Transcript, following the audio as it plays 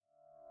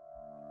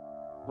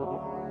It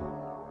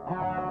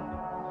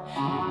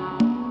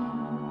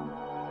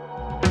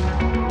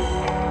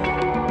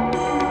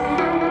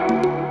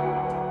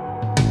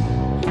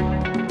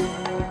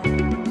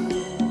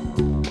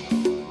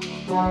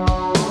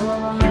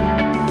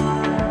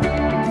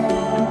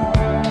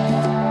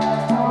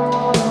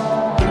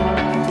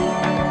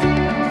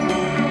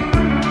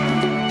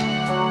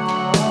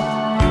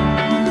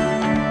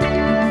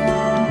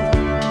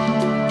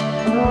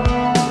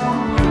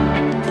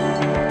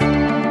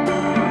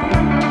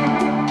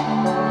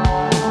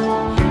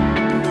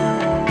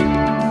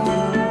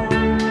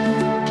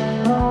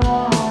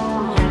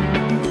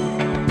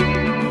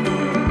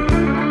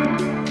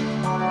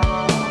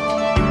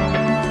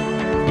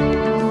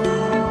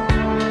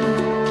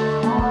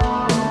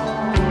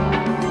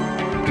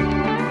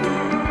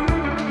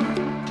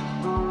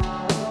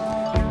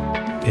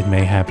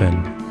may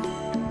happen.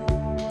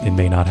 It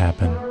may not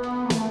happen.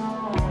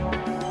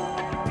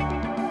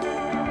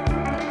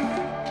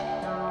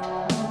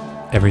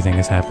 Everything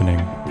is happening.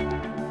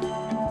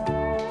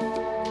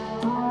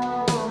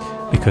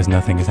 Because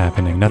nothing is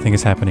happening. Nothing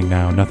is happening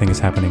now. Nothing is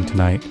happening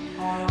tonight.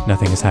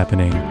 Nothing is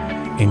happening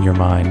in your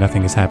mind.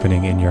 Nothing is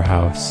happening in your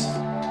house.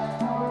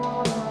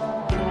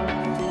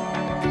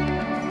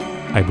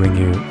 I bring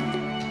you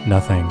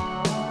nothing.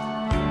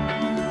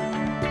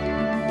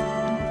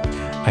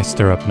 I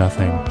stir up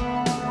nothing.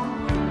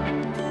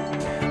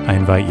 I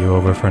invite you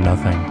over for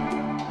nothing.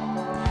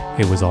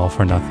 It was all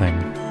for nothing.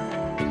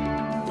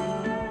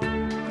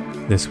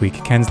 This week,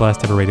 Ken's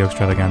last ever radio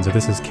extravaganza.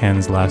 This is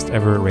Ken's last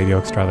ever radio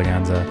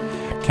extravaganza,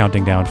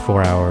 counting down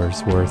 4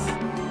 hours worth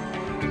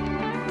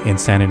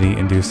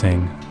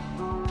insanity-inducing.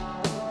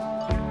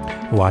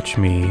 Watch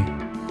me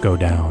go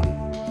down.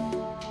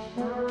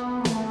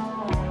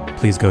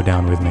 Please go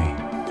down with me.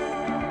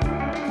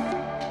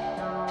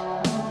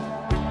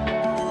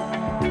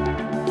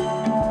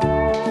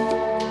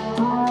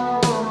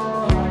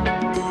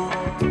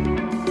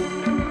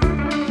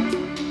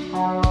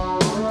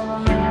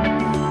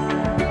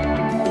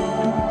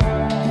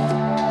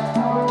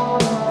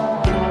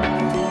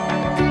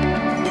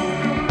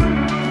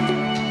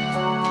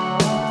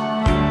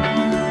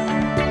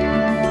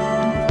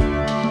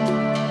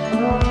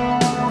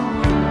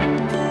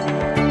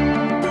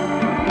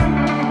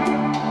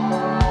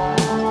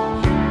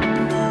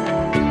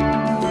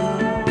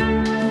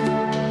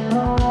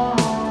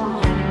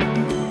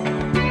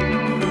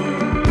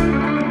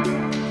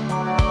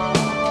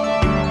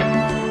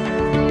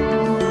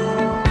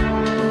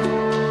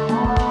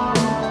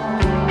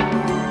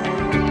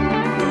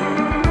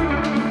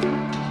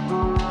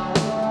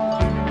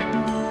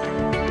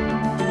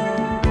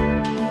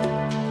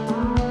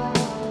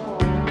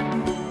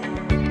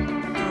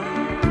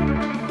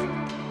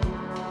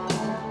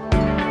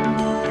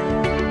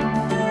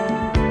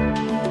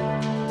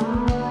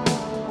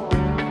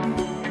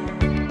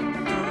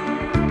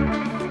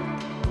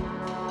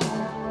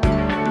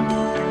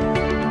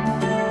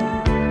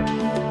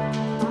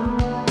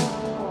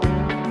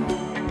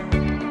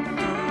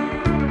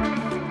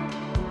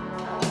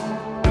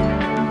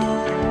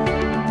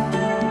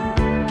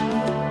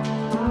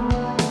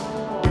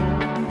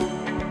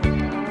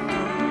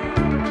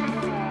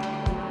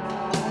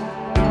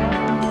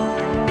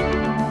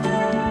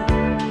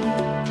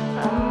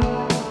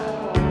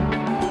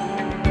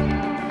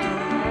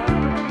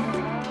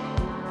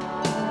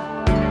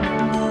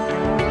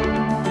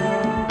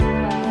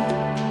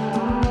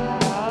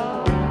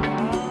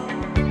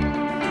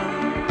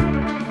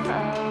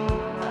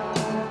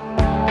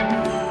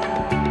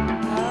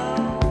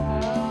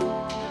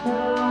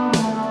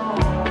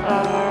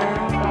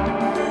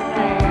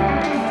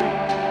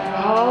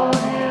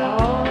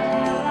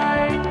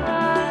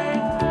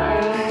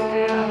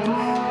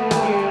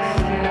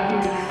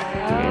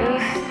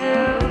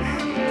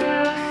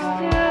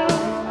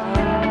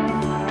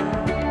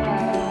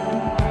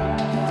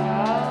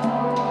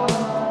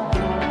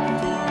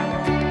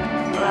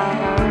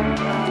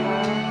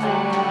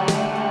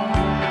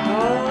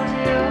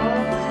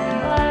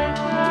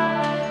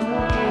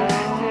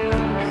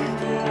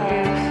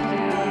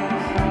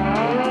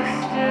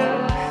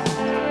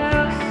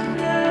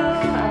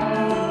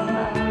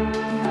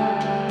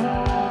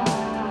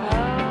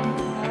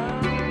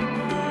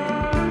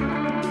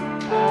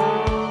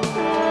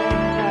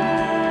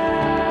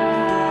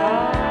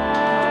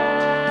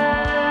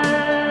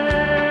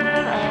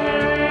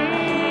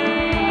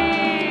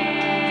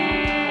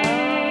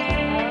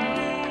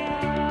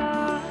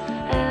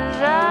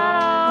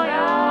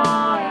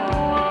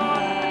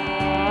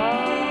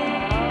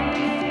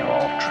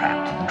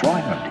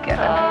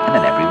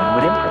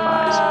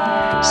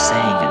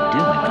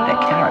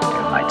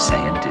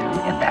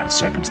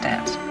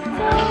 Circumstance.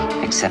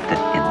 Except that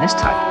in this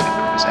type of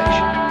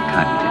improvisation,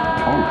 kind we did in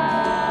Poland,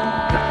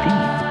 the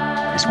theme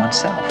is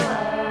oneself.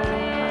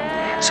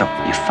 So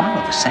you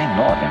follow the same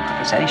law of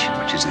improvisation,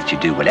 which is that you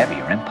do whatever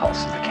your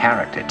impulse as the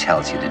character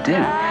tells you to do.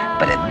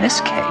 But in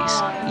this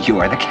case, you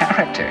are the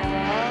character.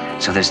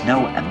 So there's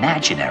no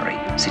imaginary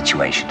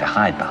situation to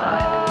hide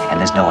behind, and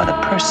there's no other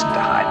person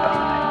to hide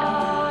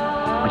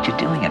behind. What what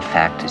you're doing, in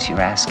fact, is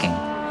you're asking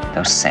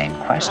those same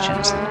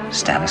questions.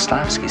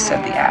 Stanislavski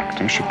said the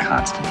actor should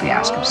constantly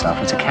ask himself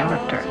as a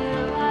character.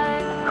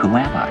 Who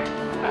am I?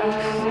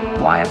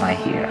 Why am I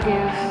here?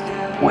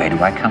 Where do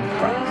I come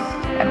from?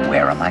 And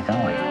where am I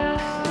going?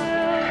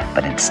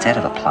 But instead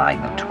of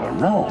applying them to a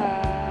role,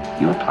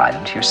 you apply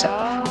them to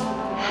yourself.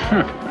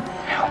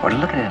 Or to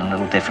look at it a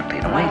little differently,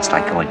 in a way it's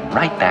like going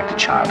right back to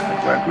childhood,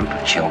 where a group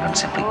of children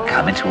simply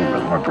come into a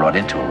room or brought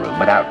into a room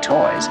without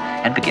toys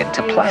and begin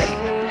to play.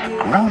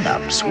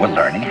 Grown-ups were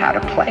learning how to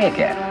play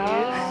again.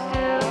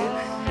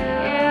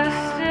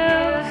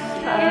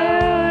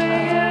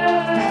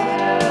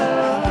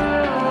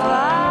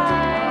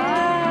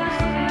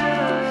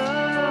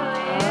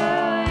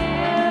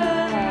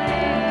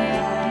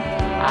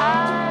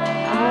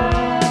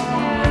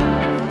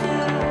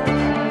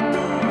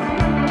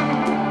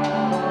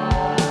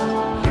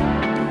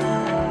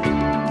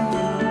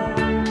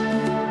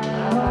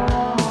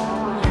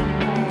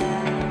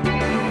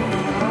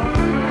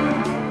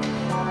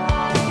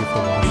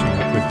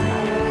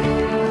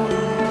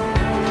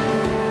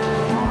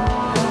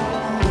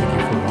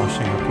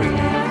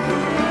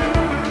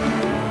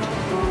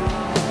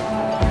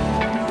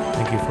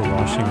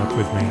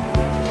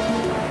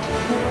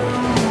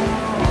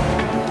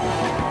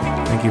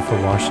 Thank you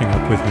for washing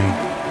up with me.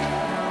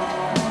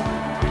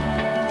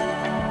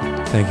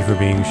 Thank you for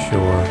being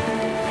sure.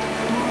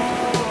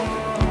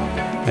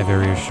 I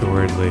very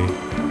assuredly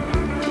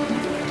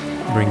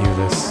bring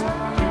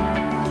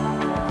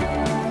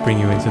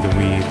you into the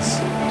weeds.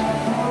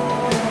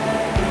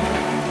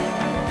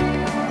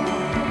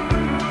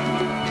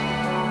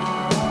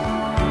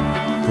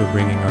 We're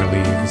bringing our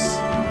leaves.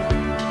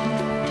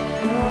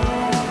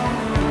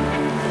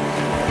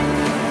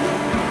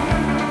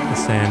 The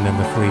sand and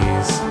the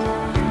fleas.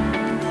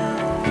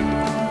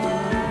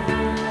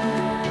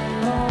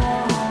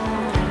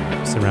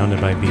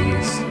 Surrounded by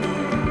bees.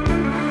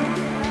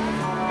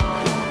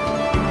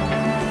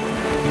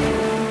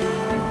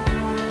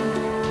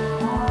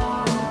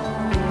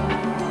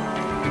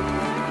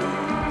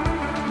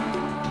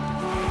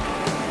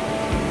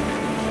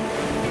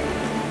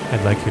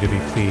 I'd like you to be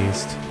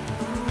pleased.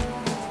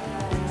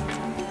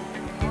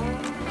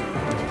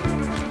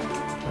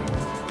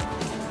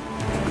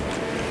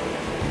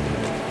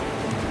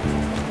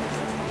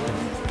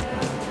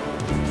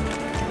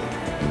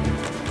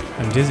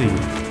 I'm dizzy.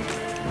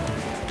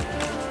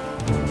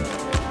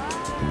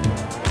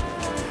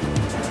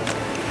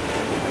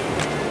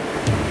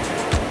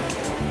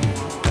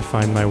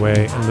 Find my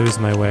way and lose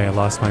my way. I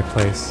lost my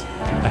place.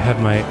 I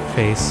have my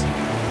face.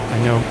 I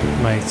know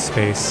my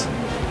space.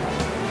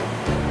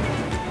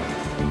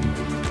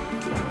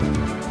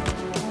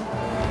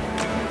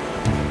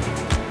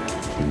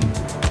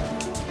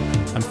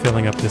 I'm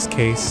filling up this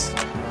case.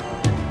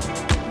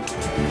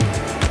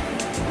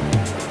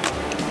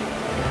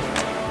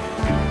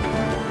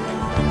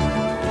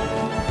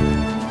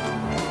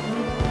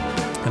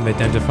 I'm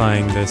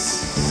identifying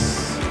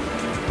this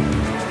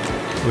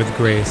with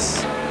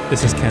grace.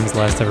 This is Ken's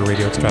last ever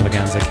radio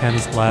extravaganza.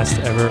 Ken's last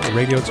ever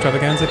radio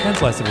extravaganza.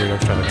 Ken's last ever radio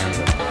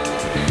extravaganza.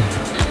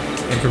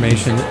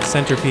 Information,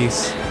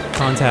 centerpiece,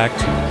 contact,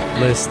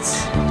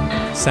 lists,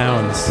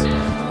 sounds,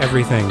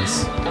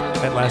 everything's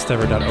at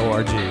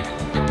lastever.org.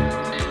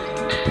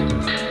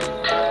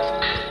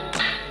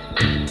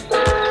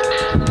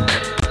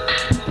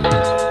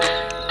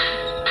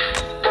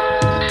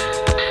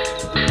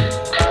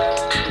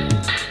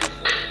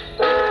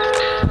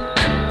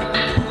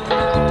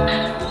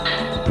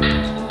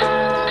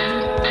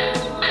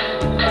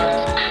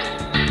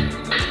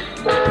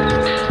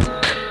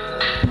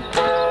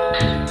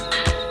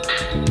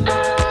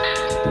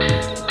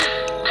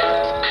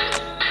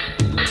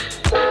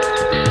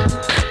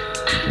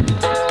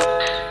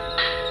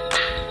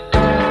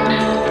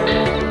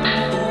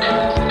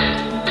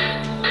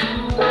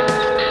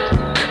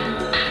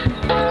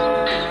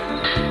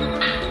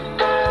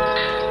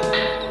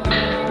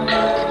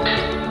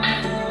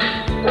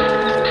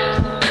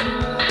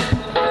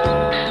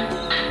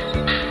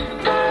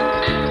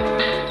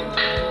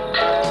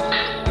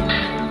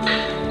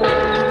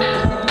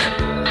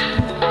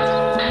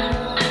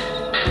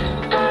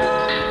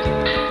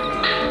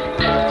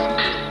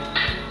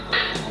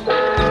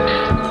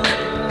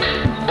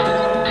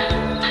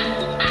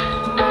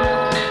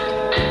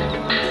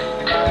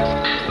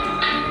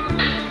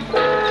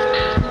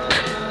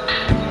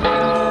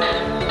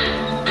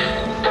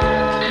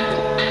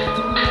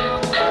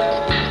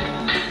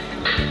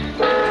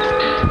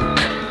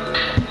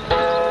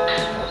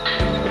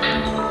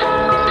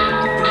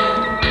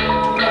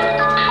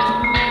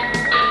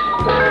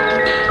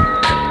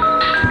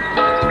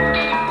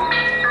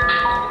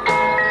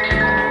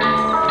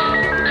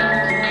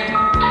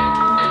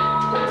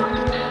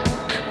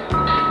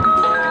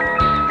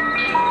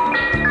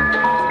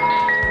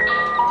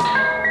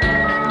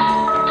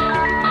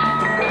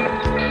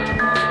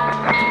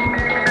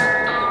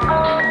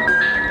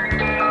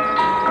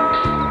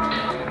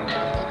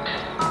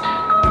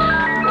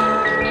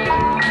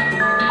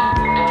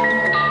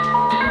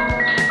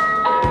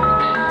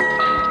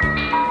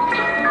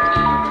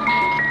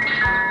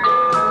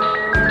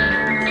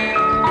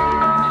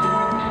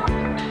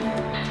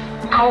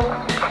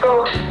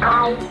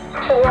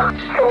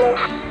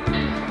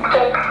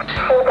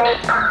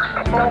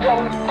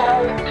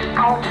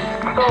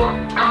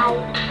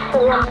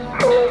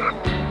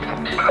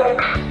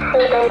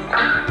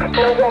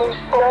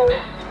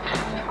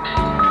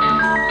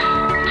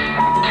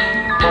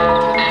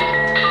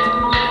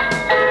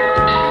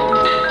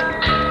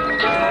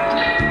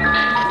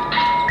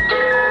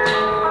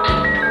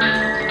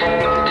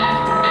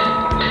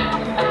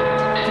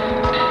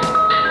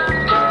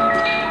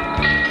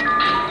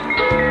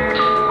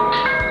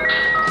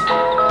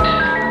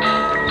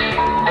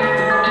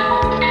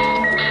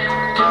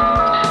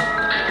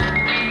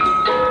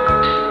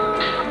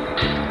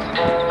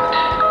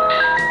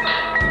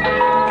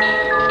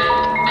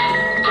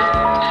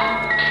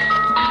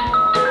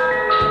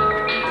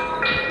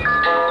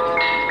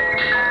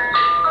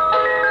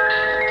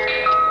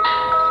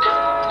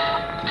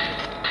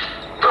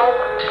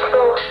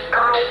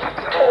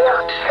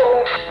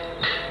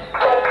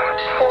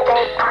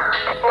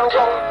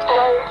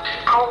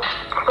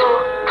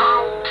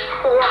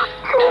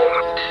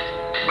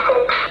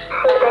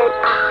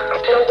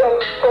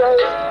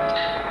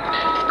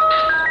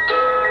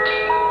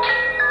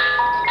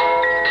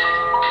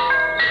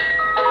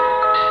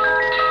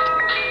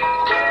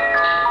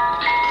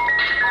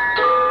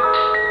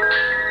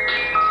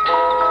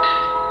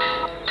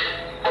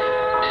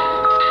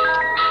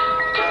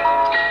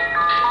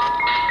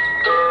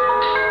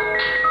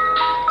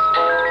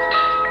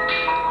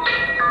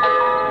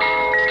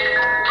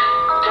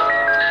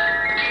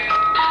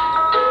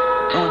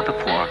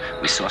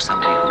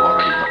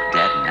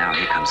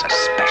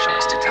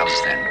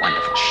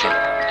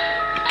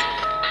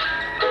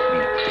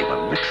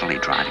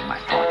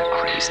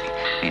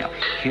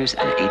 Here's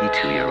an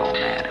 82-year-old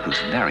man who's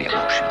very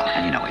emotional.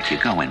 And, if you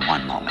go in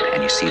one moment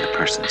and you see the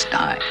person's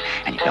dying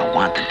and you don't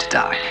want them to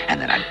die, and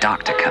then a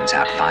doctor comes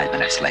out 5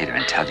 minutes later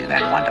and tells you they're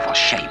in wonderful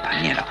shape,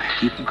 and,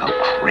 you can go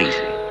crazy.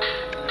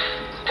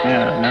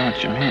 Yeah, I know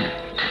what you mean.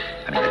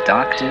 The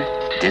doctor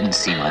didn't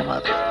see my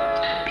mother.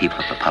 People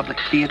at the public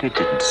theater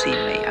didn't see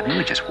me.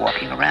 We're just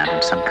walking around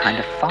in some kind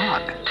of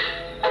fog.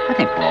 I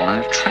think we're all in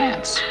a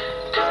trance.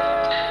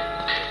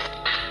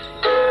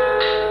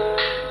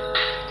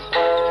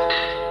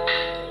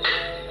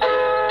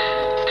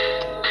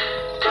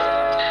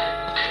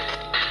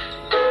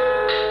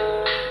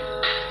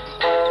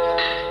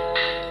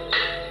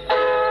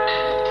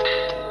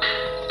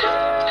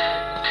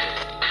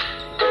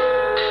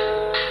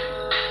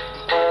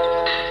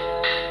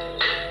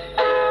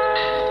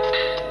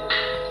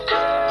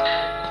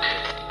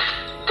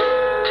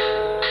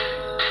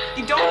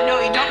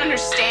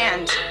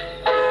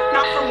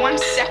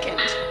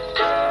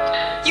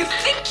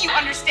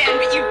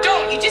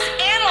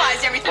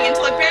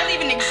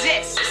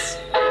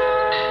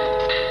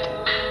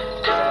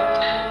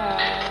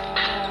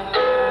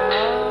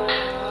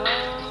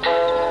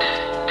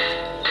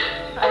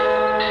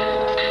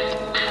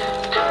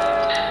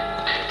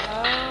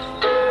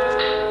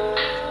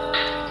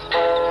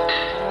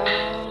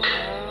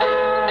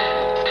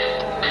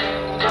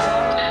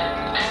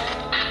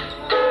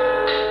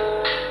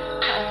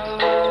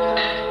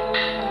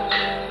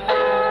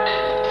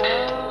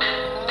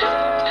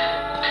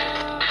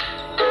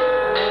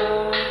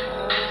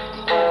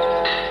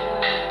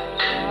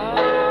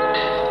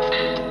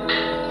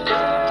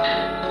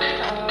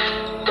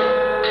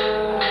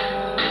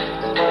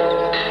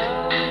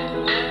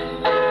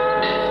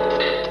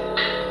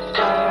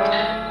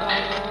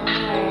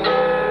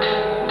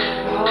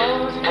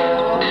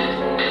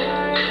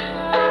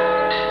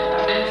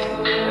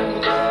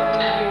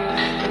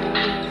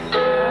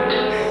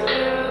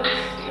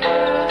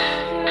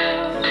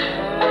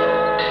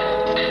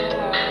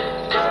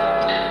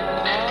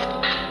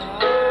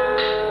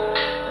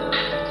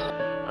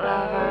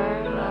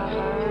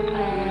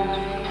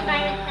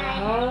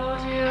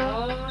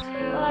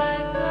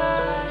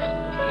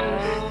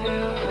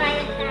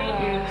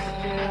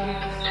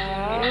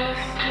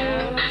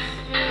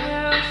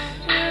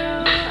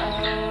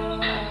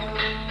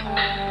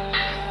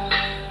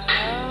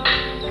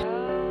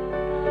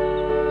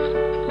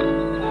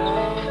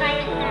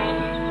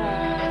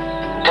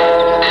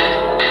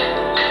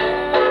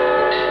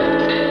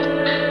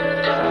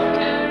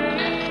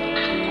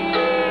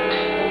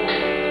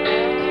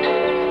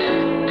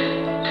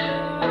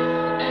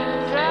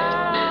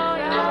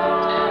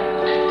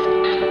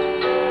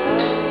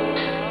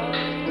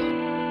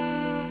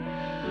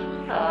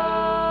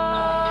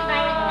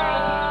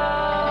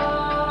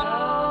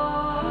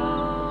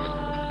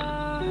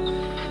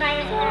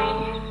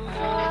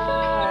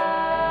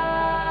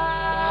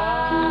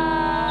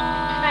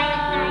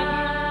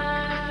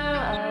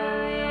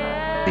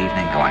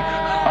 Evening going,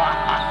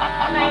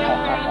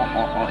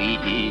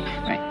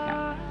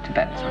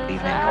 Tibetans with the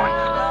evening going,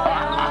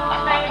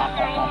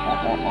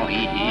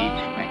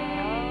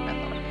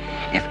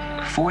 if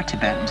 4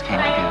 Tibetans came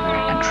together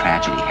and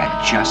tragedy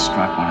had just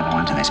struck one of the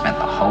ones and they spent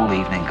the whole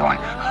evening going,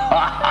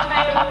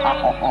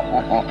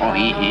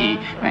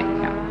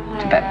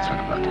 Tibetans would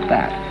have looked at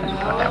that and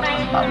thought that was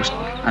the most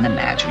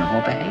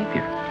unimaginable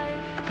behavior.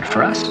 But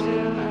for us,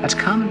 that's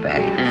common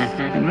behavior.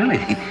 And really,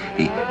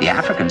 the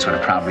Africans would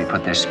have probably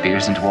put their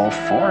spears into all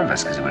four of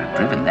us because it would have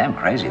driven them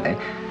crazy.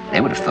 They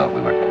would have thought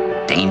we were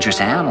dangerous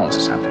animals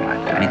or something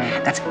like that. I mean,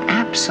 that's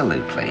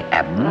absolutely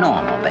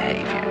abnormal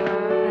behavior.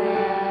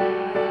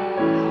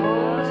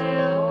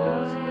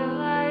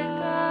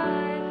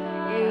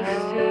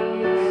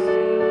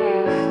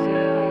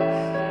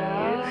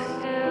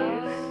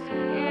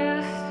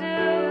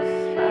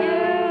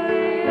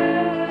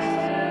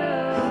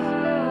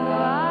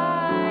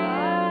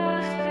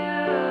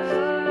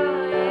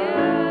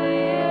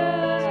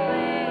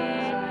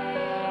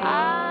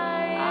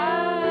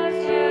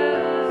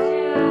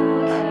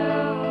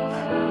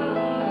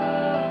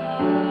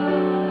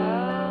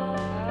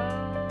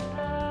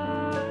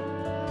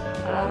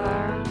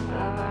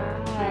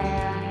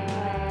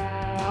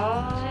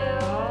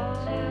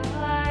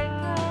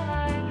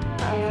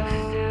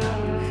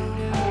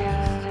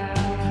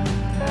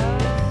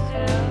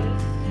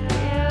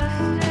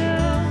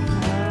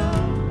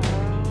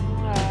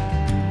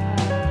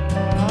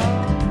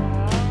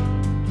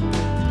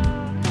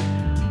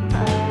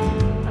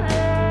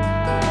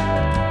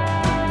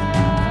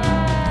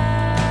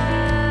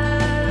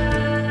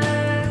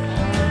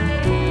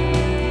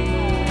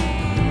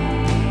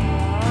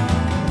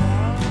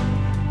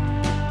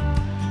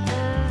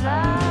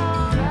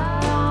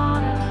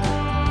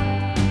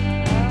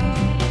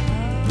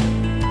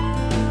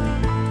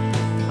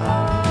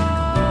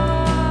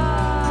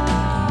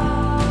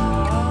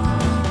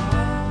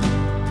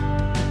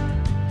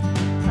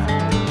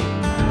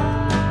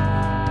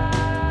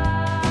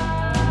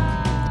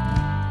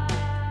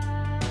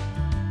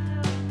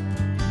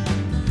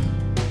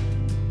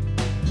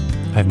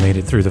 I've made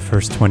it through the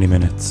first 20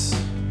 minutes.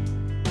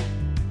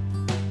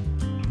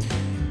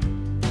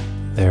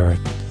 There are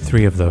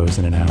 3 of those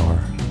in an hour.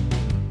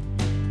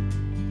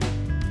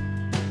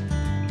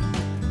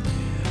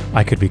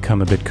 I could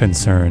become a bit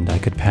concerned. I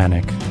could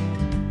panic.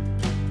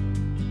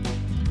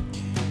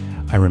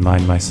 I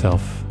remind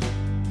myself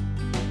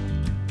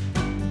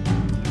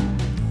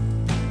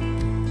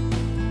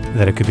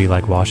that it could be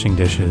like washing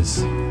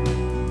dishes.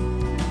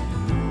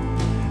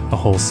 A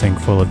whole sink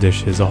full of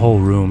dishes, a whole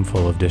room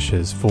full of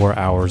dishes, 4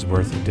 hours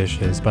worth of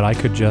dishes, but I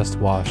could just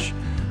wash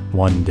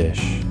one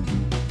dish.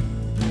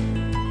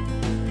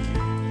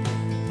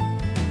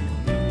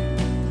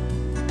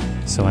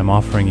 So I'm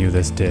offering you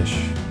this dish.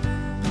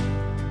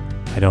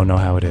 I don't know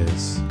how it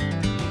is.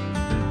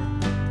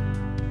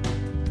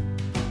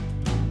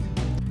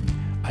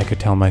 I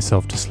could tell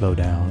myself to slow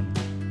down,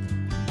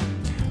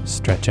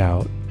 stretch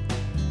out.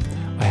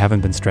 I haven't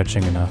been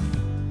stretching enough.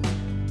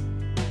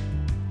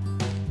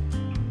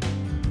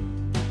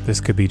 This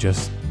could be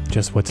just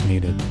what's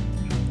needed.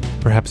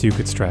 Perhaps you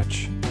could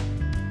stretch.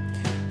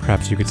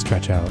 Perhaps you could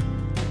stretch out.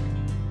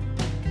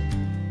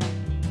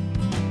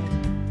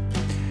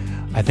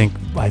 I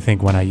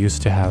think when I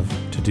used to have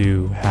to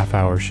do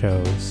half-hour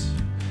shows,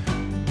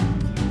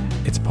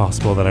 it's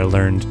possible that I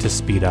learned to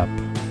speed up.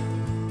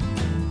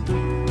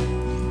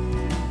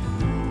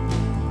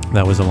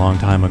 That was a long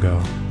time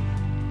ago.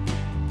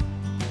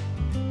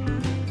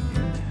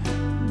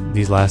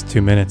 These last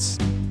 2 minutes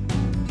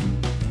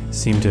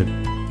seem to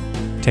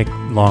take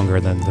longer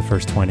than the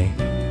first 20.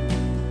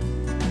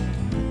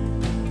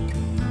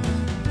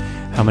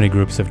 How many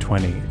groups of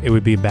 20? It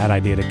would be a bad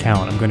idea to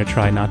count. I'm going to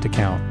try not to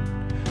count.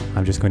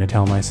 I'm just going to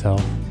tell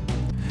myself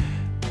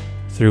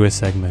through a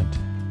segment,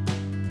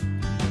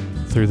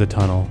 through the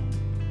tunnel,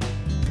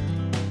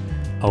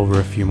 over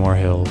a few more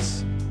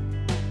hills.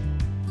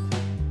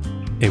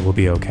 It will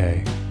be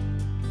okay.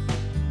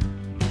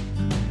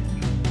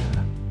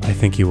 I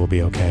think you will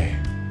be okay.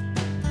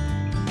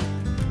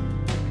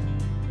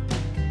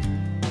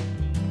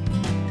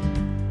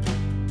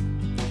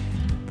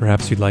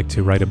 Perhaps you'd like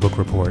to write a book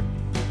report,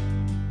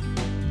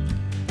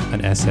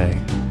 an essay.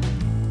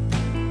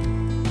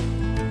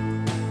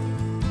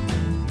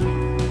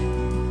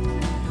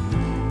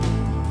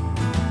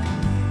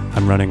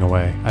 I'm running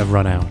away. I've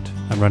run out.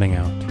 I'm running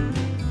out.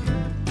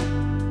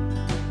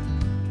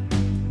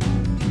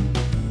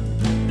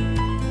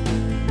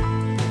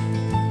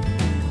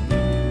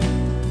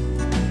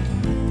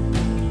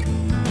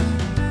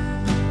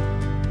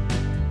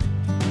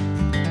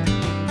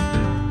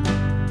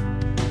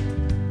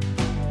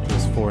 It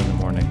was 4 in the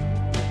morning.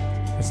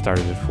 It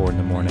started at 4 in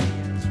the morning.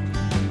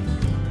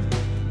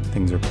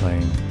 Things are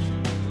playing.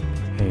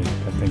 Hey,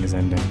 that thing is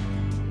ending.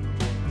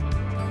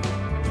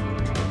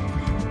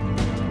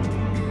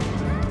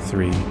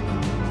 3.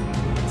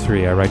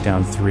 I write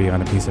down 3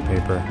 on a piece of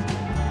paper.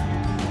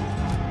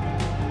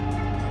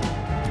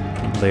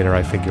 Later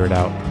I figure it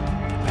out.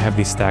 I have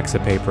these stacks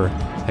of paper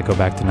that go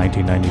back to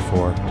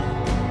 1994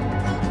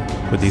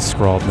 with these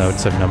scrawled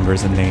notes of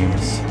numbers and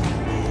names.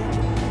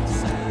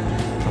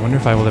 I wonder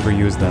if I will ever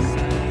use them.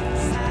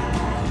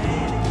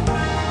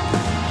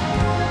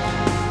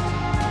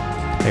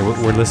 Hey,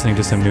 we're listening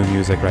to some new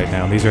music right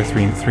now. These are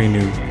three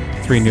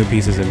new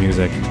pieces of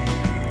music.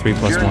 3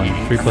 plus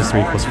 1. 3 plus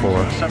 3 plus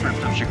 4.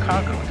 Suburbs of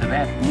Chicago to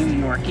that New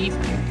York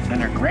evening,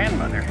 and her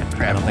grandmother had I don't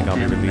traveled think I'll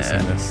be in,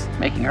 releasing this.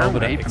 making her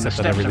way from the Except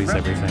that I steps of release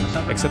Brooklyn everything. to the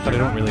suburbs Except of that I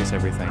don't Chicago. release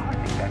everything.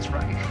 I think that's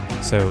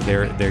right. So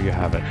there you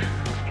have it.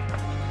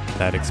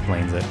 That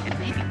explains it. It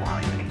may be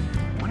why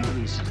one of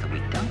the reasons that we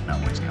don't know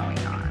what's going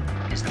on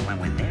is that when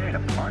we're there at a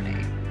party,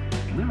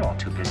 we're all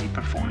too busy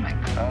performing.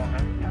 You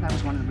know, that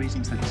was one of the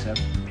reasons that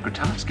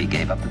Grotowski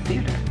gave up the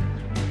theater.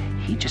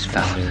 He just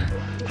felt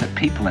that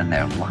people in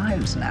their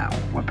lives now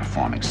were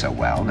performing so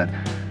well that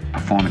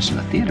performance in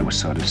the theater was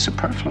sort of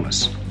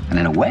superfluous and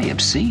in a way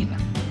obscene.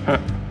 I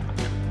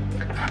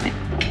mean,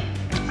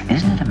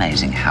 isn't it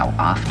amazing how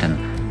often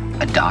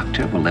a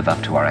doctor will live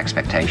up to our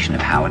expectation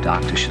of how a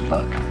doctor should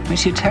look? We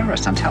see a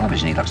terrorist on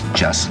television, he looks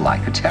just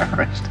like a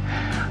terrorist.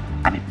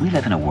 I mean, we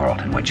live in a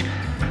world in which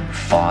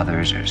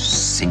fathers or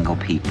single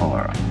people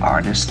or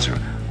artists are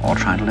all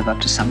trying to live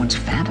up to someone's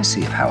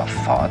fantasy of how a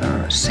father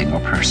or a single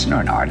person or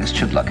an artist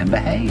should look and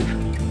behave.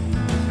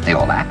 They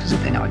all act as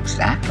if they know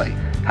exactly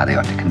how they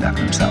ought to conduct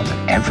themselves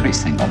at every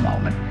single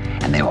moment,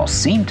 and they all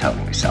seem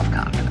totally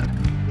self-confident.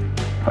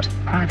 Of course,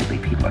 privately,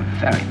 people are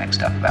very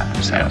mixed up about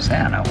themselves. They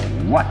don't know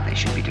what they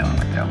should be doing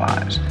with their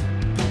lives.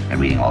 They're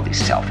reading all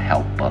these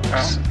self-help books.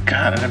 Oh,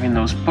 God, I mean,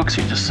 those books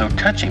are just so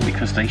touching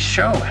because they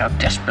show how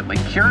desperately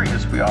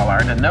curious we all are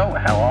to know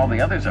how all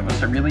the others of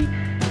us are really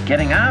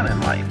getting on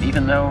in life,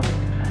 even though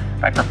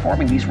by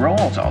performing these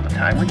roles all the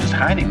time, we're just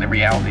hiding the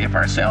reality of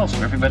ourselves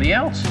from everybody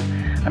else.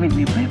 I mean,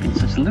 we live in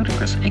such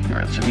ludicrous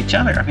ignorance of each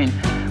other. I mean,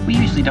 we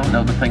usually don't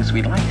know the things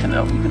we'd like to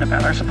know, even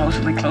about our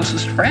supposedly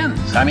closest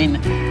friends. I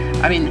mean,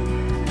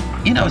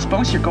 you know,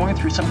 suppose you're going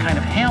through some kind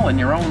of hell in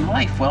your own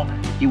life. Well,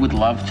 you would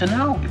love to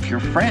know if your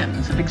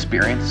friends have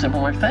experienced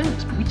similar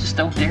things, but we just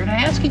don't dare to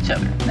ask each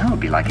other. No, it'd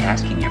be like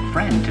asking your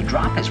friend to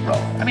drop his role.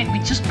 I mean, we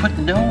just put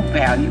no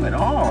value at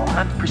all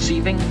on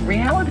perceiving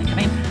reality. I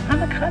mean, on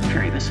the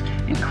contrary, this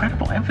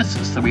incredible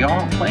emphasis that we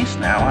all place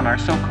now on our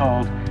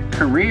so-called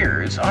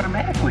careers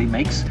automatically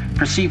makes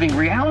perceiving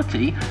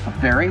reality a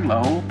very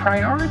low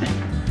priority.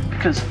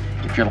 Because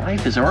if your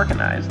life is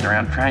organized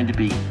around trying to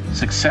be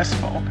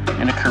successful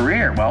in a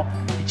career, well,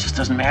 it just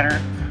doesn't matter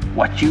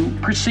what you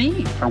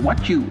perceive or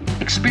what you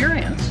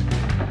experience.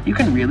 You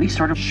can really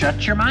sort of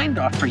shut your mind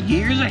off for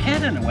years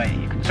ahead in a way.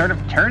 You can sort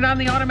of turn on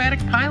the automatic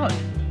pilot.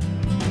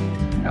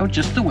 You know,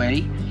 just the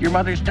way your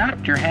mother's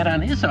doctor had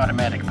on his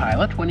automatic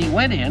pilot when he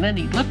went in and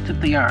he looked at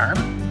the arm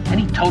and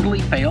he totally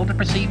failed to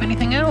perceive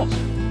anything else.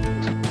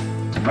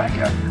 Right,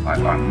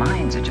 our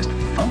minds are just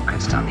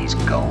focused on these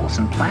goals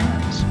and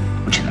plans,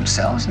 which in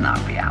themselves are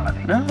not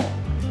reality. No.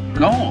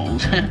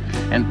 Goals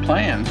and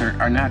plans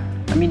are not,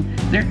 I mean,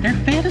 they're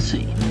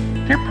fantasy.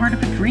 They're part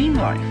of a dream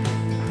life.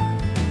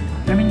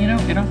 I mean, you know,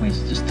 it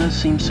always just does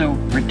seem so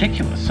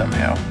ridiculous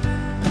somehow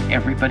that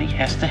everybody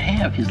has to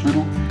have his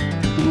little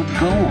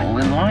goal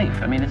in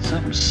life. I mean, it's so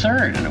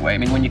absurd in a way. I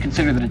mean, when you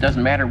consider that it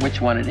doesn't matter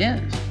which one it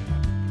is.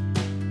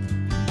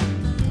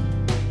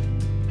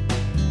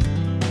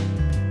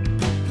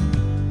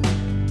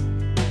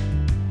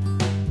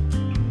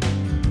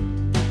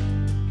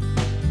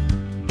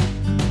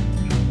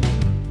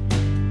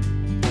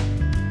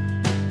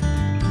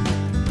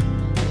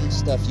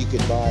 Stuff you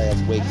could buy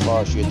at Wake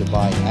Forest, you had to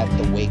buy at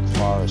the Wake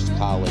Forest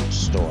College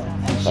store.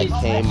 Like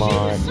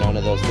Kmart, none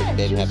of those, they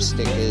didn't have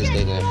stickers,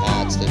 they didn't have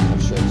hats, they didn't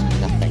have shirts,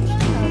 nothing.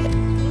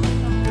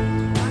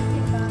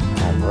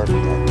 I worked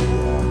at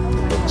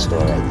the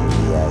bookstore at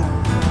UVA.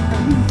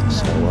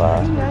 So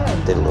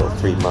did a little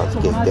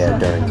 3-month gig there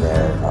during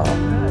their,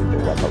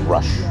 like a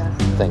rush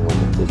thing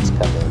when the kids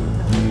come in.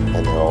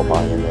 And they're all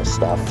buying their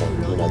stuff,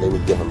 and you know they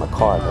would give them a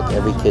card. Like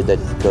every kid that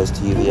goes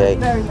to UVA,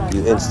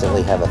 you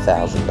instantly have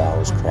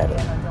 $1,000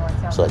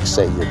 credit. So like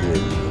say you're here,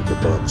 you need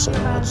your books and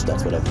all that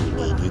stuff, whatever you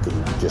need, you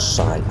can just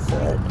sign for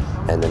it,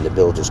 and then the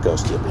bill just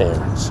goes to your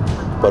parents.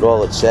 But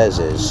all it says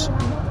is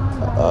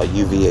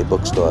UVA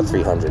bookstore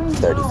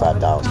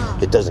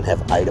 $335. It doesn't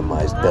have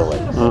itemized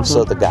billing. Mm-hmm.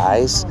 So the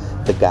guys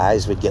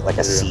would get like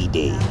a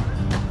CD.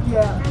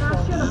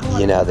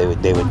 You know,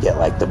 they would get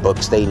like the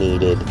books they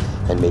needed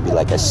and maybe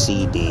like a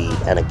CD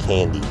and a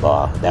candy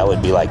bar. That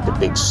would be like the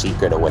big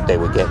secret of what they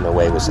were getting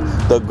away with.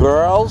 The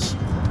girls,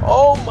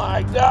 oh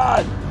my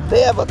God,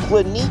 they have a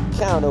Clinique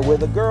counter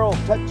with a girl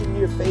touching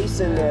your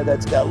face in there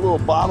that's got little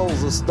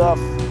bottles of stuff.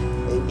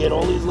 They get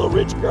all these little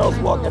rich girls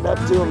walking up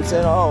to them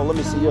saying, oh, let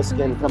me see your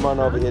skin, come on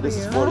over here, this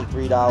is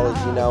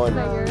 $43, you know,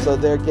 and so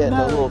they're getting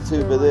a little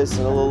tube of this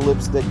and a little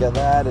lipstick of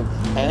that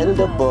and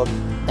a book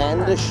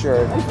and a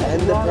shirt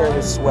and a pair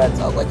of sweats.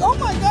 I was like, oh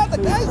my God, the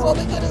guys, all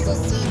they get is a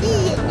CD,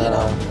 and, you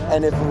know.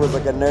 And if it was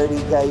like a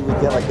nerdy guy, you would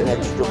get like an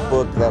extra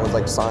book that was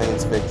like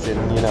science fiction,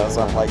 you know,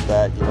 something like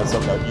that, you know,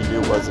 something that you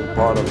knew wasn't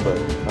part of the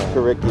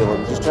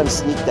curriculum. Just trying to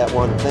sneak that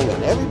one thing,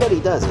 and everybody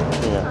does it.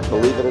 Yeah.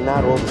 Believe it or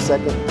not, all the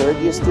second, third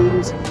year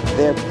students,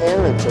 their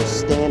parents are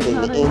standing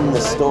in the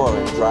store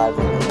and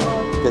driving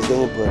them because they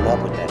ain't putting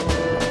up with that.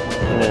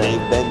 You know,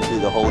 they've been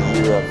through the whole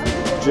year of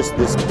just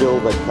this bill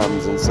that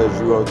comes and says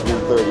you owe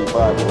 $335.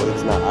 Well,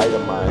 it's not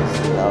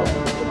itemized, you know.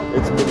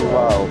 It's pretty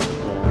wild.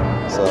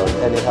 So So,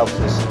 and it helps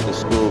the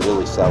school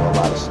really sell a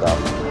lot of stuff.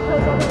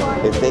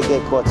 If they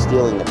get caught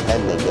stealing the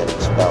pen, they get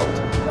expelled.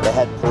 They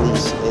had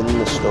police in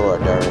the store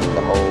during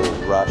the whole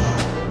rush,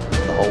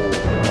 the whole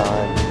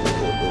time.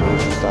 It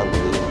was just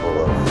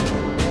unbelievable of,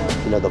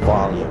 the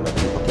volume of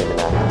people came in.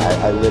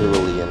 I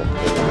literally, in a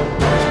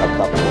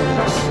couple of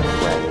weeks,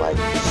 ran like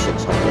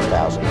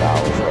 $600,000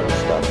 worth of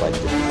stuff, like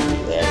just to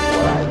be there,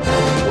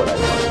 what I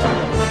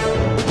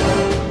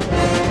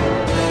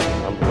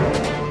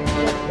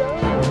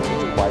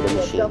It's quite a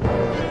machine.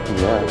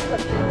 Yeah.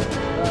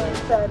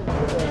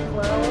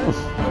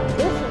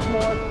 This is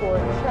more for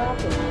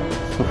shopping,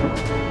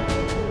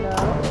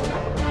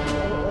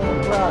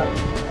 and drugs,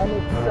 and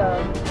it's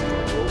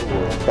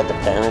But the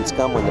parents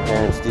come, when the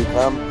parents do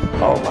come,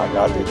 oh my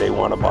God, dude, they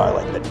want to buy,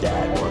 like, the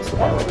dad wants to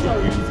buy, like, the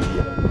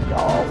UV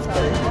golf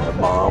thing, the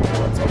mom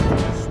wants a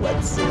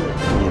sweatsuit,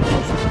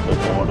 the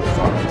daughter's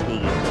on a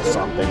team or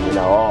something,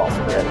 oh,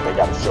 forget it, they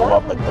got to show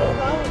up at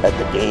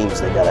the games,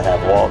 they got to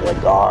have all their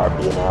garb,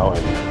 and,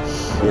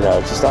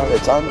 it's just,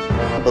 it's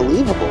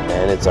unbelievable,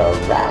 man, it's a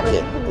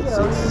racket, it's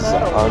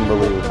an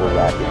unbelievable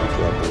racket, you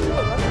can't believe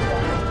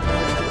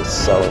it, it's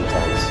so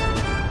intense.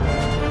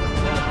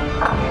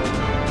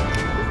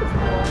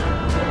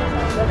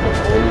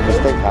 And you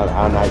just think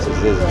how nice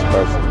it is this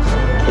person's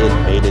kid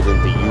made it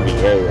into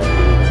UVA. I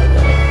mean,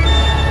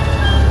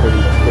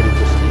 pretty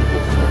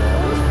prestigious.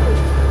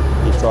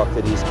 You talk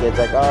to these kids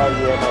like, oh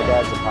yeah, my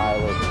dad's a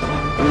pilot.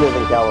 We live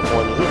in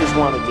California. He just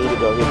wanted me to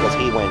go here because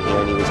he went here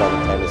and he was on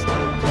the tennis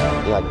team.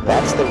 You're like,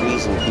 that's the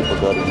reason people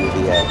go to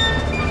UVA.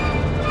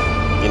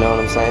 You know what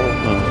I'm saying?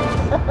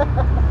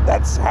 Mm-hmm.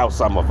 That's how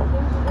some of them.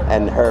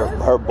 And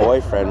her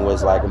boyfriend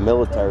was like a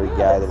military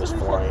guy that was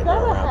flying her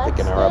around,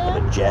 picking her up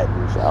in a jet.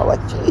 And so I'm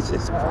like,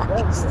 Jesus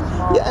Christ.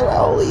 Yeah,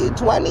 how old are you,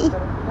 20?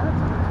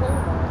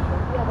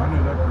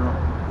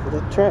 For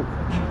the trip.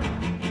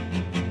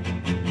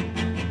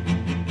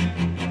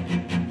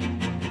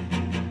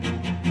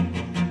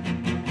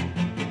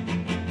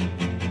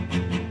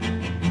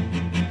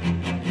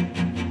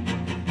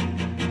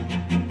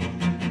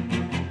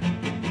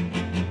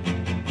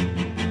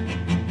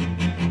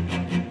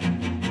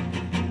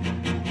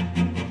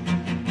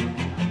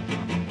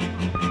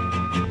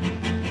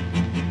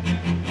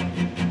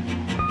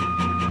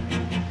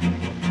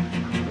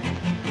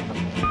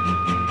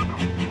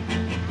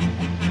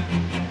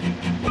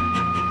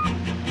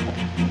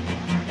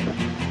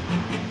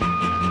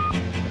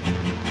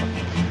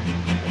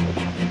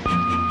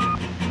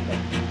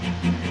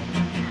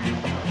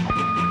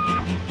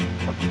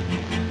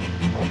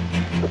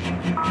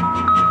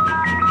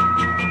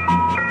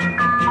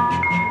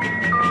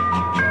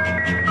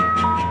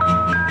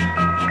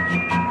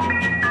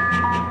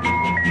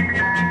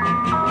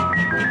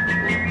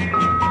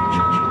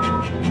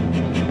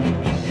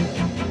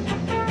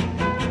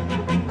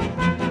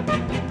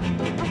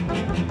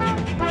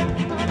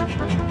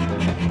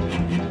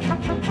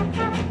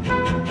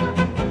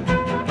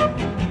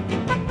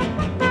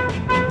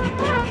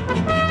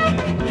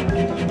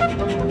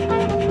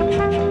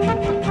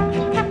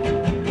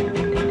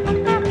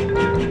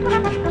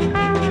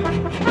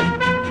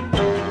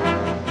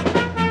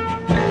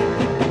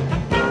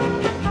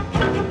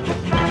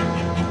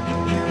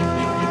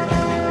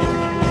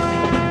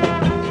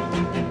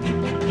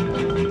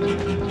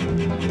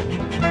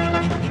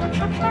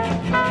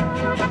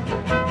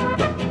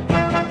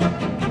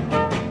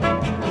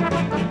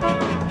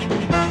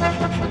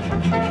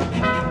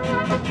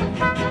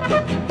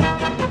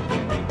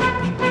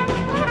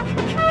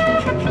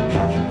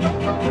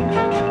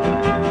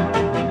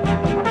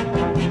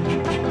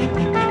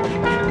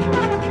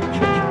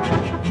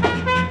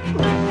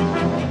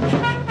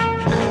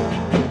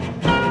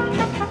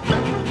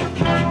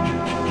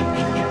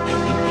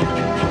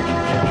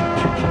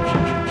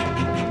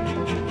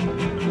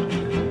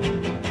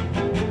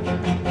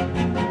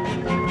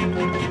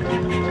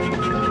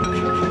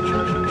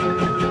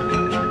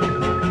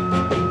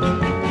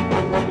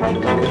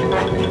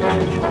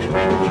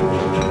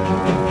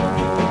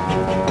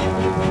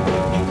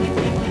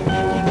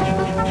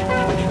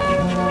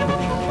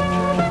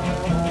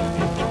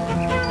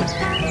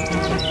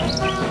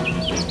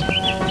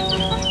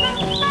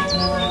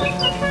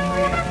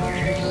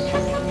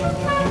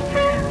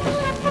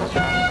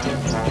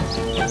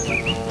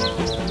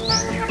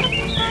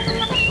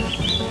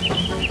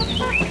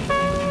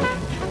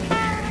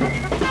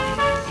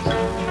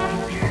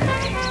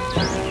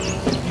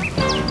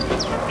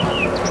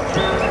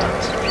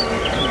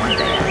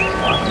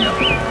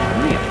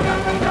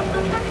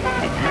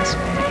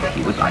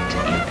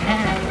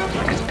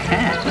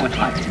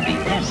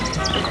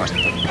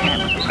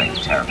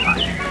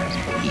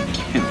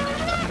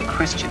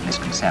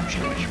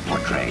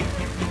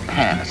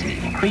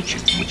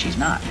 Which he's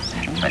not.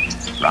 But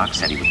Rock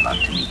said he would love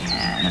to meet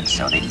Pan, and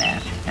so they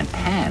met. And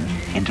Pan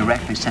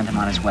indirectly sent him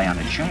on his way on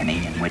a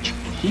journey in which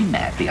he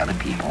met the other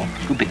people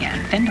who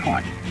began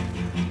Findhorn.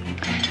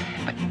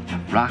 But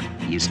Rock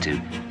used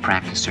to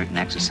practice certain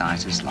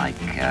exercises like,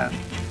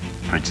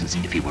 for instance,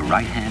 if he were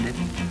right-handed,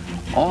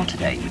 All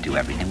today, he would do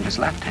everything with his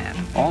left hand.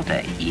 All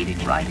day, eating,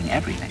 writing,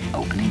 everything,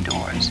 opening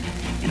doors,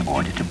 in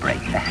order to break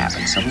the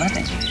habits of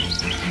living.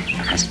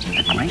 Because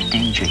the great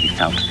danger he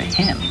felt for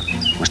him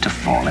was to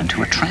fall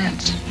into a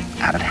trance,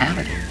 out of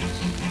habit.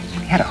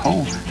 He had a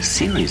whole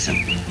series of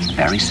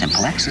very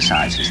simple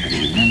exercises that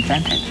he even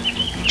invented,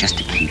 just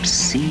to keep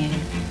seeing,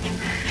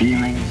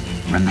 feeling,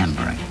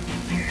 remembering.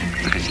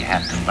 Because you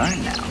have to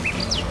learn now.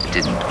 It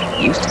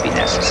didn't used to be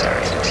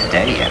necessary, but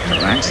today you have to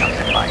learn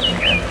something like,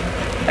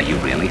 are you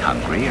really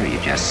hungry, or are you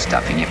just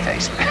stuffing your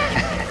face?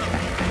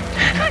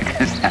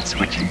 Because that's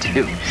what you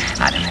do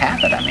out of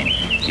habit. I mean,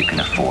 you can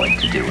afford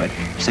to do it,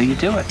 so you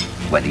do it,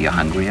 whether you're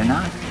hungry or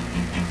not.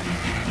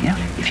 You know,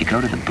 if you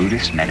go to the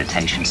Buddhist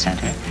meditation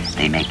center,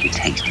 they make you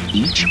taste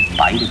each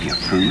bite of your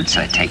food,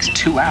 so it takes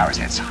 2 hours.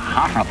 It's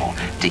horrible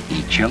to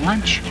eat your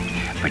lunch,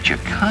 but you're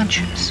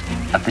conscious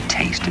of the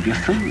taste of your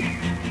food.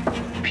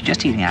 If you're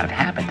just eating out of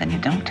habit, then you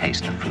don't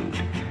taste the food,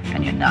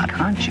 and you're not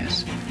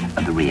conscious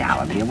of the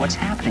reality of what's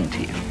happening to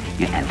you.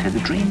 You enter the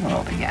dream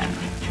world again.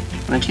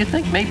 Don't you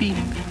think maybe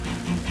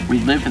we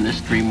live in this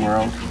dream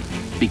world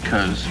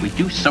because we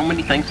do so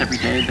many things every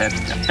day that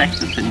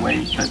affect us in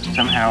ways that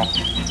somehow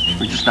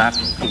we're just not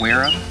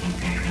aware of?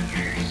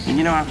 And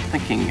you know, I was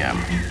thinking,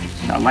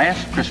 now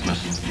last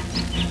Christmas,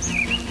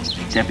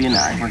 Debbie and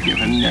I were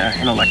given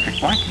an electric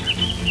blanket.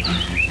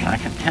 And I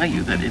can tell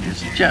you that it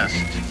is just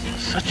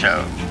such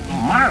a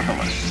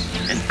marvelous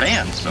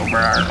advance over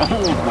our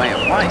old way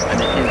of life,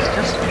 and it is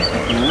just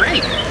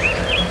great.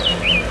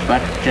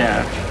 But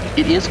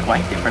it is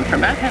quite different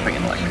from not having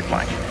an electric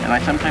blanket. And I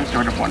sometimes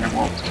sort of wonder,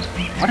 well,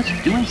 what is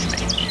it doing to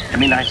me? I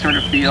mean, I sort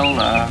of feel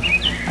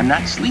I'm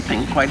not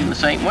sleeping quite in the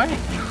same way.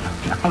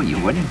 No, you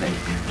wouldn't be.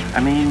 I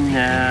mean,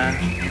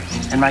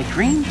 and my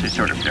dreams are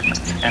sort of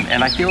different.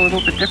 And I feel a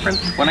little bit different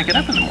when I get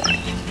up in the morning.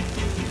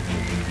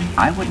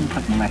 I wouldn't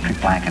put an electric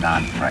blanket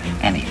on for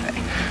anything.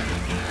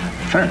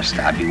 First,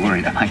 I'd be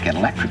worried I might get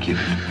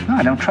electrocuted. No,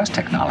 I don't trust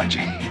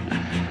technology.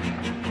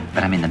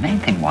 But I mean, the main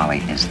thing, Wally,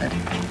 is that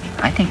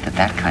I think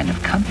that kind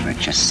of comfort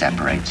just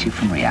separates you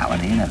from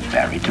reality in a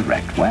very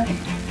direct way.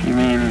 You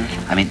mean?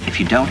 I mean, if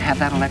you don't have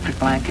that electric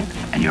blanket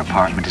and your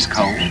apartment is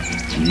cold,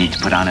 and you need to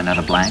put on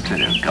another blanket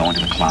or go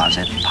into the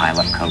closet and pile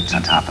up coats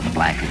on top of the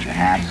blanket you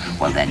have,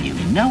 well, then you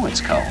know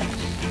it's cold.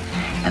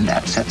 And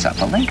that sets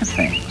up a link of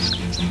things.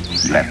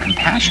 You have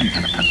compassion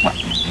for the person. Well,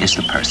 is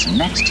the person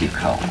next to you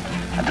cold?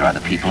 And there are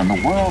other people in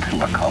the world who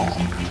are cold.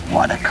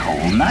 What a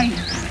cold night.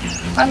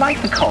 I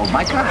like the cold,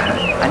 my God.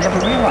 I never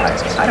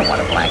realized. I don't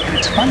want a blanket.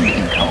 It's fun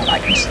being cold. I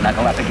can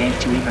snuggle up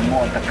against you even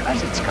more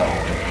because it's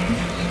cold.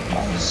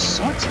 All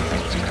sorts of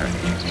things occur.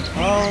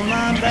 Turn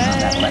on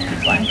that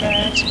electric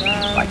blanket. It's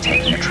like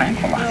taking a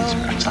tranquilizer.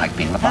 It's like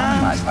being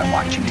lobotomized by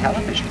watching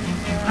television.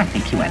 I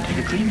think you enter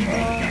the dream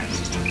world again.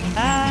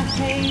 I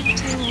hate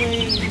to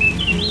wake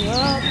you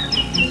up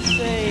to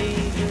say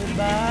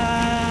goodbye,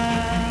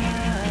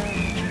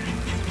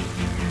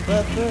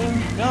 but the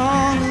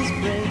dawn is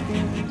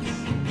breaking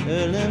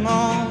early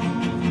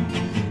morning.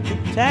 The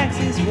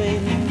taxi's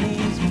waiting,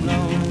 he's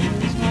blowing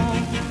his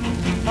horn.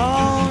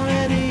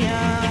 Already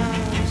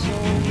I'm so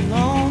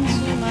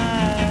lonesome I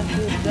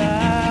could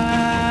die.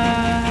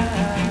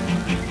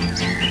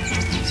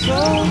 So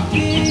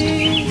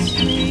kiss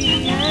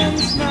me and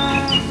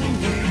smile.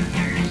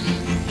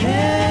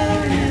 Tell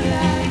me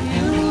that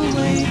you'll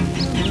wait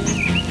for me.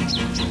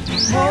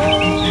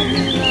 Hold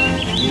me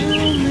like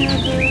you'll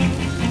never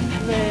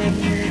let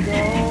me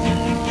go.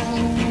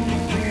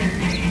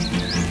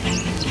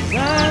 'Cause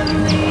I'm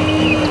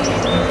leaving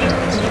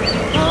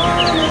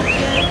on a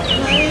jet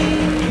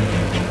plane.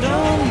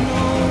 Don't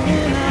know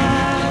when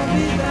I'll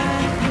be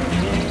back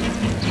again.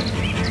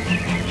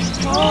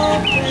 Oh,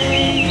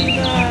 babe,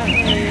 I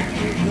hate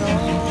to go.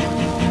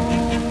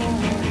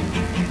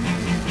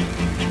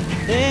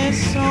 There's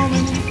so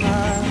many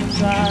times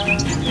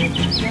I've let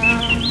you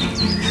down,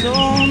 so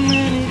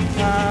many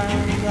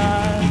times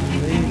I've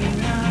laid you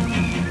down.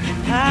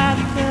 I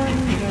fell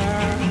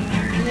down,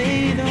 they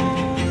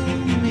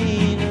don't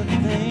mean a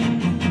thing.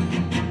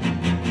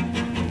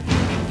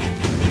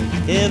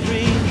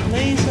 Every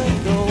place I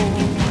go,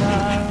 I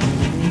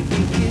think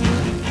of you.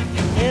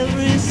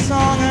 Every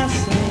song I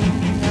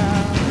sing,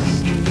 I'll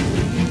sing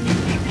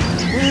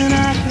to you. When I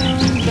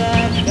come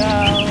back,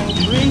 I'll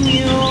bring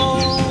you.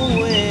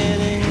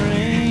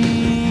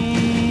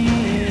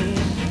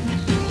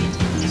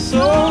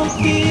 So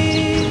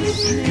here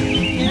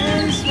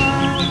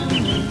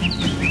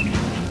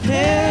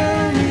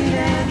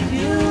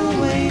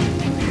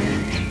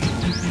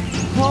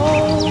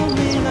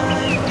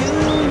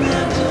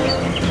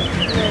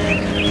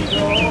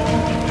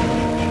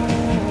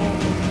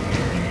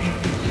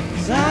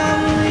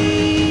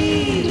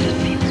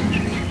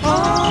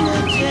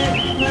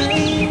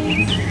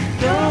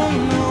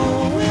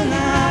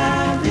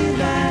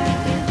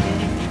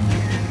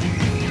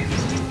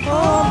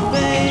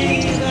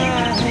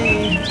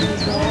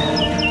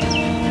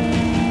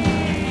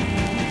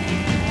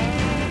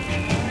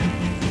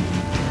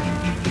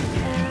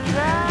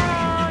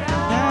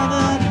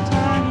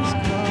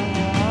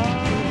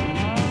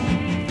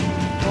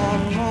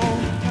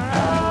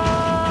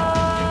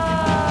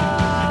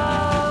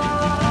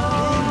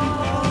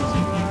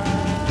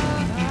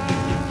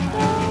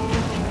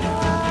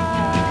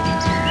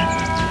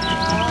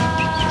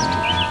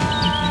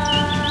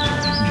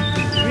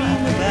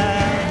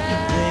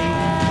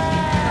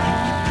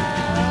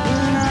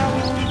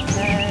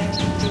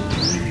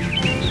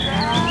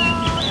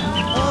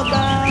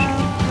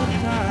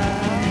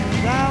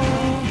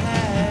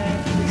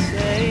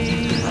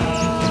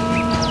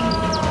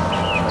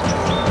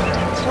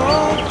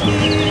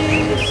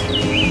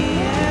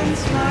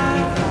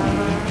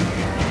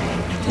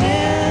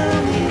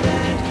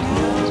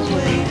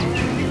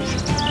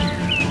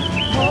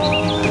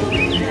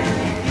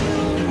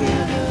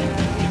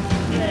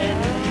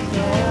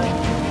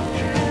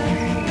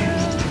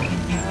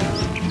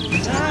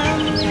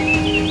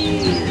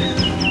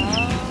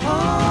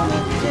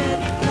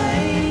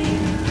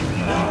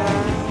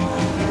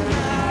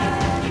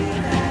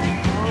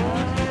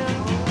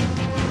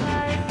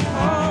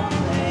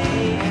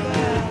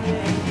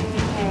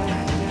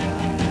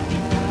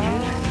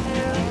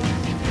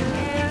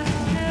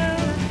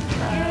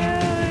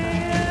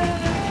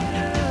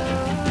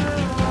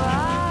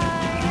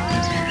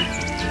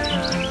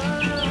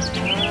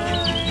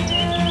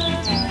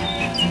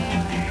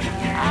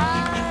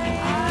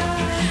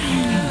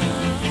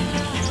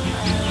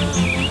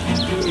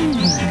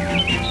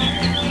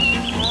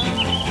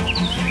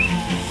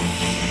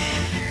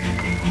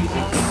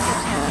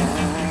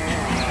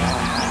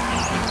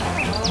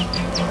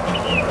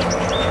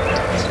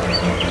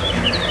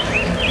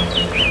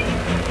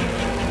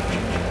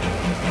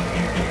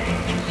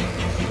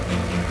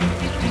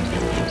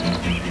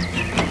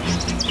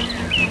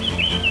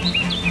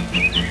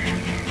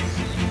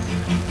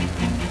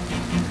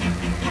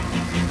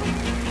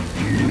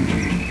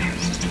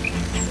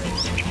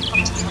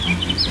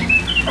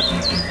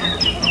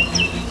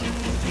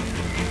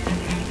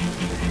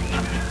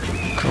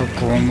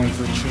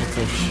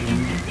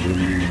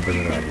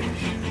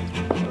понравились.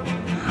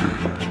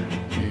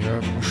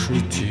 Я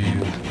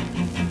пошутил.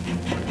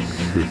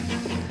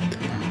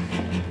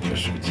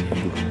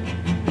 Пошутил.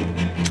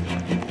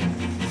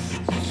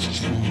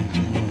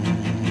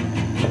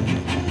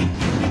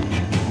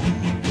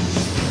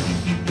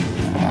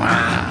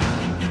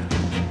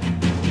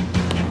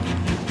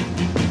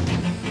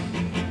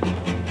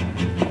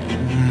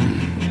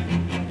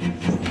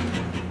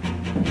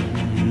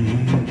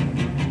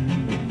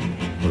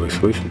 Вы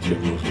слышите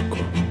музыку?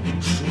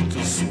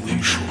 Что-то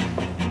слышу.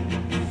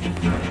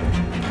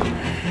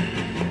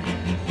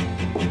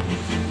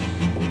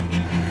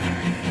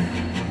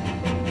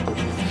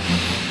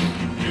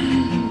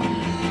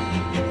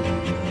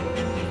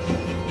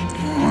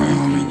 Ой,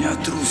 у меня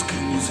от русской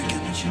музыки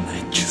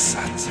начинает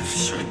чесаться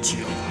все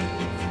тело.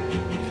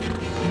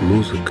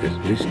 Музыка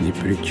здесь ни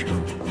при чем.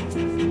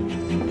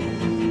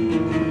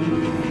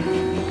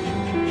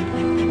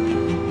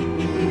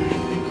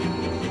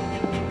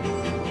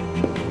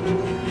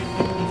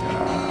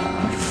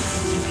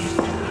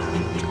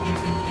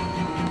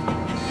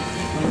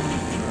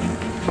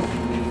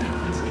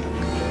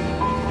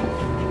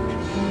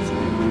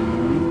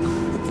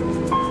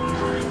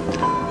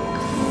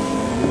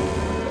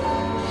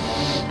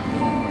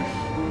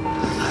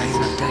 А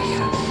иногда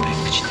я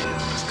предпочитаю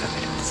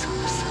разговаривать сам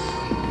с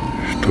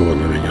собой. Что вы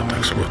на меня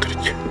так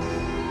смотрите?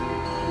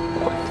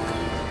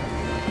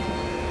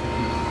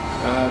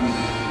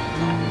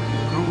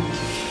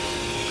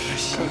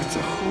 Как-то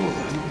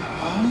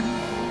холодно.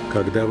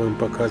 Когда вам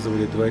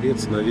показывали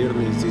дворец,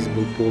 наверное, здесь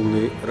был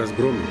полный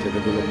разгром, ведь это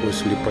было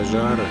после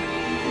пожара.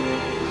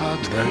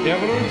 Да? Я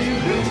вроде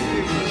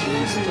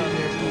не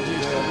стану будить,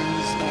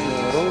 не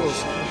знаю.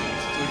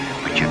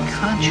 But you're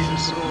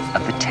conscious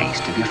of the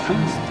taste of your food.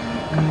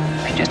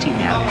 If you just eat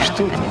out of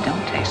habit, then you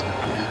don't taste the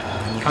food.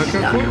 Because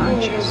you're not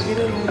conscious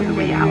of the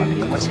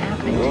reality of what's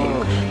happening to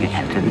you. You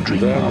enter the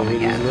dream Да, world вы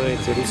не again.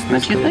 знаете русский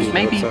Don't you think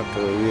maybe 20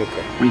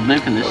 века. We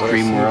live in this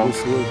dream world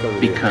Россия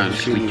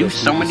because we do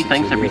so many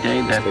things every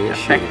day that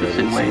affect us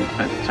in ways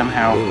that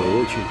somehow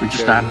we're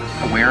just not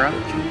aware of.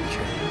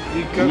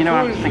 You know,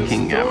 I was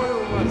thinking,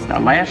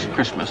 last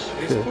Christmas,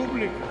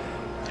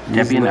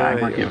 Debbie and I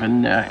were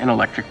given an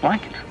electric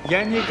blanket. I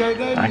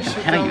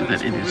can tell you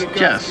that it is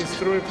just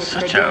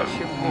such a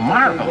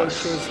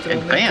marvelous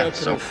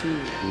advance.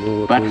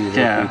 But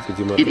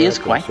it is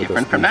quite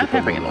different from not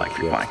having an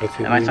electric blanket.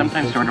 And I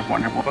sometimes sort of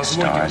wonder what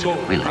Stars,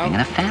 we're living in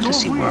a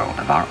fantasy world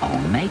of our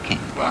own making.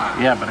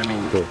 Yeah, but I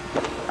mean,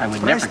 I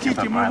would never give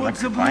up my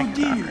electric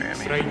blanket, Andre.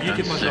 I mean,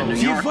 because New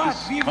York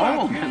is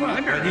cold in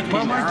winter.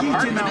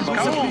 Помогите нам, вы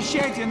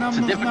запрещайте, нам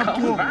нужна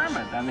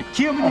помощь.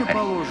 Кем мне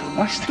положено?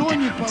 What's the Что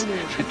не difference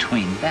положено?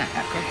 between that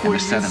and the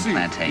Southern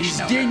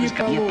Plantation owners?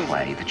 Give me a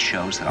play that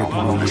shows that our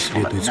world is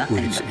full of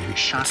nothing but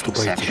shocking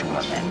sexual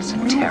events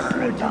and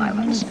terror and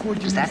violence.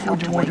 Does that help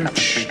to wake up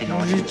the sleeping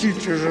audience?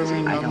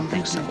 I don't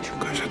think so.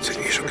 Кажется,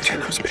 вижу, где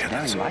нам It's very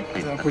спрятаться.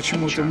 likely that the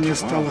Почему-то picture of мне the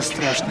стало world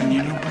страшно, не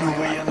люблю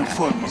военную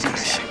форму is красивую.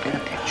 exactly the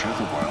picture of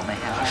the world they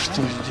have.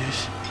 Что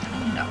здесь?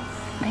 No,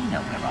 they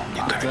know their own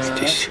lives.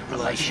 Торопитесь,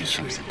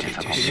 Relationships are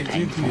difficult суетитесь, and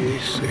painful. не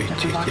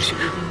If you watch суетитесь. the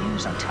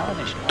news on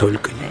television,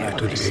 Только не they в are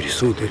эту what they dверь, see.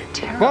 сударь.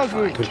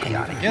 Terrifying, Только не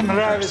chaotic Мне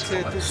нравится universe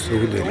full это. of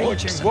Сударь.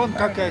 Очень. Вон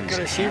какая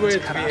красивая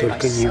дверь.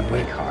 Только не в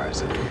subway эту cars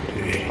and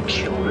дверь.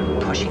 children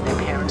pushing their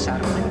parents out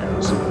of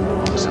windows.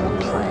 So the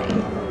play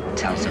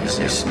tells them that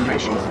their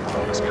impression of the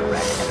world is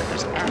correct and that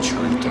there's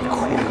absolutely no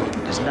way out.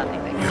 There's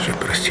nothing they Я can же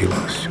просил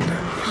вас сюда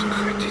не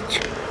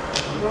заходить.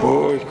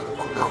 Ой,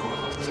 какой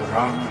холод.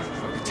 Рано.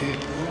 А где?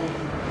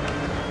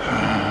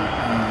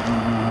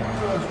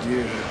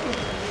 Где же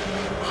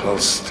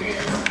холсты?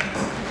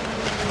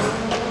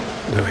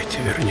 Давайте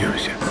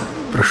вернемся.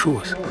 Прошу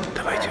вас,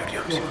 давайте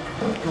вернемся.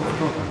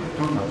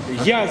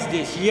 Я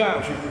здесь,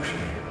 я.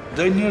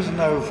 Да не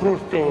знаю,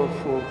 просто...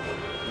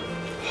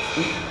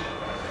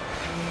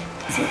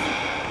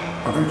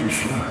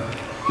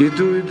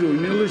 Иду.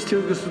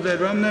 Милостивый государь,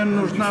 вам,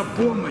 наверное, нужна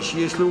помощь.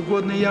 Если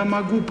угодно, я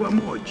могу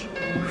помочь.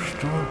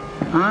 Что?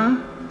 А?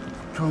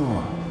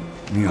 Кто?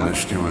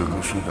 Милостивый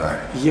государь.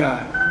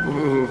 Я.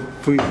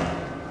 Вы.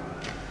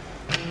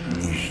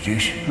 Не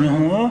здесь?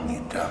 Ага.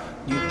 Не там.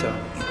 Не там.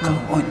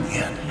 Никого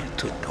нет.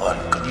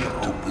 Только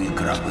трупы и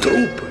гробы.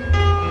 Трупы.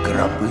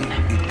 Гробы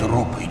и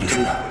трупы. Иди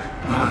сюда.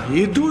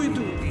 Иду.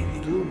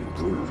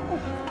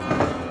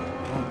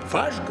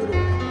 Ваш гроб?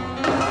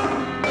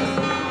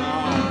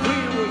 Вы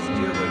его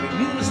сделали.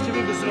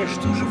 Милостивый государь,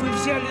 что же вы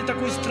взяли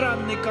такой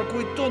странный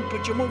какой тон?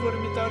 Почему в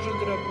Эрмитаже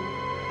гробы?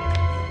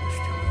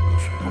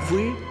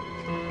 Вы?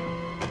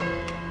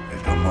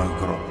 Это мой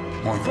гроб.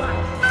 Мой гроб.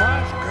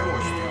 Ваш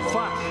гроб.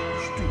 Ваш.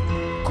 Что?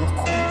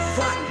 Какой?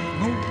 Ваш.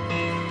 Ну,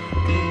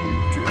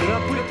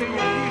 гробы-то я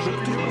вижу.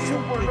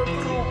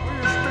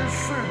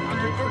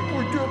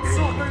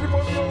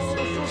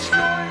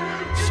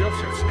 Все.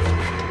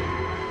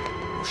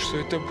 Что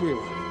это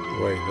было?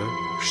 Война.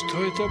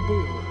 Что это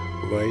было?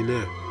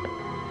 Война.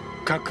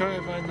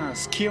 Какая война?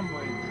 С кем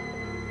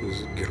война?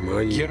 С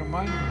Германией.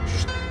 Германия?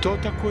 Что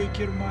такое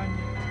Германия?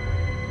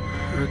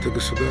 Это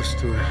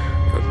государство,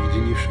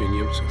 объединившее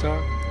немцев. Так.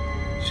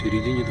 В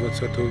середине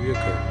 20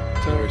 века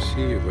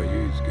Россия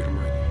воюет с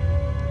Германией.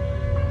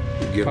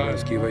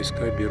 Германские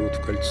войска берут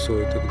в кольцо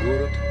этот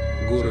город.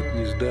 Город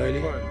не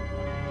сдали.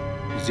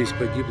 Здесь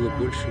погибло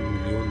больше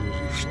миллиона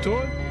жизней.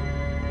 Что?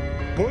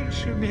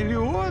 Больше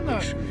миллиона?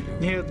 Больше миллиона.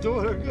 Нет,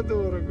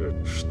 дорого.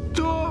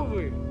 Что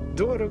вы?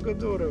 Дорого.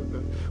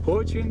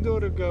 Очень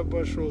дорого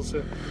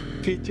обошелся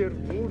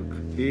Петербург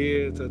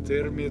и этот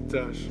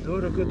Эрмитаж.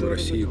 Дорого. В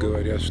России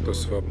говорят, что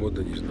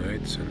свобода не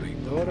знает цены.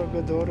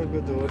 Дорого.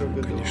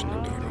 Конечно,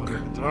 дорого.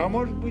 А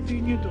может быть и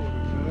недорого,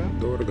 а?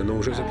 Дорого, но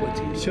уже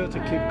заплатили.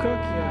 Все-таки как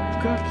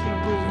я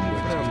был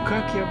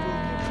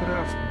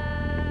неправ,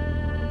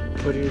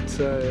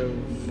 порицая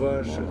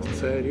ваших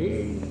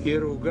царей и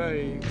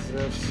ругая их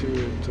за всю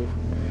эту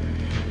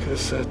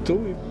красоту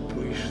и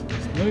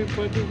пышность. Ну и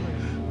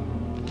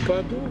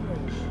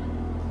подумаешь,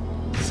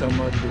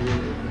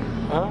 самодур,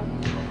 а?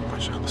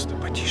 Пожалуйста,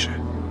 потише.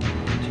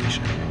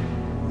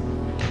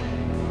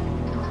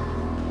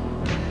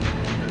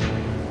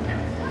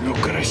 Ну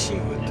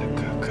красиво-то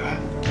как, а?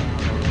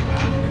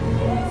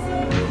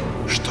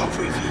 Что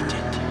вы видите?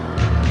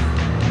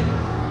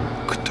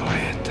 Кто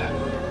это?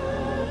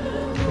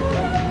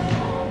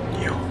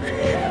 Не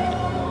уверен.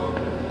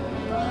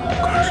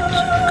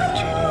 Кажется,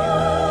 Екатерина.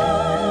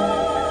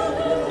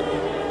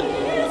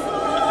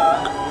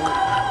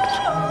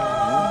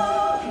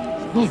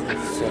 Look,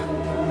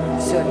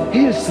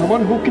 here's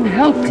someone who can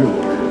help you.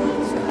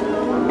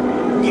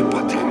 Не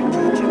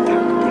подходите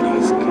так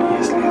близко,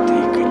 если это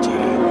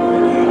Екатерина. У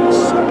нее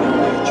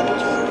особенное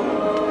чутье.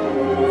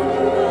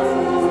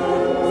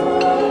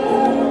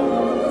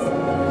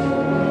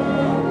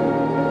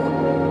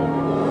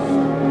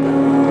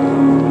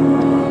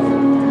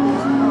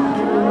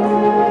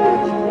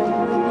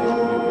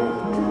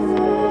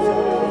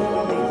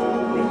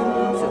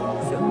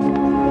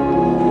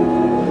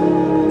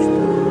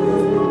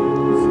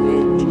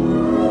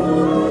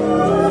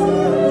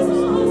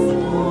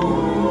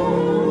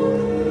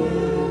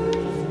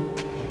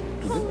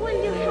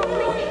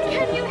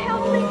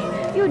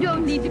 You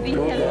don't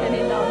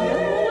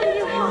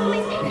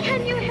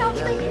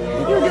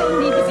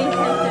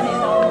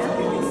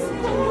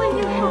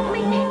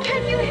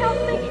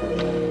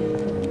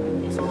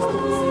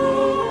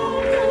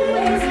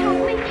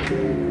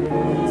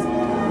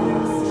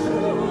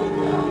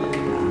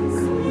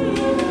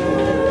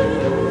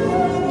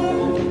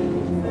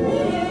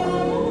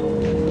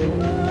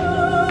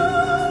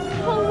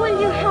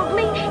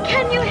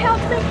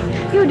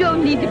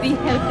need to be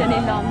helped any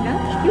longer.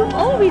 You've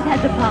always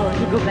had the power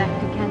to go back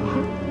to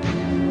Canada.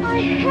 I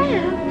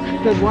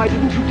have. Then why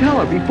didn't you tell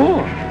her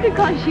before?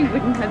 Because she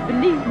wouldn't have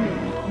believed me.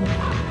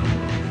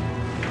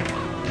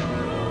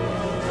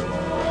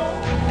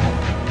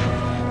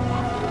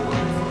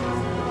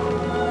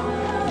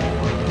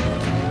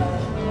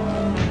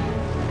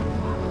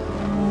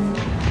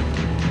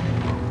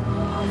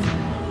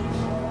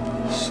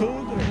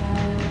 Сударь,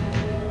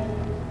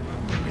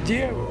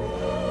 где вы?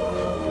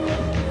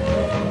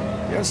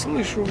 Я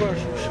слышу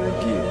ваши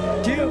шаги.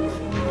 Девушка.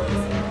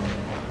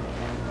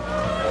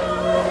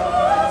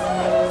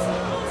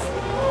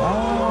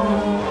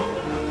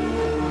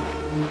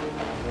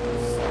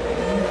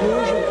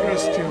 Боже,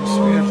 простим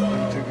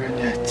смертным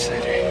догонять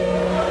царей.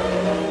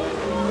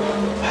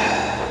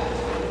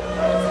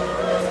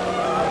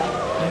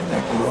 Не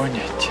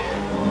догоните.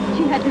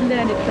 She had to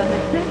learn it for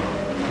herself.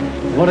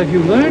 What have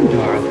you learned,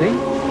 Dorothy?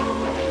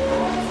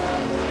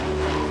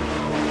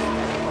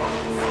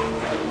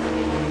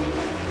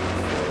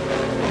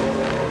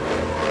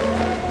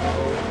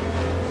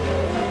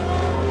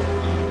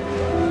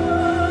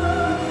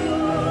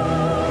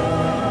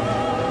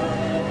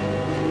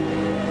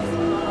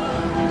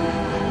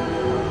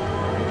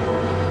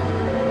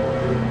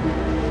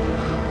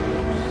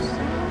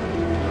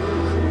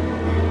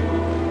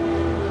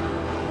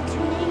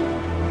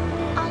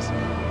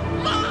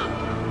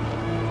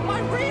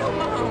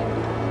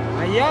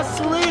 Я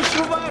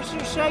слышу ваши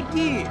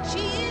шаги.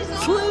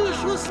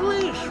 Слышу.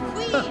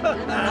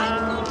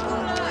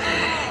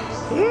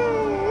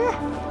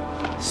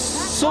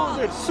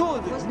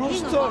 Сударь, ну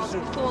что же,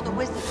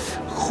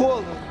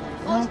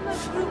 холодно.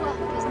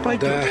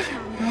 Пойдемте.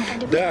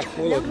 Да,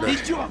 холодно.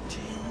 Идемте.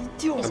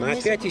 Она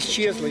опять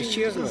исчезла.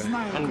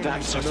 Она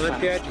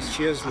опять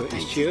исчезла.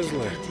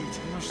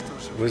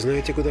 Вы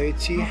знаете, куда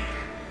идти?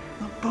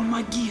 Ну,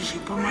 помоги.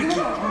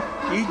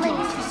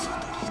 Идемте,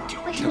 сударь.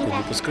 Так он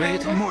не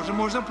пускает?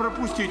 Можно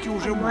пропустить,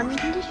 уже можно.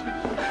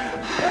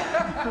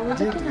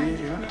 Где дверь,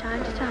 а?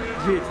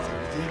 Дверь-то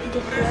где?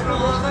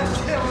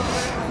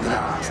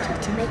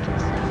 Здравствуйте.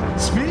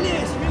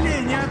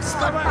 Смелее, не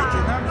отставайте,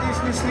 нам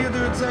здесь не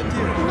следует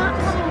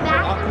задерживаться. А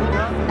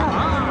куда?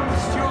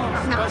 Все,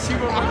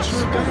 спасибо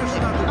большое, конечно,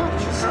 надо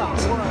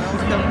почесаться.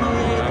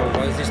 У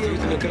вас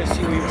действительно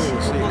красивые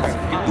волосы.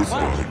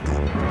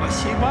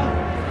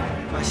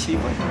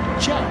 Спасибо.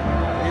 Чай.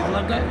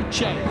 Предлагаю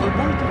чай. Вы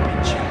будете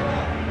пить чай?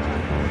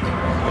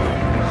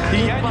 И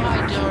я не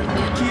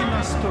такие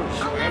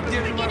настойчивые. А где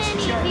же ваш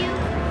чай?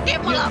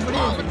 Нет времени.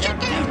 А где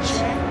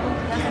чай?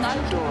 Я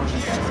тоже.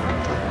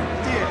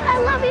 I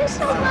love you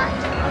so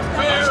much.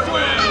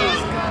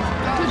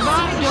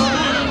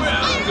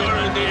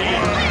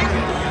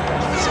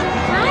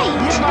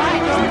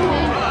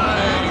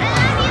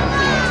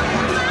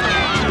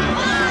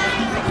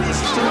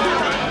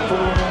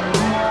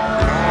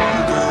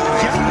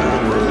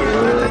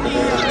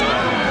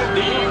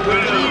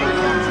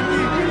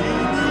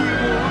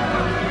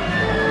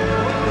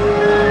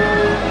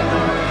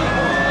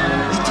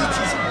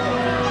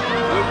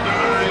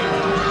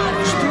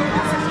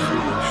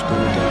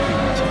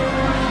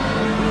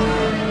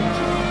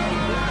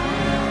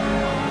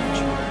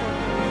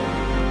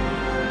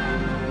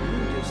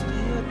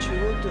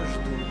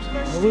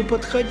 Вы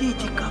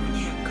подходите ко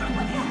мне.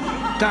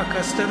 Так,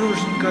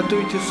 осторожненько, а то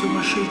эти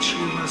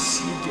сумасшедшие нас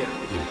съедят.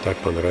 Им так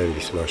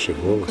понравились ваши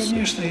волосы.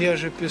 Конечно, я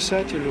же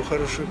писатель, у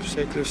хорошего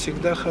писателя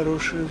всегда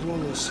хорошие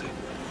волосы.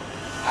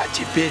 А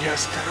теперь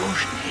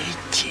осторожнее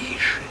и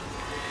тише.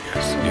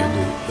 Я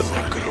следую за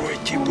вами.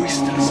 Закройте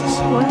быстро за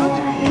собой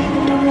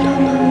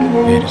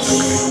дверь. Дверь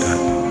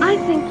закрыта. I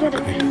think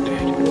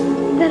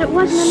that it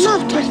wasn't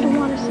enough just to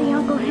want to see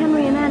Uncle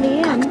Henry and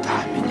Auntie Anne.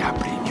 Когда меня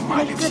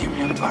принимали в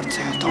Зимнем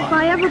дворце, то If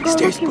I ever go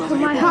здесь looking было for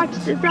my его. heart's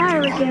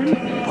desire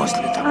again, После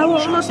I того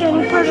won't look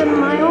any further than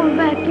my own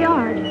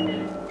backyard.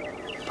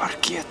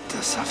 паркет-то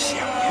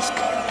совсем не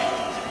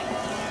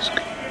скрипит.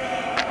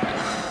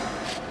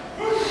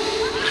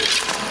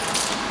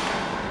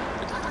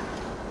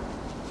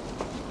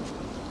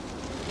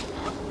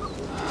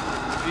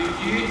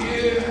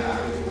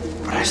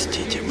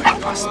 Простите, мы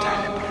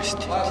опоздали,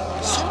 простите.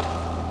 Сюда.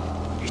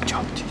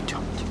 Идемте.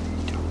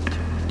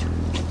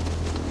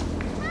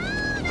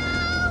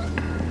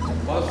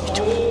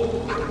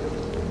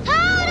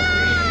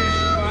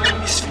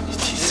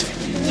 Извините.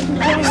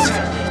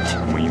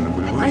 Мы не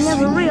I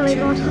never really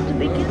lost it to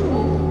begin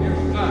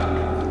with.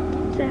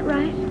 Is that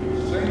right?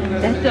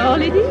 That's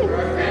all it is.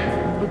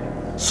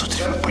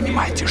 Сударь, вы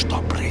понимаете, что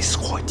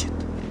происходит?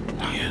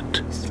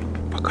 Нет,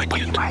 пока нет.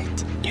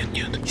 Понимаете?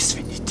 Нет.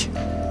 Извините.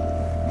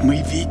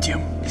 Мы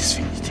видим,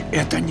 извините,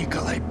 это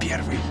Николай I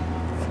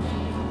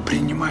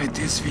принимает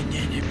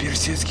извинения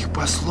персидских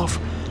послов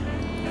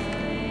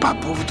по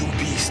поводу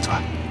убийства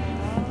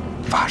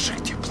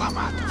ваших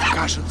дипломатов.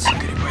 Кажется,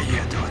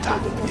 Грибоедова, да?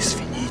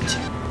 Извините.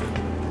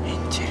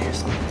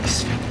 Интересно,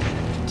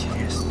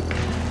 интересно.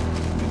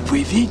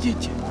 Вы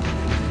видите?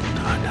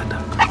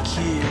 Да.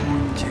 Какие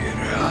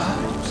мундиры, а?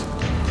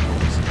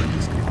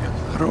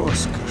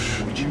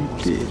 Роскошь,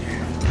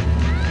 империя,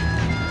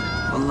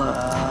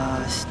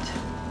 власть.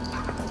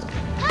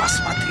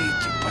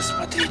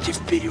 Посмотрите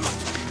вперед.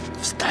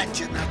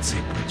 Встаньте на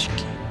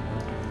цыпочки.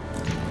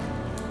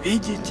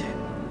 Видите?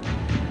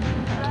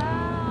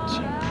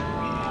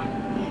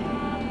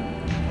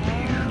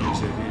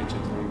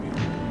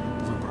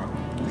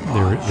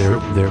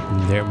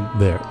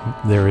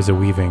 There is a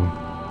weaving.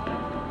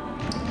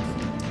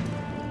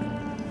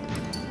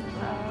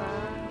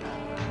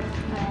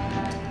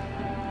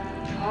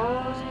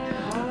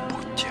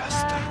 Будьте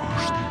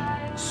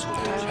осторожны,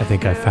 сударь. I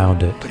think I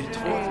found it,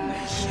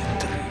 Притворные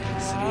хитрые,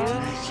 среди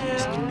них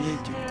есть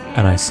медиумы.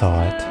 and I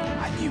saw it,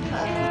 Они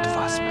могут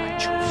вас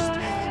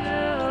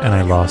почувствовать. and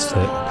I lost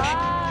it.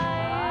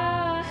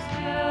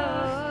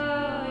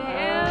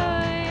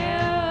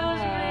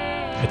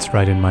 It's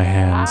right in my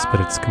hands, but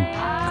it's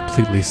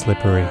completely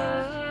slippery.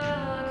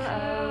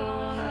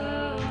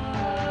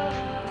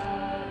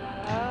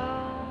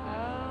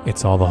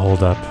 It's all the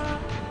holdup.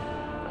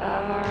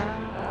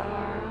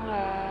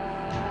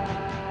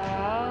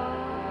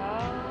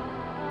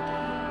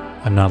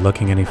 I'm not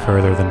looking any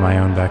further than my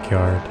own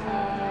backyard.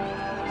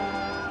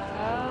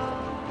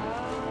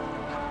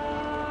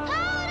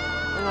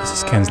 This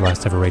is Ken's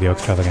last ever radio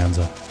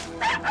extravaganza.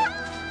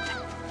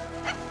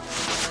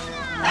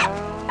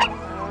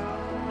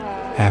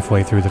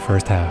 Halfway through the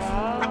first half.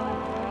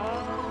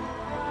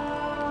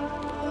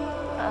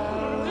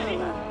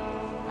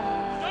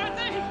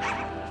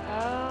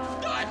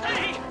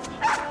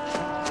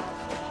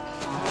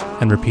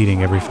 And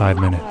repeating every 5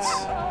 minutes.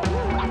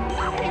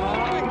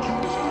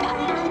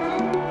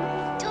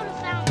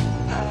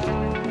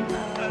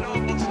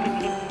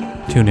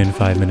 Tune in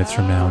 5 minutes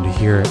from now to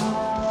hear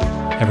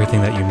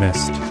everything that you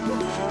missed.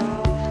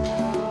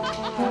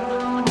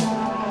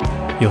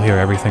 You'll hear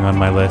everything on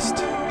my list.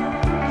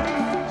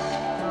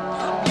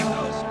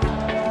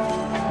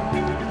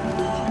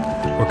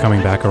 We're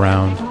coming back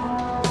around.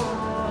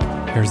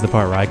 Here's the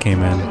part where I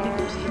came in.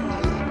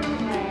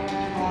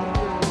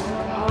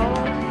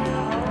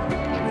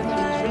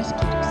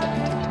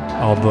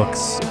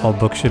 All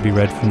books should be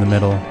read from the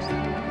middle.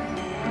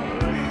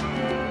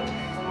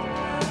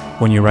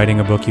 When you're writing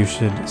a book, you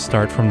should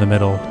start from the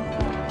middle.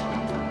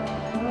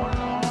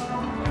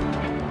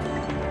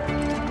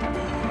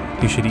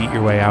 You should eat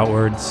your way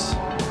outwards.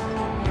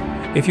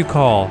 If you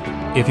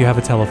have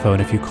a telephone,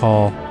 if you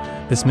call,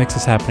 this mix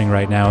is happening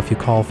right now. If you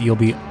call, you'll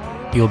be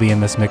in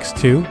this mix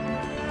 2.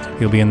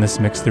 You'll be in this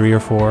mix 3 or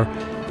 4.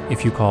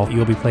 If you call,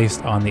 you'll be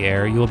placed on the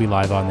air. You'll be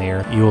live on the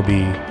air. You will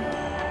be,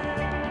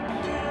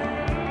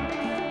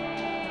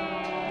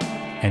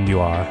 and you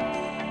are.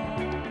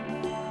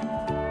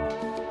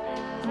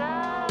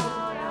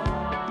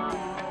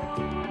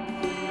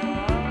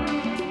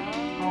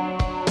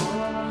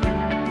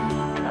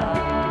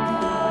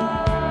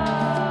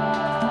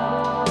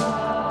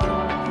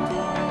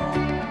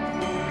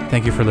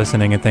 Thank you for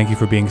listening, and thank you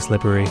for being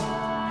slippery.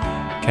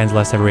 Ken's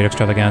last ever radio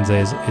extravaganza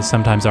is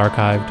sometimes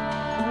archived.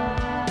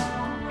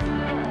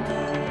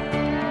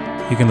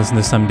 You can listen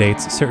to some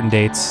dates, certain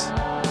dates.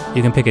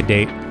 You can pick a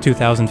date,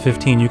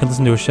 2015. You can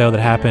listen to a show that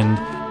happened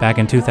back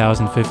in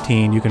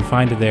 2015. You can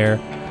find it there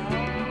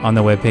on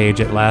the webpage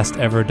at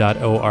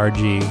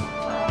lastever.org.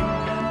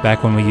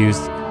 Back when we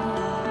used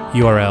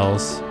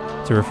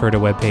URLs to refer to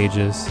web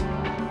pages.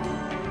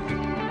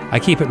 I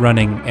keep it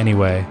running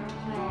anyway.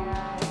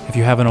 If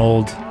you have an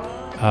old,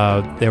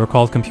 they were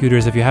called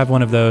computers. If you have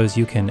one of those,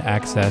 you can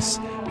access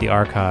the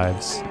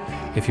archives.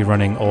 If you're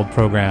running old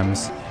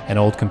programs and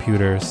old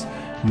computers,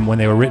 when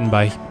they were written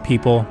by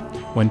people,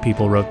 when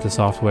people wrote the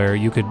software,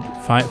 you could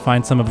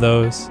find some of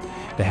those.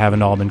 They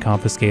haven't all been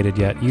confiscated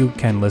yet. You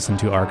can listen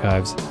to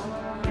archives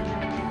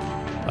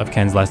of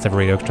Ken's Last Ever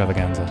Radio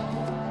Extravaganza.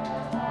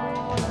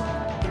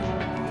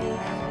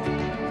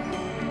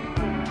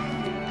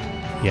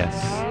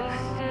 Yes.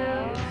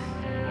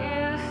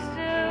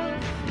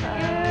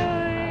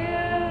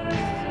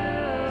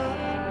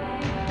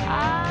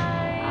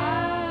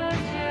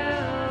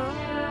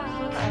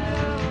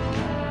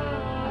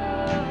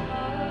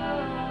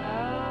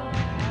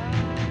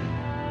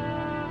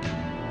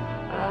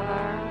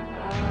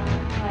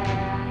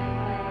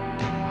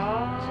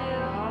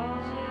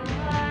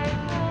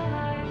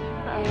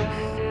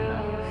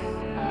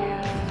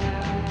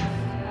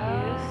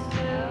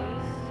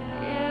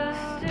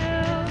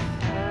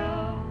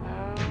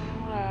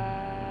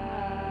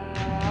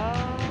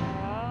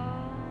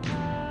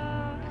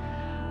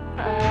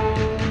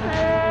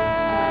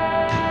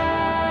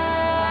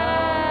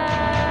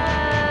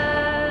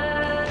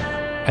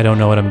 I don't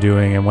know what I'm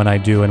doing, and when I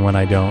do and when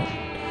I don't.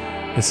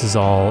 This is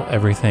all,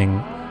 everything,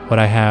 what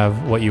I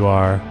have, what you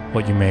are,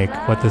 what you make,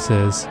 what this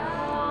is.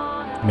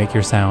 Make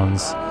your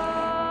sounds,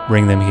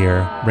 bring them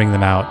here, bring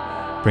them out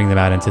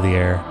into the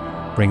air,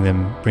 bring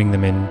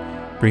them in,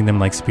 bring them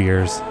like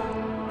spears.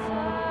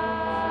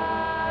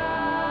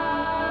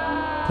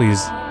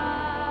 Please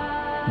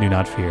do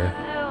not fear.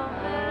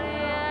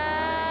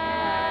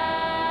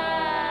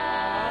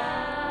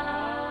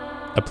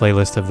 A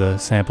playlist of the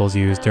samples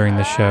used during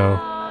the show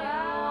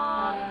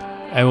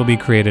I will be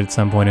created at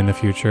some point in the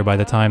future by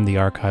the time the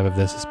archive of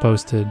this is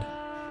posted.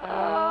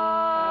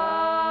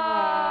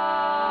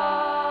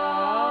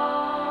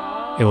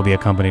 It will be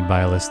accompanied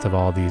by a list of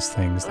all these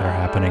things that are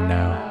happening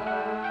now.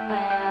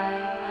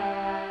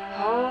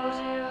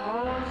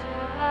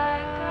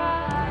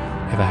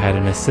 If I had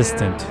an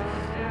assistant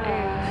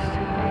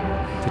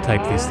to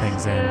type these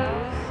things in,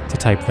 to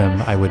type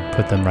them, I would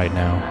put them right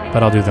now.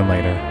 But I'll do them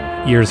later.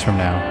 Years from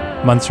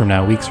now, months from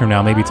now, weeks from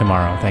now, maybe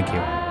tomorrow. Thank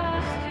you.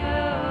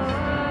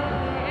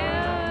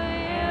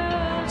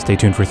 Stay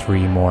tuned for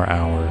 3 more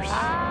hours.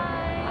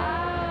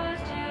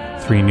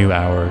 3 new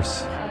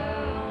hours.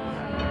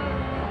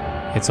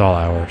 It's all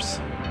hours.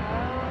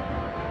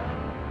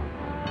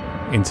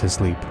 Into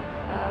sleep.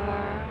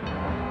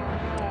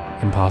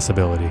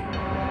 Impossibility.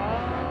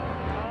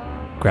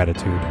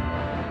 Gratitude.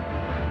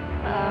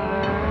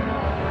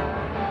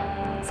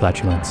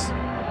 Flatulence.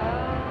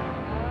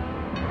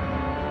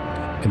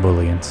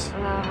 Ebullience.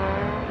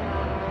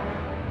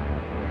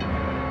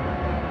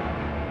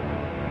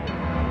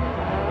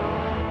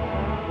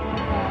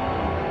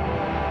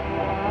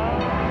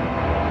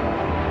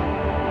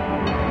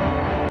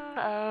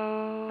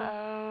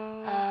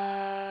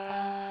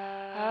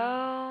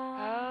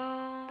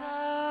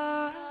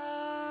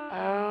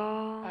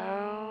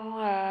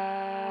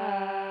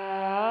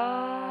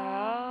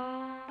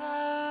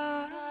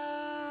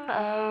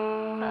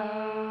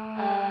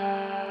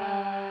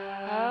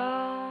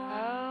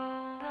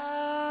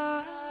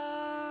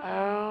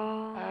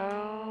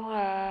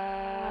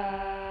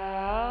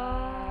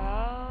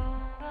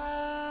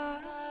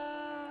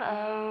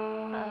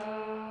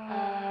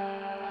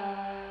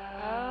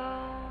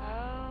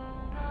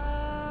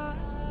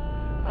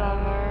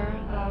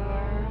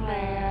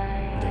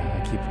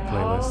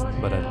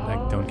 But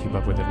I don't keep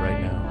up with it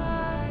right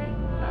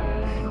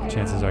now.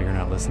 Chances are you're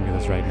not listening to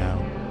this right now.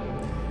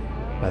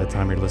 By the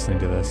time you're listening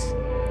to this,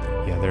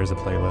 yeah, there's a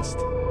playlist.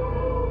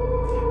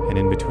 And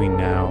in between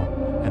now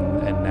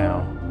and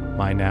now,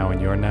 my now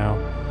and your now,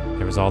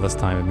 there was all this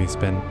time of me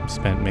spent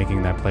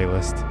making that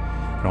playlist,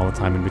 and all the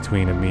time in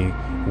between of me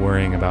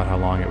worrying about how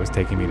long it was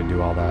taking me to do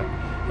all that,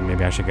 and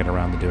maybe I should get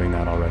around to doing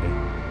that already.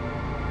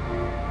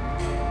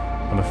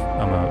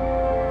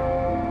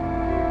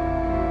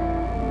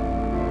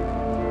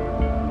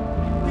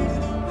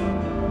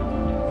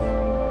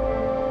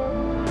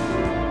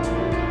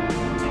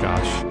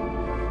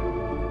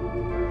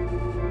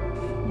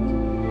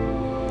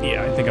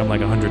 Yeah, I think I'm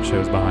like 100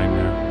 shows behind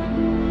now.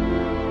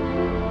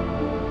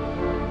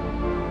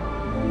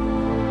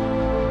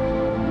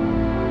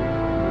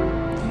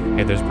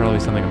 Hey, there's probably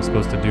something I'm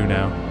supposed to do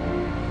now.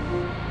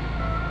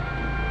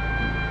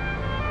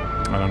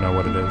 I don't know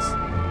what it is.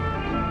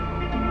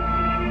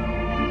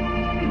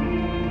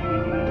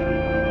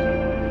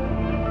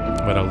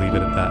 But I'll leave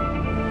it at that.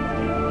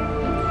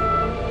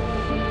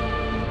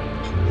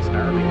 This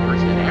gnarly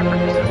person in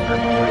Africa says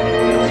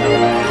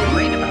I'm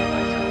great about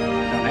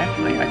myself. So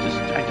naturally, I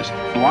just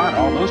blot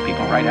all those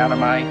people right out of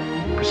my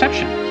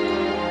perception.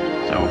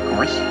 So of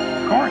course,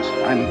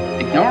 I'm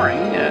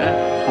ignoring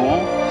a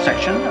whole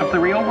section of the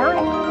real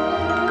world.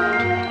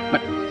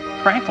 But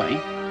frankly,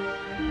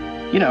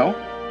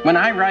 when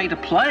I write a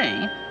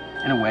play,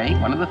 in a way,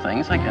 one of the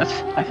things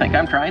I think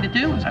I'm trying to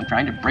do is I'm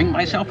trying to bring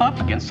myself up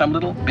against some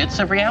little bits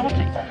of reality,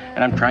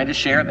 and I'm trying to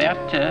share that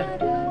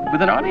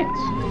with an audience.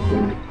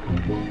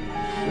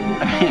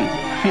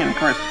 I mean, of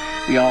course,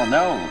 we all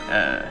know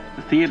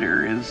the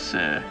theater is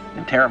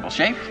in terrible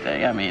shape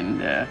today. I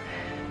mean,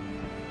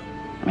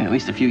 at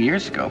least a few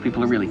years ago,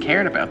 people who really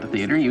cared about the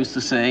theater used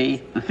to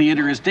say the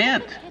theater is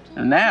dead.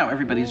 And now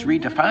everybody's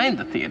redefined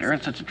the theater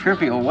in such a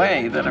trivial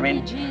way that, I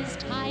mean,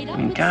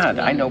 God,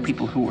 I know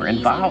people who were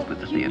involved with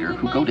the theater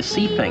who go to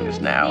see things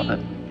now that,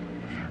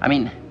 I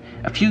mean,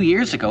 a few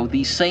years ago,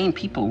 these same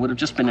people would have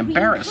just been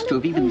embarrassed to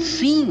have even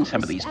seen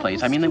some of these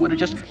plays. I mean, they would have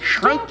just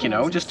shrunk, you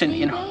know, just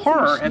in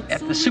horror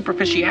at the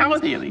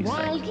superficiality of these things.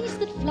 Wild geese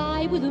that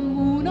fly with the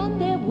moon on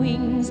their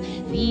wings,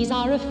 these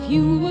are a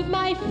few of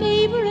my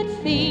favorite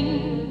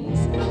things.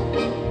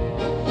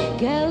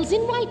 Girls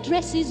in white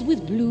dresses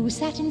with blue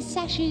satin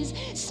sashes,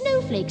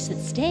 snowflakes that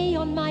stay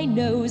on my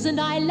nose and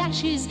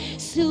eyelashes,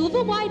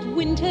 silver white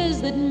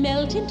winters that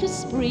melt into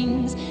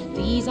springs.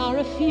 These are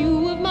a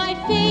few of my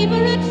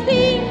favorite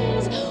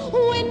things.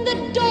 When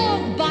the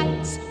dog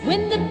bites,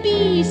 when the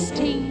bee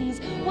stings,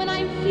 when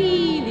I'm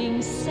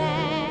feeling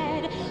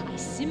sad, I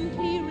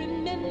simply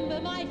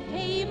remember my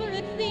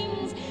favorite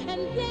things,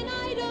 and then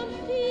I don't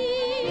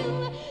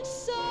feel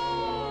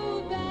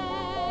so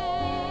bad.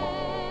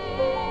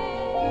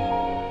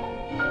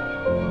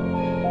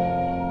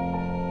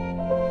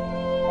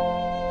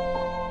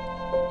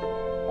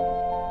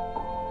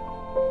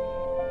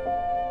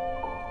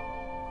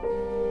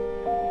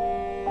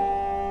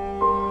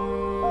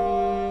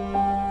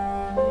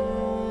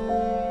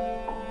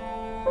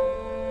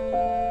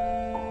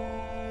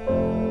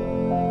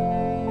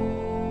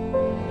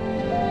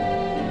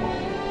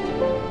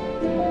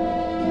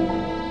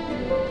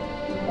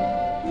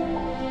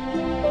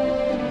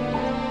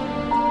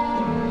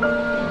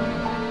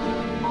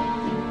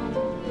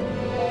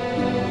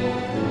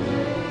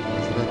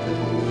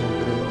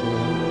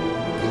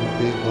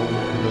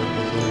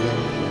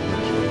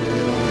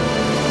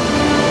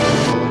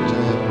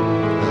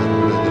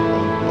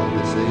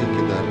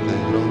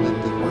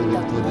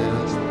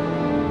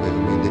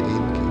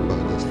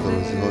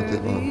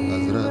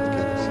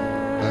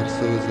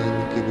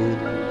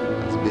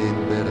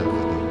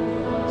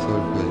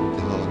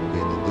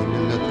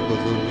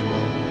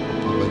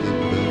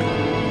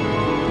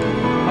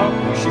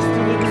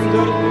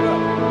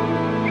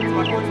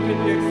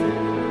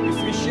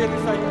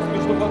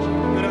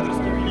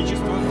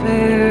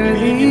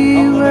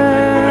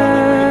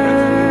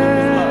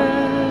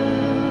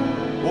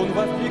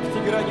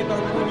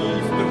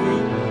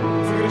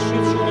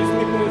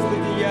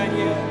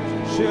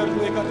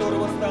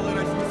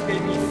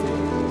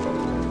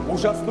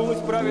 Ужаснулось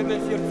праведное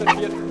сердце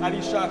свет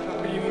Алишаха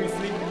при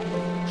мысли,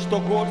 что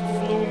горсть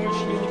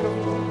злоумышленников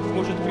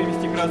может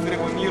привести к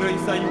разрыву мира и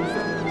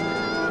союза.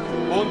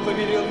 Он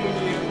повелел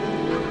мне,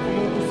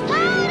 внуку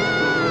своему,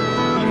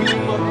 и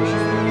мимо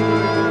могущественного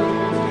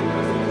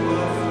красивых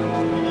глаз,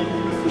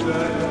 великий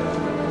государь,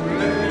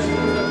 как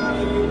вечному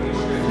затмению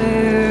пришедшего.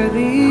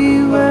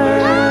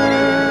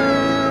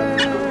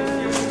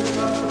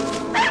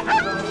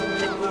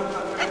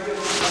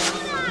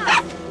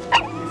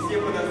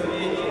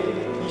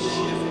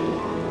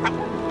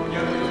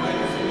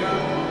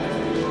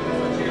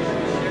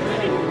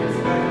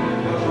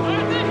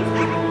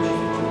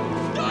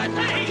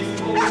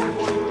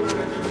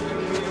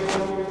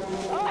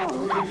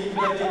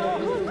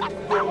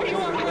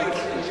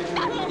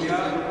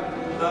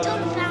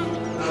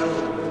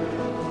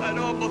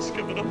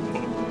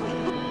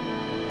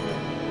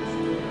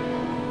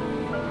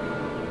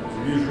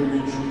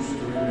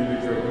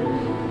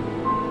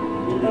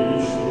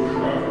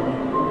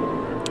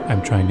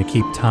 I'm trying to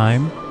keep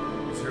time.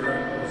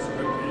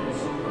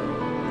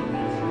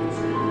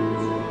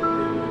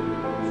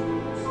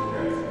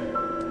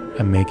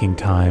 I'm making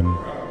time.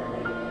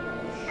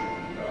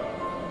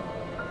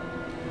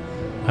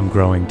 I'm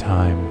growing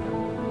time.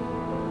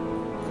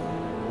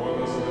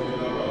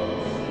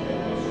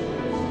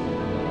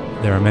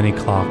 There are many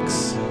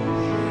clocks.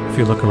 If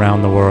you look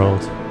around the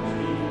world,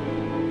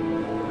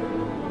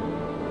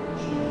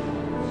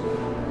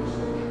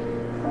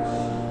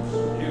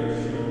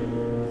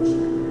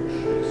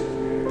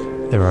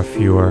 there are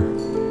fewer.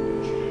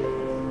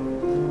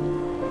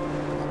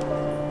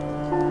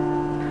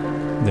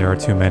 There are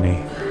too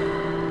many.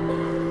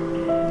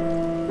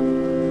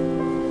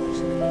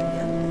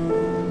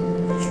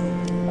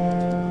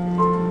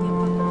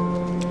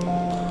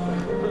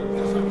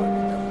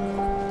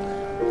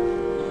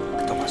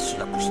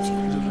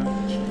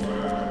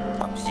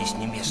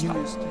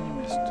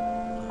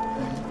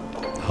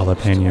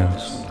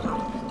 Jalapenos.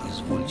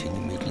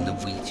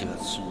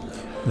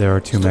 There are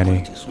too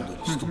many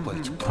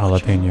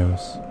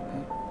jalapenos.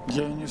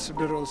 Я не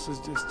собирался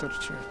здесь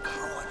торчать.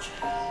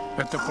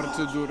 Эта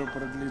процедура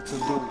продлится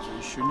долго,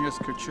 еще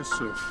несколько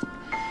часов.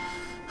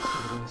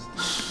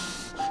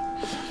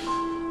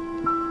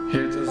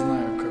 Я это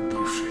знаю, как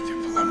бывший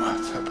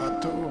дипломат.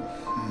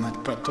 А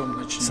потом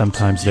начнется.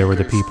 Sometimes there were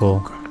the people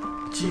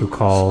who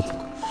called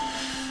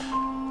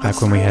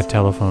back when we had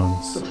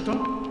telephones.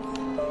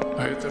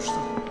 А это что?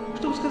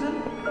 Что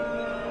сказали?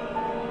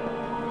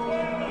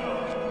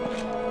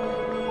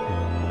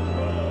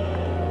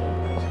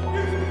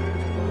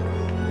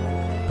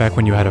 Back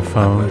when you had a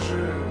phone.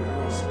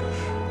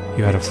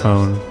 You had a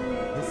phone.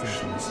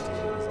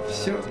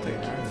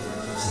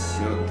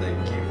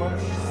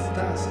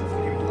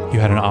 You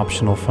had an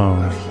optional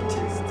phone.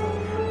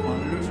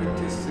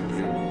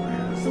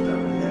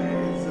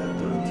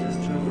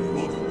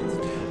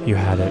 You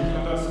had it.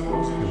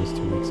 It was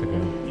 2 weeks ago.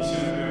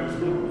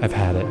 I've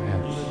had it.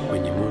 Мы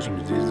не можем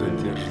здесь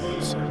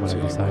задерживаться.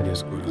 Decided.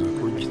 Скоро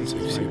закончится,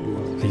 и все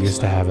будут. I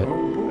used to have it.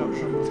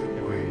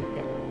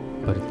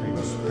 But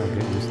I'll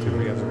get used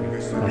to it.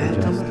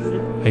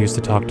 I used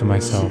to talk to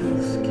myself.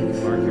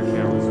 Mark your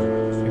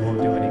calendar. It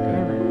won't do any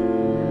good.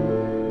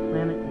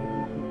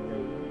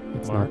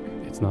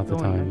 It's not the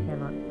time.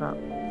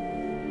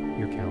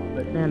 Your calendar.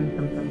 But then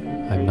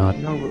sometimes I'm not.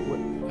 no, but what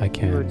I you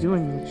were can.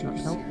 doing was not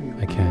helping you.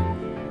 I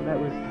can. That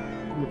was.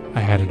 I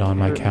had it on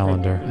my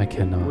calendar. I We're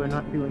cannot.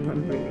 not doing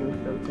on radio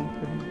show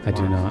things. I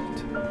do not.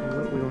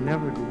 What we'll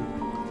never do.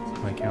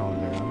 My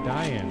calendar. I'm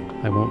dying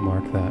I won't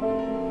mark that.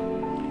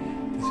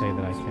 to say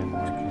that I can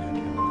mark my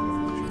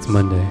calendar. It's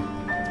Monday.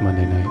 It's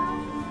Monday night.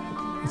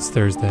 It's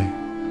Thursday.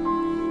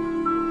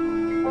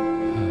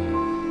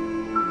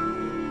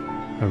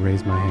 I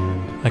raised my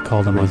hand. I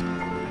called him on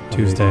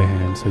Tuesday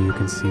hand so you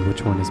can see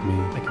which one is me.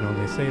 I can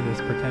only say this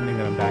pretending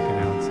that I'm back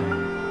announcing.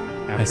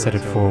 I said it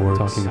forward,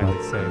 talking talking about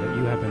about- say that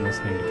you have been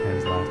listening to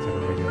Ken's last ever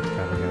radio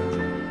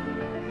extravaganza.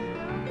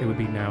 It would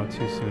be now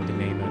too soon to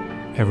name it.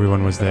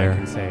 Everyone was But I there.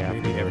 can say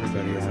after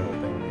everybody is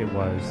it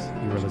was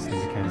you were listening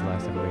to Ken's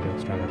last ever radio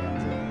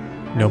extravaganza.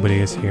 Nobody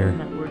is here.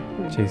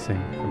 Chasing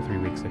from 3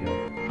 weeks ago.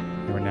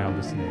 You are now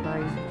listening. I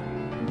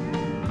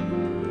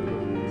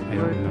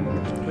don't remember.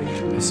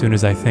 As soon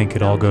as I think,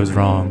 it all goes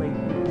wrong.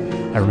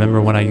 I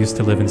remember when I used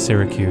to live in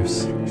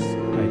Syracuse. I do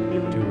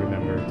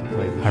remember to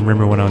play the I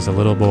remember when I was a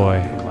little boy,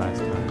 last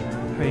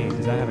time. Hey,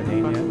 does that have a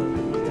name yet?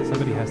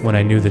 Somebody has to when I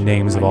name knew the the show.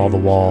 names of all the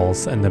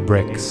walls and the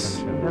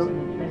bricks.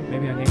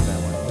 Maybe I named that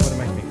one. What am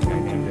I thinking? I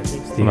named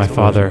it. My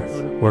father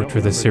worked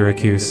for the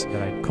Syracuse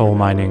coal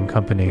mining I think I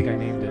company.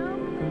 named it. I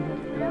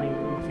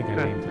think I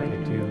named it. I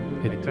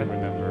do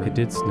remember. It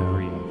did snow.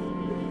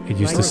 Breathe. It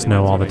used to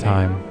snow all the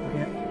time.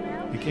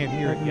 You can't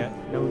hear it yet,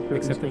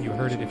 except that you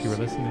heard it if you were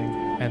listening.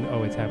 And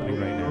oh, it's happening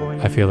right now.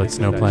 I feel it's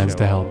do no that plans show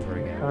to all help. over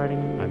again.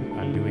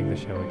 I'm doing the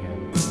show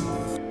again.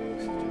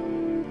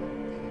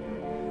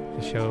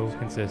 The show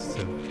consists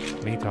of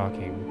me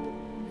talking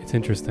It's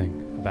interesting.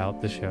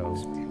 about the show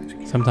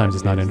Sometimes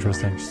it's not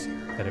interesting.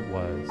 that it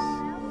was.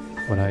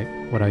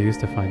 What I used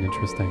to find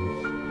interesting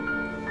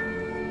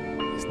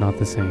is not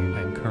the same.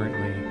 I'm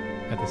currently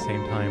at the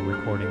same time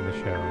recording the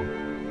show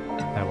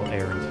that will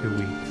air in 2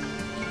 weeks.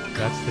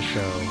 That's the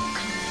show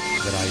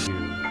that I do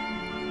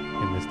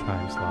in this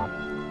time slot.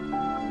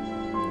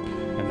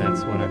 And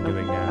that's what I'm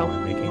doing now.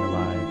 I'm making a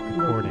live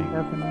recording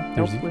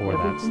for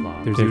that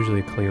slot. There's usually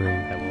a clearing.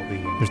 That will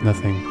be. There's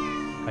nothing.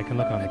 I can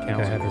look on the I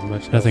calendar. have as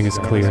much. Nothing is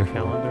As clear. a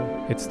calendar.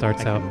 It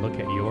starts I out. can look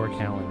at your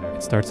calendar.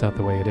 It starts out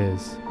the way it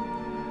is.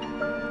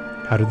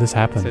 How did this It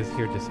happen? says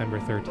here December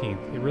 13th.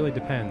 It really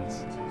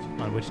depends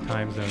on which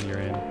time zone you're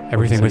in.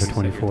 Everything was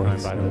December 24th.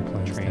 24th by No the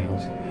plans to train.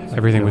 help.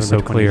 Everything was so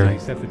November clear.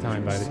 29th. Set the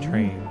time by the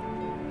train.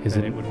 Is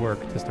Then it? it would work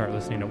to start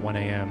listening at 1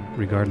 a.m.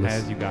 Regardless,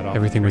 as you got off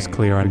everything the was train,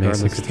 clear on May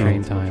regardless of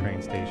 16th. train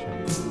train station.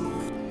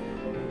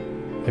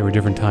 There were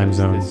different time This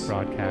zones.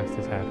 broadcast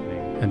is happening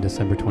And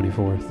December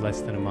 24th.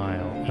 less than a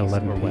mile At east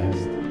 11 or p.m.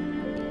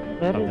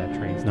 west of that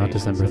train station. Not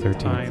December So the 13th.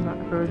 time,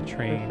 the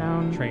train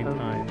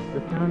time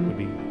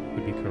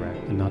would be correct.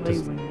 And not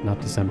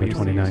December We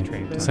used to use 29th.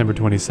 train time. December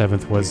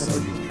 27th We was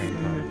still use train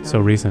time. so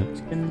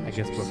recent. I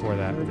guess before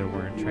that there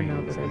weren't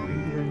trains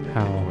and we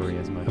How? didn't worry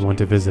as much I want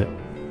to visit.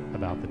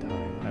 about the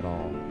time at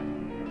all.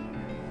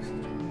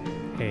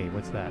 Hey,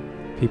 what's that?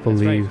 People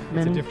That's right, leave.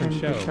 It's a different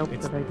show.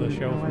 It's the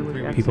show from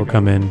 3 weeks People ago.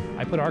 come in.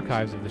 I put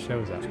archives of the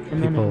shows up.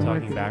 People-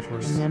 Talking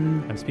backwards.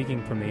 I'm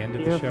speaking from the end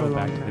of the show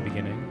back to the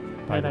beginning.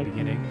 By the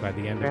beginning, by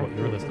the end of what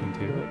you're listening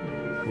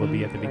to, will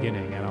be at the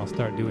beginning, and I'll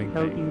start doing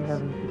things.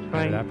 And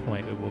at that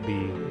point, it will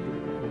be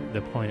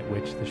the point at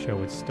which the show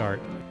would start.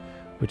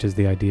 Which is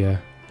the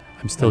idea.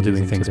 I'm still I'm doing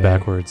using things today.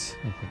 backwards.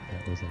 I think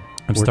that was it. I'm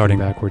Working starting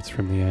backwards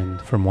from the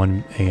end. From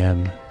 1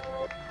 a.m.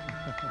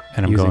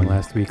 And I'm Using going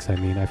last week's.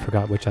 I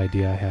forgot which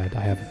idea I had.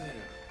 I have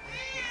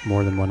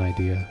more than one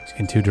idea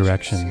in two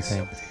directions.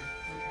 Thanks.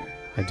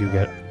 I do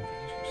get.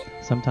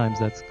 Sometimes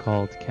that's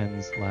called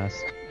Ken's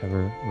last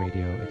ever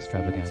radio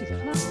extravaganza.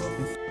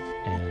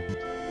 And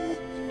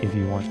if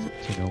you want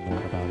to know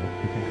more about it,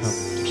 you can come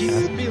ask me.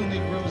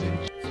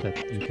 That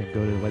you can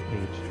go to the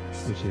webpage,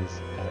 which is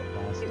at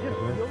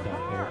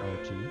lastever.org.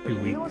 2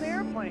 weeks. Steal an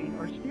airplane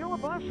or steal a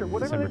bus or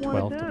whatever December they want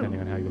 12th, to do. depending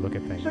on how you look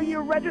at things. So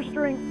you're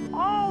registering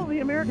all the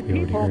American We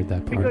already people heard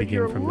that part. because Begin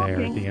you're from there at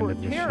looking the end for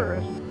of the show.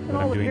 terrorists, What and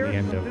all I'm the doing the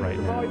terrorists end of do right is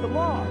now. violate the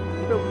law.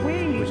 So we,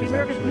 Which the is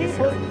American actually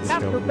people, the have show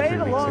to from obey 3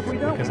 the weeks law if ago, we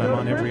don't. because we I'm go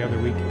on to every prison.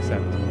 other week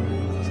except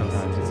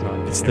sometimes it's not.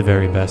 It's the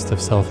very best of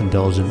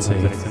self-indulgence.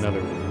 Sometimes it's another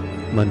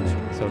week. Monday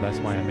So that's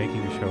why I'm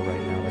making the show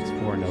right now. That's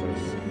for another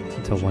week.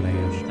 until 1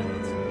 a.m.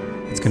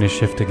 It's going to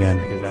shift again.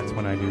 Because that's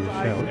when I do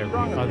the show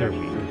every other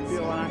week.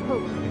 still, and I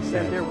hope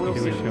that there will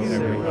You be do a show people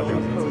every that will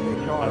oppose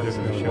HR. other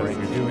than the show that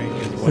you're doing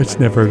is what It's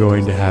never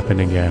going to happen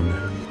again.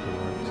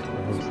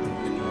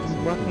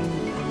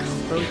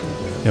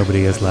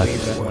 Nobody has left.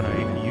 That when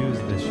I use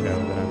this show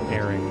that I'm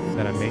airing,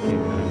 that I'm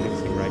making, that I'm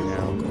mixing right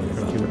now,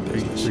 from 2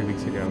 or 3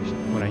 weeks ago,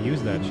 when I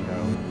use that show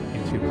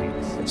in 2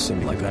 weeks, it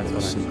seemed like that's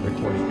what I'm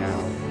recording now.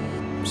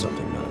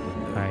 Something not.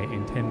 I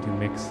intend to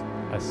mix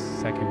a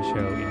second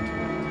show into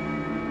it,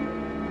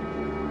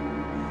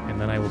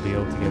 and then I will be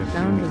able to get a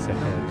few weeks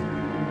ahead.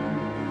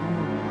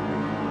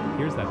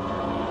 Here's that part.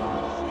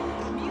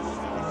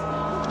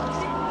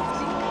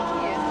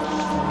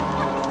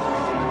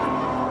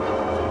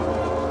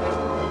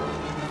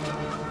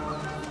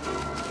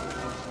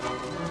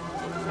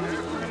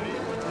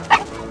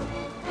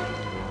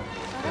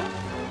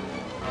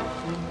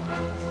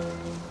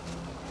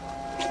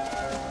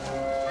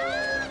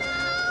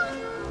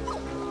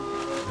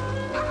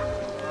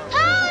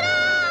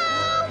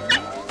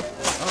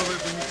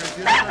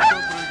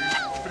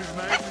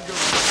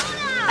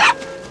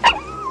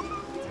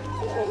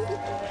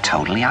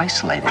 Totally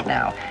isolated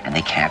now, and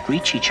they can't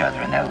reach each other,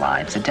 and their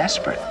lives are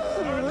desperate.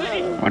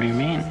 What do you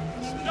mean?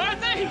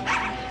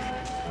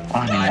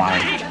 Well, I mean, why?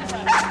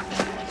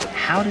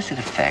 How does it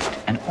affect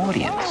an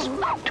audience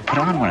to put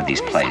on one of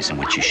these plays in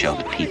which you show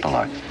that people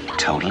are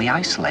totally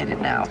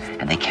isolated now,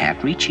 and they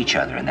can't reach each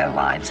other, and their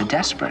lives are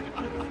desperate?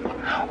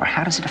 Or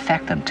how does it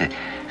affect them to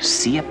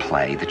see a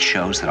play that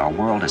shows that our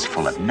world is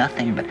full of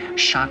nothing but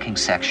shocking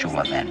sexual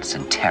events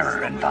and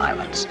terror and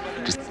violence?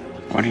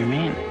 What do you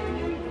mean?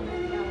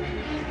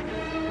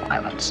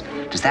 Violence.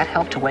 Does that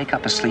help to wake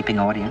up a sleeping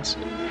audience?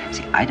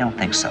 See, I don't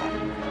think so.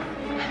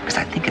 Because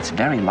I think it's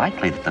very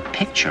likely that the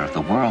picture of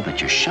the world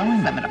that you're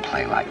showing them in a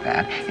play like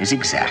that is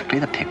exactly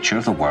the picture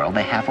of the world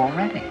they have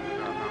already.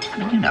 I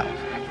mean, you know,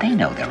 they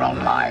know their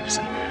own lives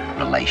and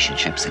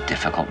relationships are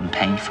difficult and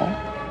painful.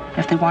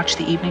 If they watch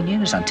the evening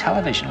news on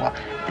television, well,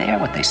 there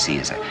what they see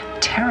is a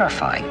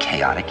terrifying,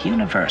 chaotic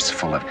universe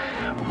full of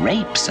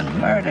rapes and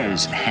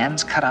murders and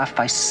hands cut off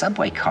by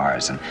subway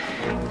cars and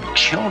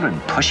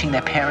children pushing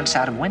their parents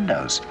out of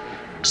windows.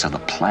 So the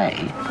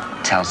play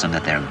tells them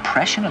that their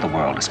impression of the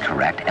world is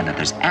correct and that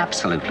there's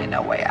absolutely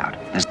no way out.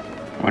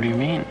 What do you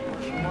mean?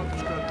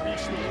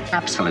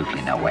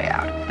 Absolutely no way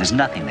out. There's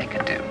nothing they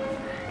can do.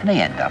 And they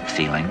end up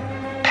feeling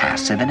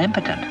passive and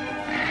impotent.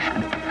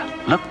 And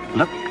look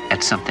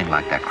at something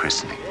like that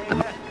christening.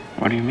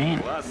 What do you mean?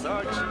 Like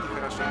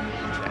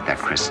that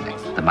christening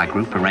that my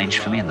group arranged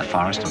for me in the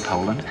forest in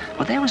Poland.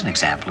 Well, there was an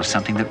example of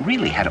something that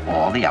really had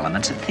all the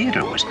elements of theater.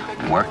 It was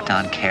worked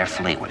on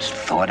carefully, it was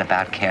thought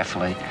about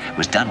carefully, it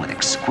was done with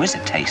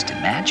exquisite taste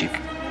and magic.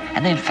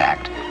 And they, in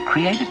fact,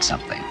 created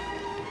something.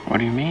 What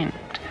do you mean?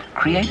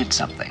 Created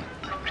something.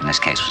 In this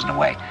case was in a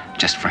way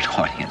just for an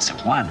audience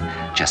of one,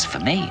 just for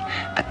me.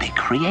 But they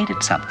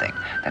created something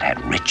that had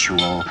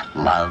ritual,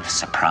 love,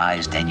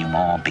 surprise,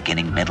 denouement,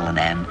 beginning, middle, and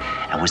end,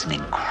 and was an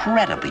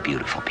incredibly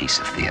beautiful piece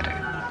of theater.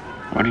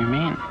 What do you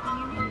mean?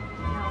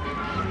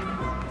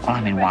 Well, I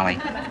mean, Wally,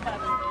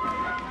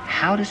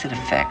 how does it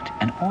affect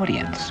an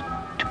audience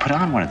to put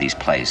on one of these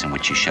plays in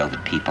which you show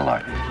that people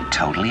are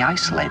totally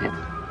isolated?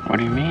 What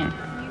do you mean?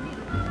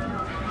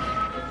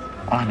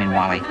 Well, I mean,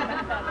 Wally,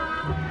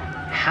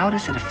 how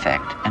does it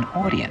affect an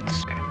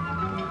audience?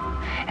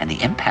 And the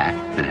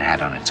impact that it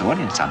had on its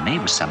audience on me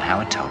was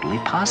somehow a totally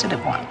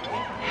positive one.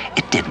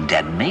 It didn't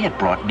deaden me, it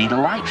brought me to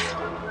life.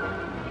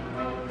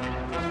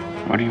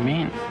 What do you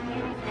mean?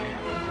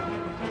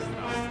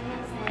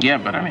 Yeah,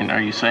 but I mean,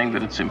 are you saying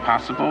that it's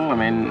impossible?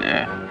 Isn't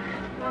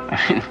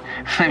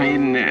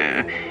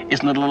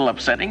it a little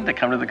upsetting to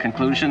come to the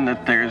conclusion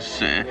that there's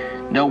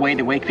no way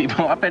to wake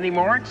people up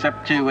anymore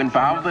except to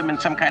involve them in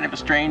some kind of a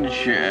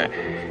strange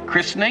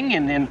christening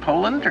in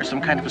Poland or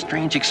some kind of a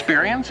strange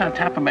experience on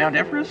top of Mount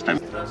Everest?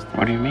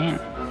 What do you mean?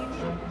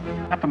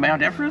 Top of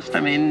Mount Everest?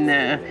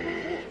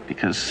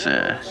 Because,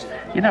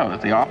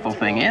 the awful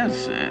thing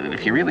is,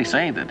 if you really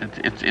say that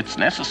it's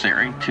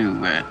necessary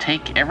to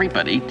take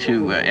everybody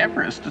to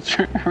Everest, it's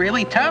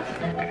really tough.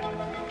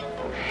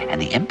 And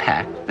the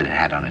impact that it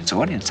had on its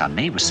audience on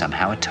me was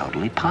somehow a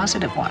totally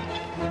positive one.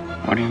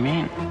 What do you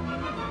mean?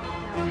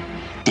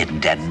 Didn't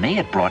deaden me,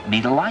 it brought me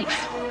to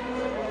life.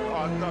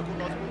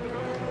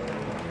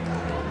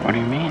 What do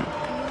you mean?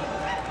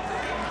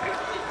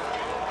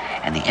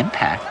 And the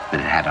impact that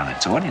it had on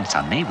its audience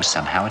on me was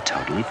somehow a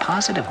totally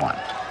positive one.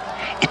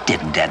 It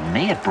didn't deaden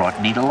me, it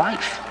brought me to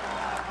life.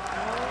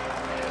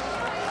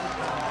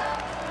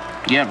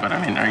 Yeah, but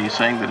are you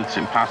saying that it's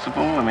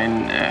impossible?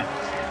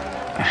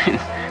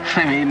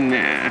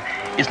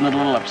 Isn't it a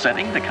little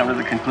upsetting to come to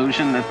the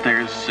conclusion that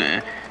there's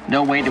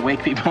no way to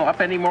wake people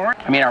up anymore?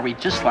 Are we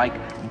just like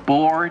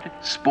bored,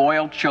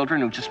 spoiled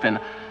children who've just been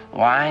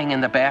lying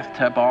in the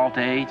bathtub all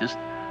day, just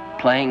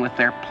playing with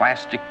their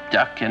plastic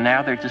duck, and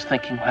now they're just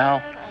thinking,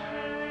 well,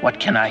 what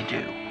can I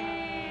do?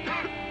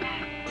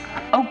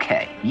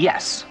 Okay,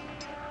 yes.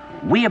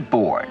 We're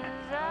bored.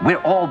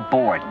 We're all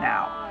bored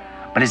now.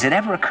 But has it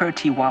ever occurred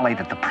to you, Wally,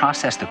 that the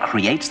process that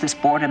creates this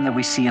boredom that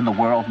we see in the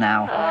world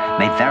now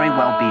may very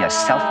well be a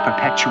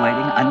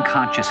self-perpetuating,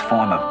 unconscious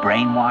form of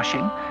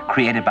brainwashing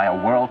created by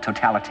a world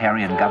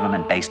totalitarian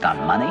government based on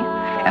money,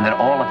 and that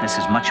all of this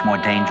is much more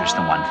dangerous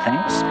than one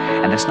thinks,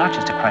 and it's not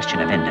just a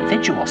question of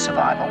individual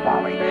survival,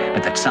 Wally,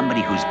 but that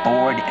somebody who's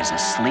bored is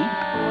asleep,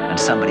 and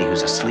somebody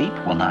who's asleep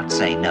will not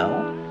say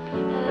no?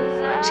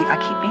 See, I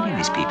keep meeting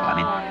these people. I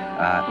mean,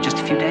 just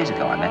a few days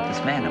ago, I met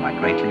this man whom I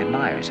greatly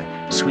admire. He's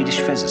a Swedish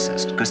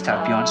physicist,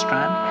 Gustav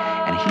Bjornstrand,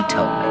 and he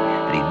told me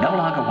that he no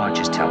longer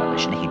watches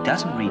television, he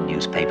doesn't read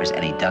newspapers,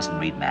 and he doesn't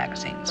read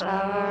magazines.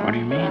 What do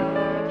you mean?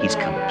 He's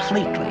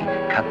completely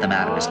cut them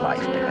out of his life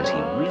because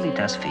he really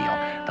does feel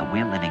that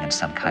we're living in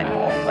some kind of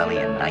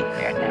Orwellian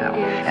nightmare now,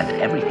 and that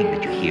everything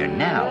that you hear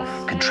now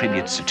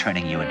contributes to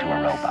turning you into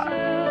a robot.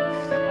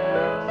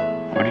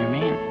 What do you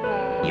mean?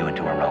 You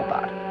into a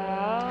robot.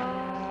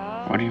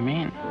 What do you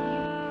mean?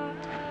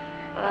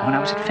 When I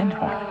was at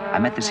Findhorn, I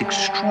met this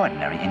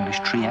extraordinary English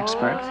tree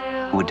expert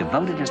who had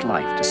devoted his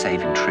life to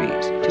saving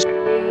trees.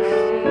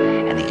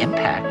 And the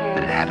impact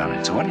that it had on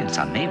its audience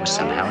on me was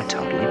somehow a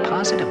totally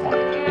positive one.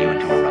 You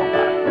into a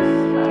robot.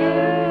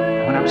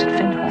 When I was at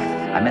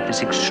Findhorn, I met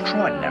this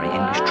extraordinary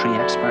English tree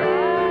expert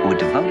who had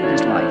devoted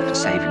his life to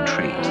saving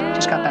trees.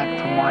 Just got back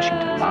from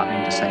Washington,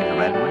 lobbying to save the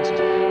redwoods.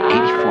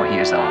 84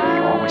 years old. He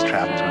always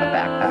travels with a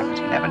backpack because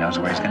he never knows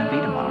where he's going to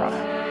be tomorrow.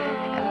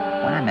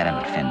 When I met him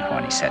at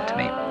Findhorn, he said to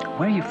me,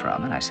 "Where are you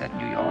from?" And I said,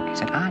 "New York." He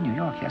said, "New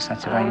York, yes,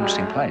 that's a very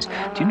interesting place.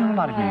 Do you know a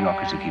lot of New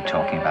Yorkers who keep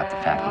talking about the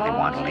fact that they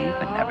want to leave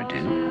but never do?"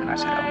 And I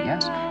said, "Oh,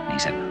 yes." And he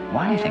said,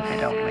 "Why do you think they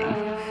don't leave?"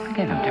 I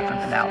gave him different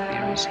banal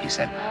theories. He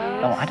said,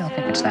 "Oh, I don't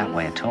think it's that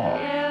way at all."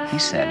 He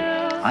said,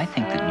 "I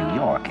think that New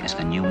York is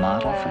the new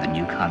model for the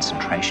new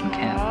concentration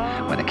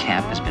camp, where the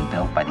camp has been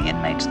built by the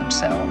inmates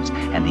themselves,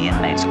 and the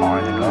inmates are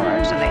the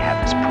guards, and they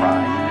have this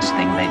pride in this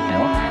thing they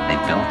built. They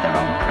built their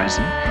own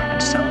prison,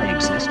 and so they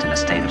exist in a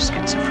state of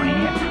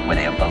schizophrenia, where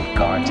they are both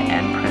guards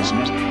and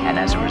prisoners, and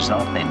as a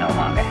result, they no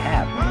longer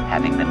have,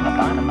 having been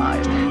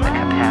lobotomized, the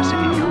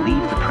capacity to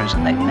leave the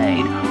prison they've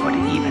made, or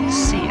to even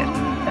see it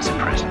as a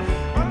prison."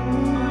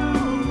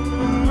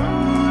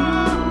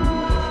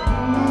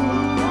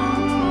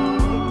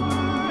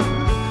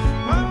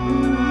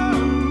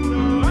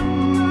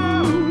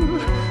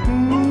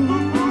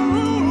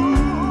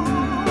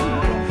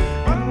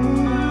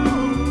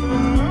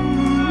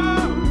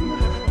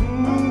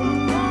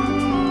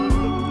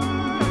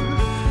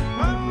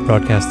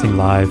 Broadcasting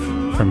live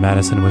from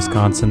Madison,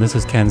 Wisconsin. This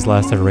is Ken's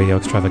last ever radio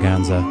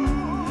extravaganza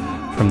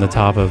from the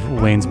top of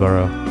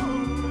Waynesboro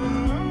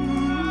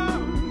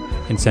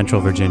in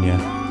Central Virginia.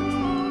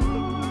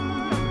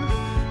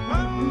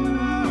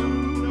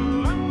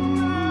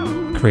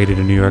 Created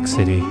in New York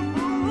City.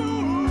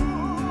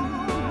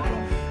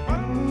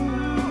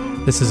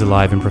 This is a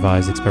live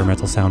improvised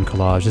experimental sound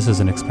collage. This is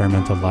an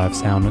experimental live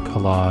sound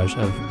collage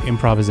of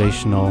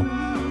improvisational.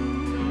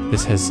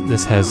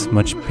 This has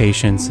much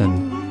patience,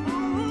 and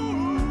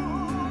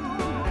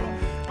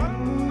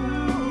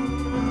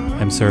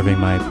I'm serving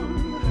my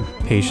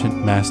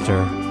patient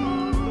master.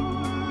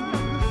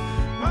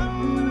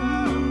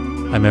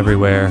 I'm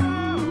everywhere.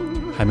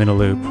 I'm in a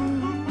loop.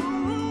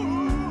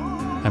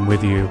 I'm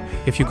with you.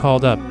 If you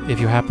called up, if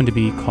you happen to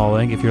be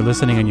calling, if you're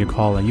listening and you're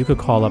calling, you could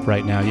call up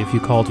right now. If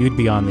you called, you'd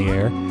be on the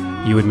air.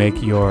 You would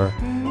make your,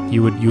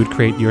 you would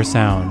create your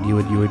sound. You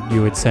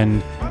would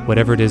send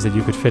whatever it is that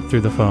you could fit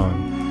through the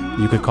phone.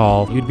 You could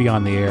call. You'd be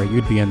on the air.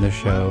 You'd be in the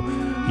show.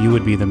 You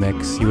would be the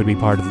mix. You would be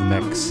part of the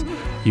mix.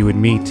 You would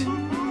meet.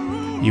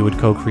 You would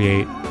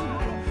co-create.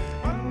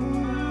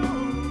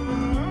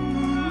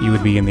 You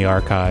would be in the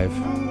archive.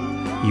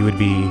 You would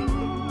be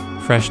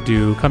fresh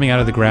dew coming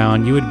out of the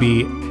ground. You would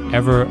be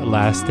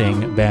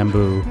everlasting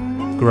bamboo,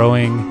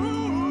 growing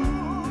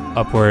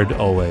upward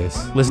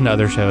always. Listen to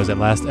other shows at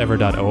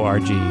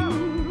lastever.org.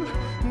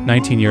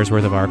 19 years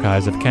worth of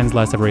archives of Ken's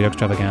Last Ever Radio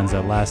Extravaganza,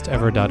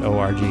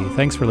 lastever.org.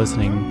 Thanks for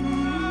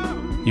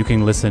listening. You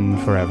can listen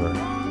forever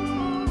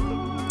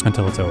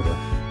until it's over.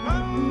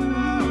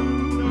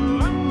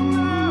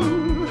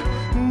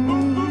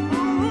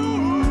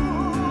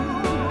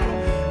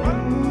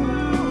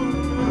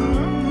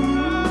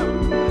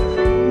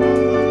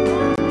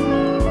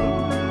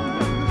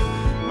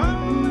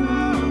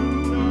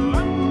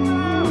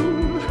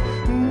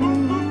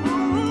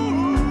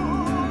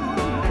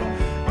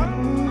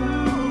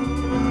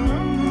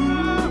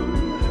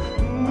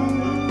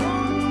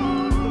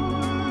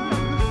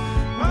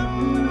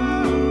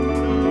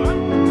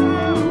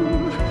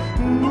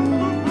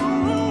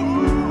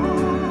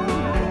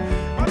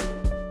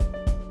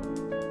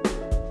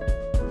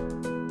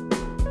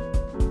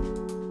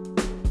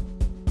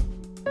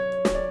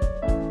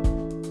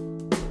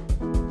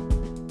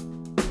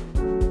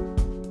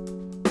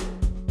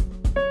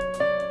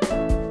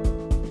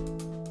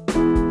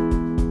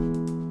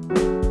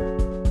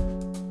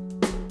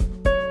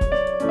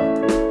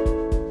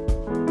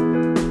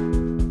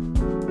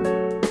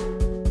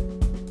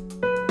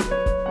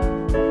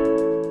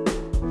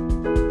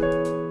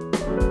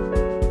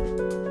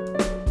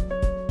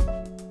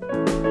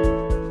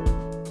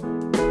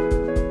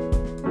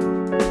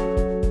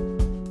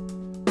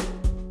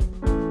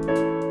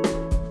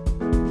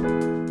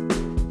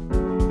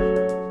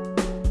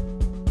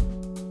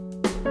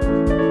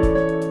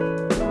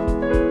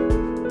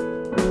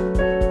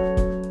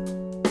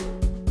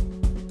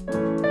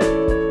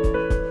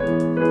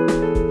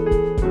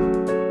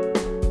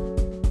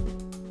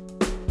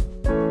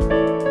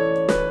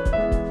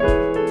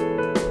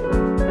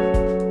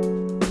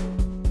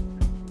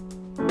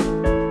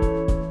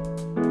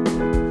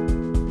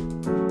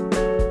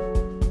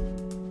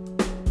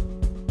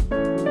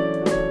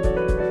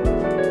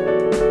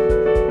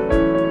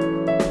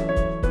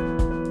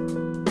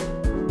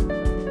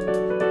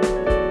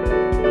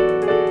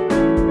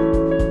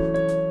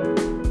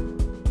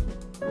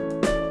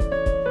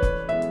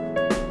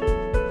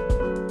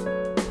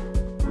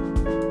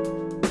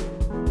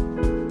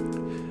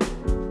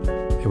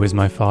 was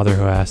my father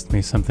who asked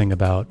me something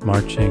about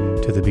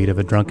marching to the beat of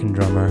a drunken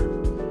drummer.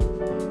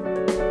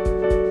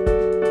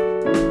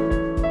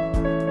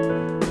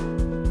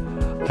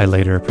 I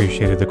later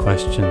appreciated the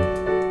question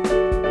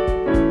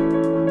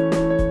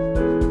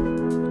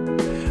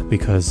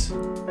because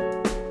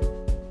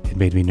it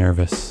made me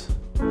nervous.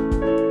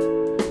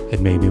 It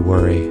made me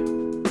worry.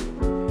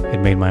 It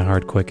made my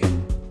heart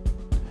quicken.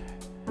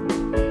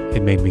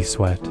 It made me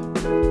sweat.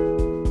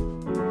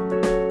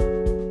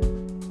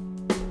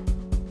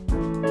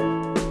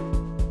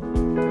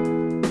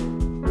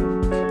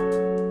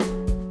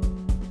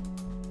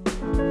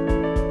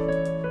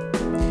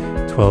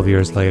 "12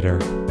 years later,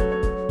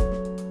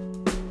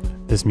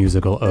 this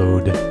musical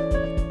ode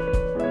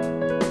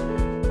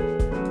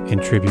in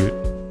tribute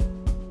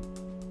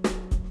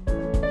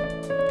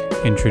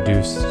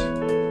introduced.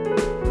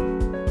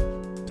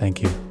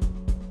 Thank you.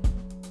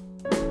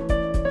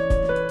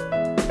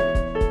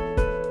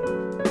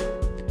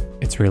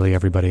 It's really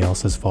everybody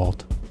else's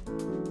fault.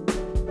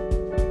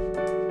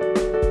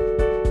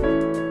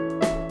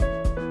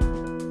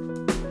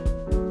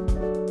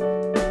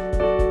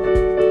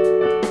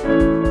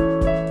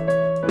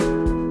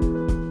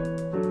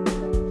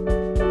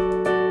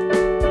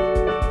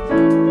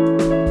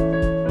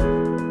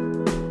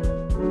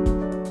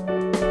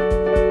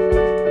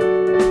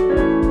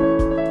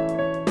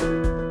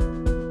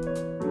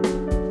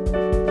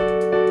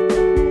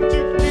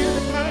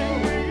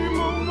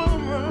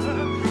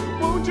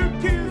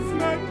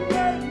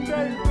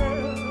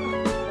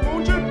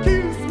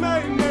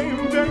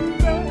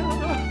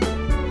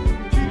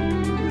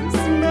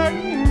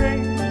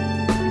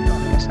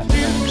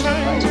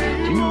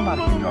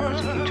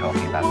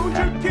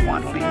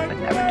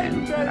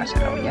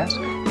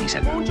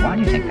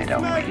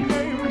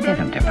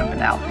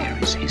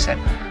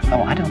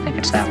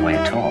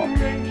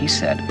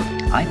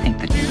 I think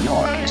that New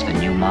York is the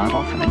new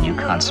model for the new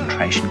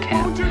concentration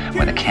camp,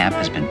 where the camp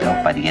has been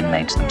built by the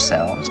inmates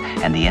themselves,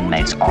 and the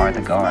inmates are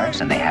the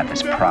guards, and they have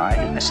this pride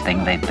in this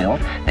thing they've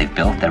built. They've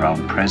built their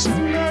own prison,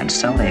 and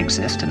so they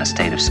exist in a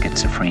state of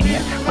schizophrenia,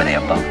 where they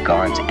are both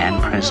guards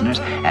and prisoners,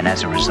 and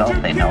as a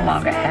result, they no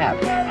longer have,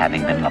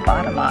 having been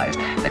lobotomized,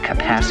 the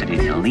capacity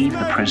to leave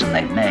the prison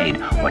they've made,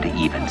 or to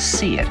even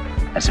see it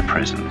as a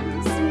prison.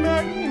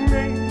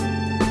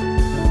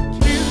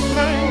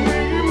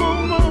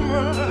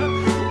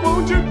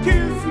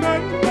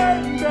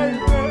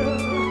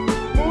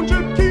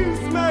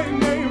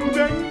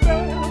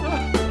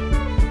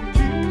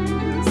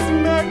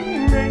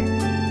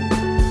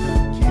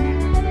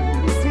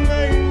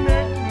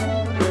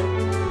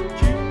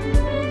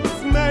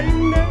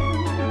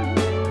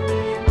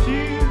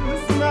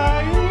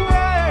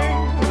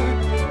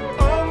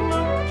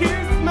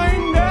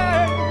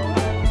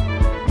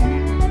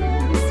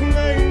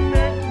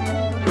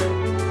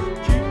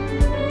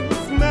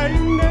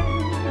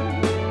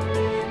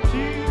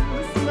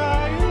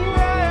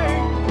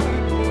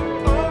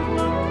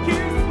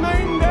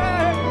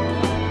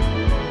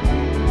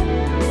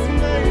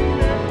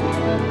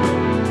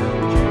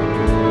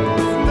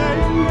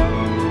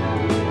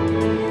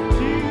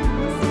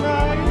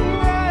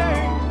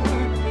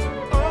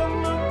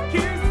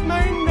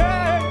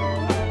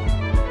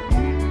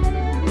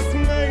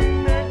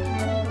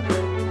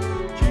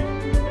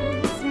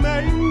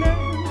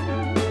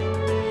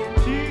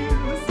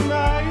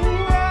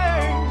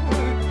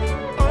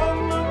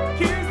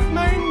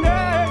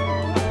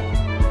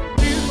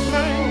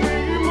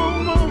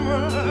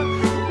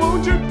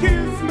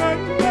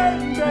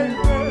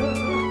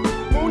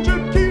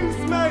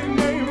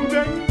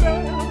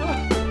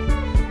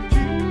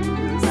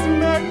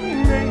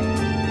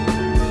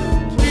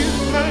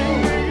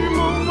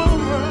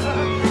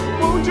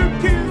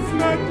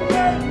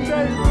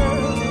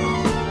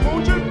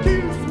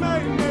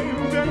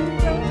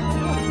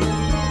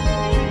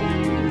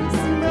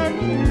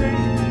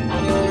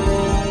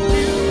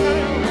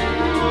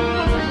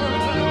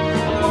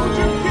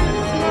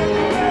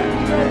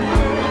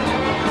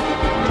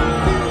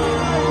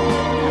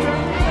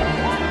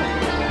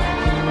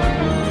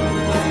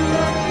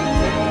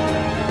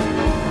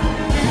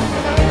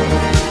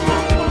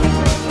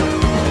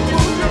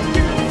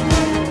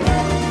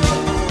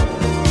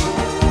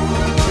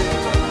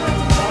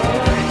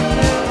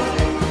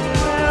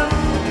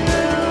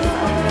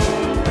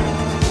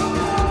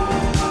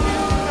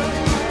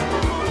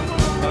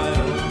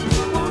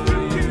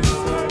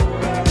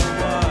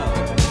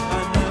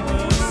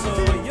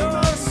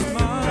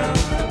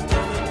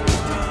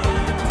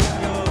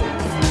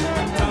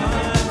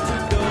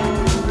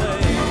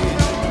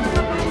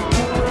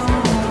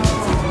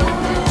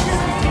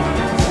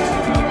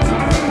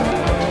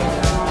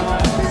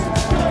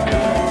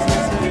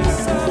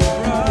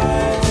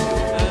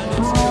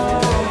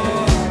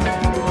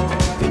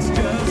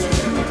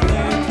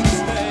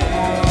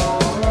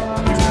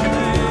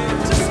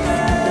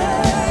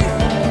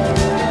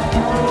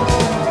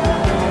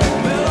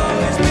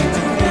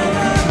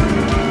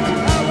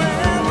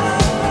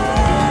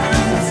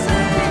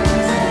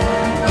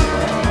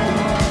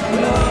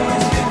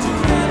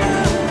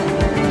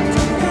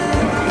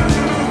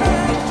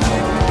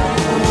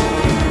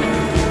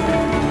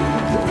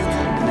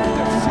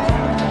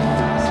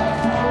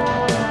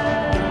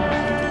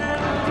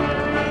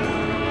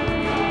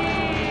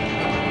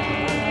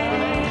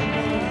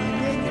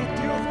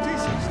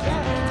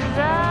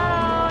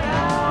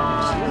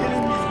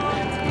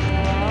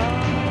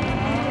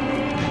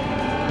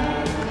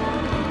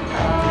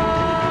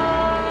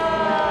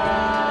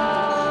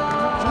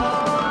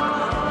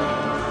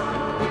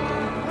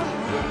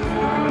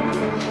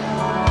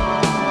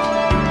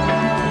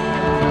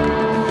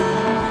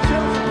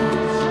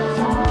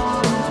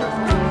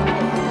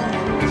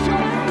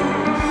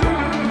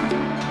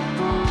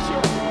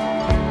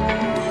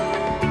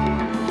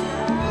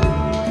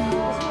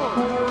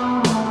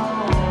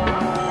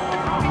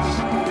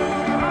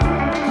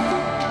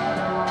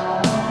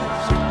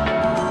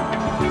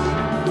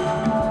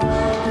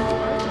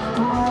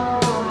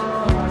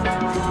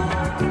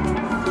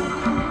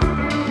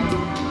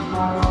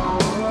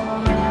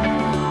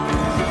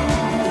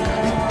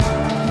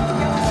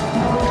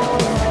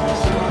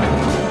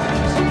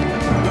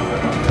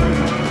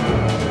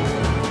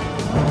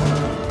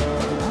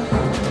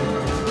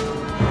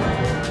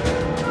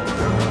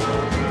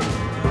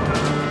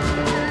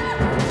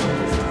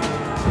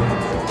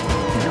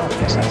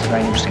 Yes, that's a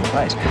very interesting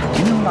place. Do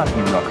you know a lot of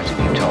New Yorkers have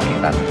been talking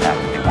about the fact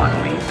that they want to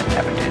leave but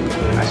never do?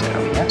 I said,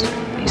 oh, yes.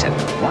 He said,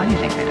 why do you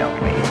think they don't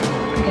leave?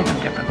 They're no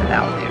different than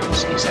our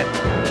theories. He said,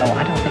 oh,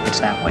 I don't think it's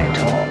that way at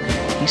all.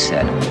 He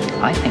said,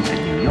 I think that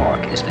New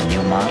York is the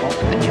new model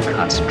for the new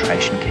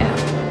concentration camp.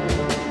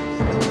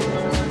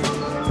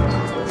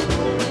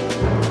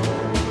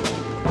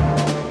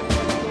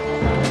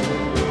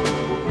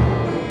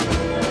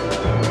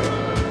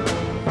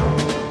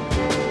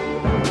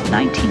 The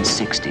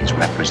 1960s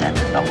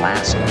represented the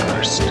last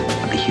burst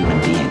of the human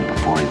being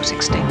before he was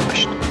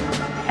extinguished.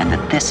 And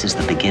that this is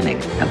the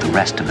beginning of the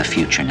rest of the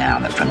future now,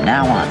 that from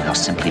now on there'll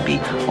simply be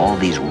all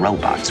these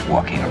robots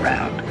walking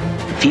around,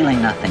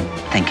 feeling nothing,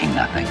 thinking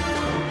nothing.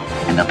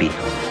 And there'll be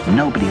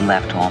nobody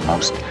left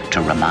almost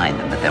to remind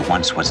them that there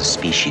once was a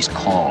species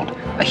called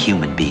a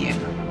human being,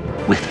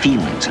 with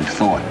feelings and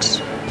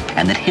thoughts,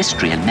 and that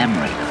history and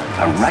memory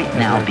are right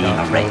now being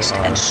erased,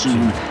 and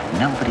soon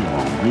nobody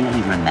will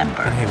really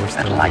remember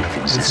that life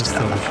existed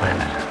on the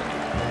planet.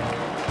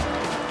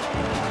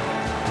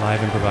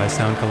 Live improvised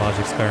sound collage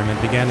experiment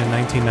began in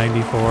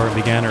 1994,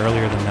 began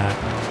earlier than that.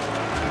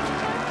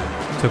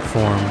 Took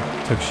form,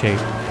 took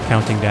shape,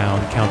 counting down,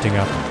 counting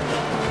up.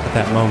 At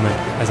that moment,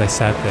 as I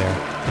sat there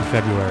in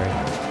February,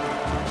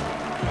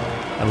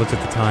 I looked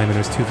at the time and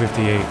it was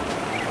 2:58,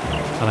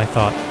 and I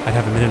thought I'd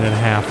have a minute and a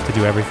half to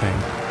do everything,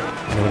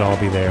 and it would all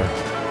be there,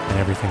 and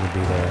everything would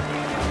be there,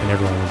 and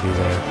everyone would be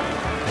there,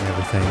 and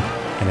everything,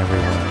 and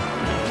everyone,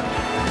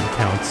 and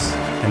counts,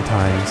 and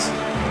times,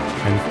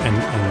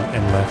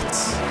 and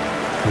lifts,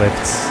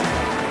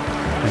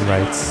 and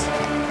rights,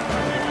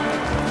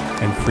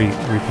 and free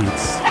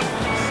repeats,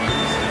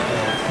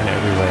 and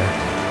everywhere,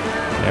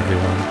 and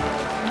everyone.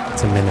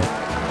 It's a minute.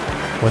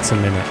 What's a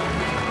minute?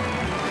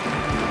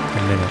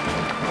 A minute.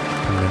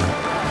 A minute.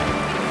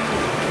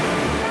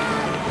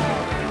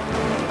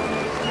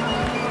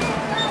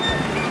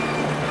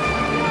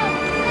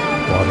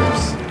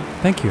 Waters.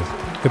 Thank you.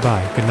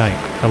 Goodbye. Good night.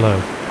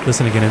 Hello.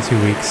 Listen again in 2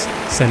 weeks.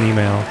 Send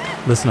email.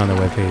 Listen on the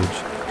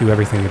webpage. Do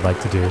everything you'd like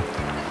to do.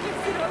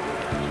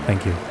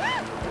 Thank you.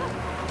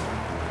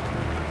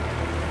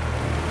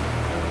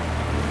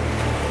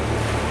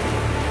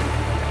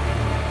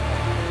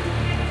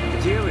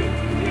 Где вы?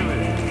 Где вы?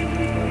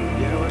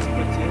 Я вас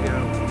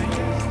потерял.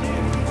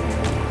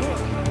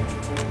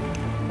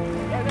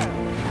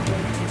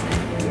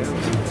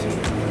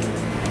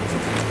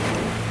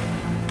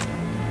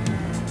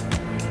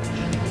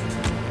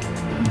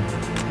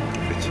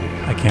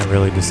 I can't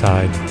really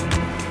decide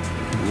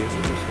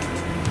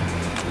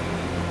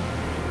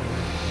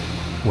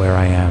where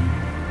I am.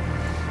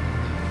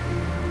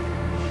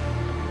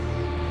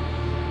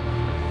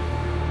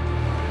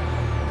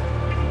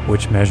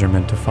 Which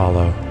measurement to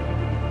follow.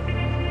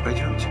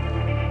 Пойдемте.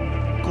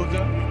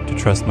 Куда? To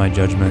trust my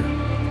judgment.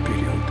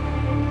 Вперед.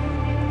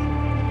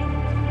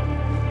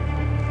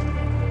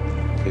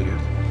 Вперед.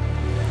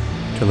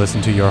 To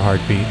listen to your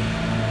heartbeat.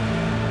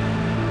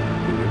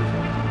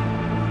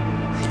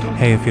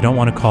 Hey, if you don't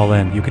want to call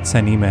in, you could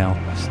send email.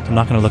 I'm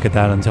not going to look at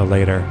that until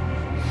later.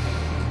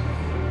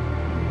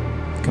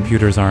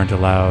 Computers aren't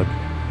allowed.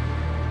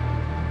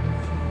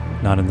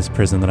 Not in this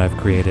prison that I've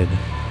created.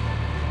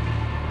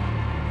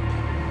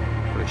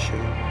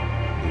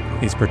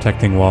 These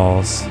protecting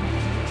walls.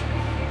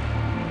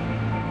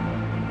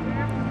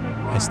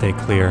 I stay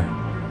clear.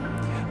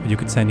 But you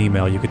could send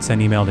email. You could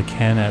send email to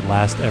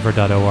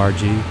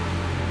ken@lastever.org.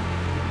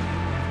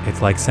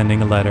 It's like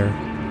sending a letter.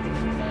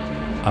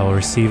 I will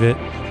receive it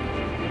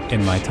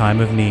in my time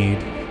of need.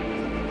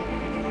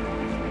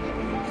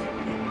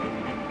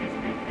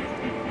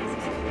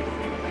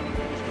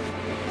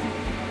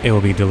 It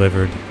will be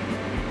delivered.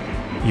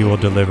 You will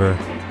deliver.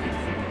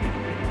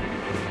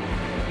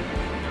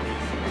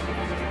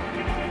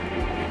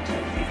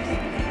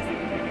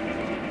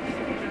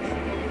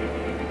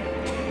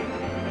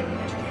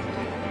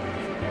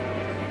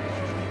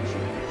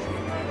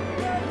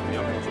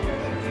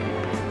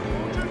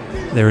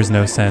 There is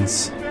no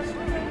sense.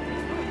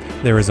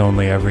 There is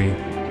only every.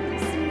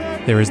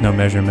 There is no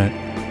measurement.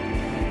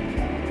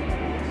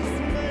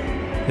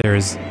 There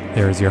is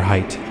your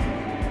height.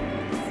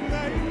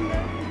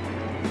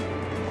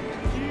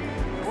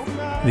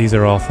 These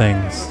are all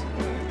things.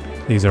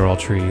 These are all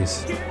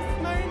trees.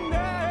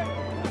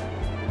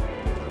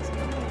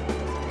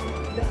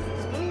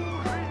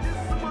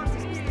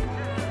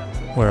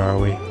 Where are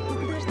we?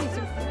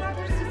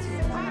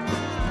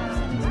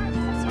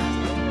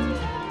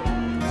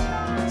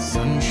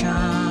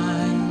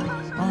 Sunshine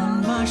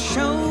on my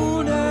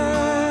shoulders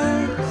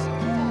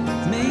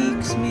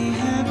makes me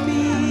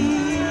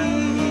happy.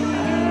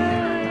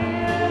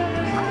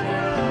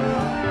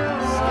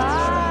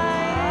 Sunshine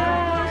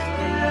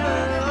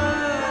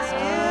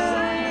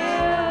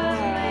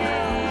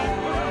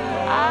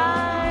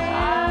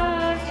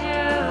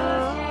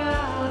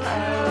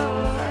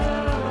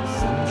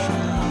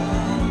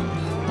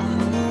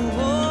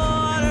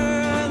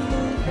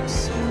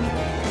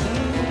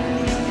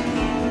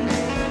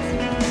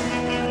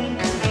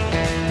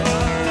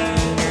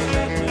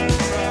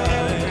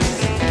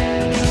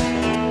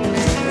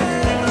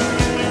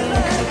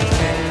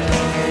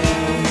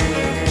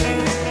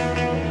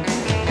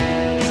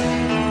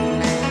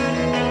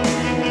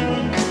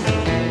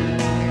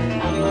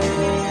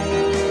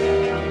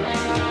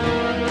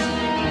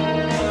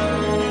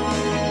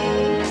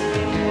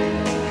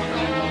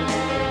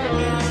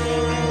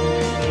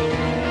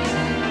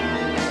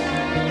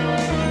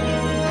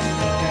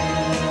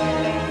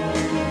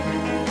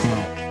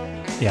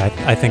Yeah,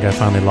 I think I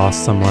finally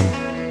lost someone.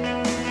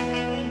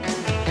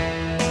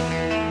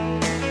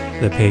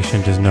 The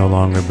patient is no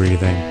longer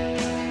breathing.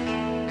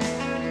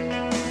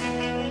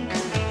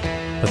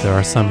 But there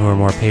are some who are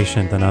more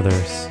patient than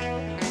others.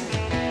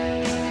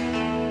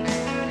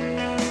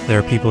 There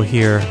are people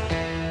here.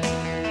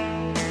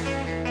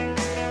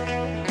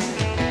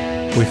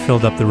 We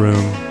filled up the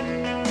room.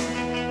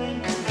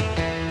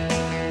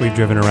 We've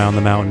driven around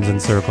the mountains in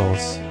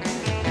circles.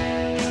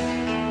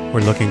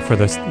 We're looking for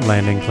this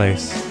landing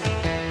place.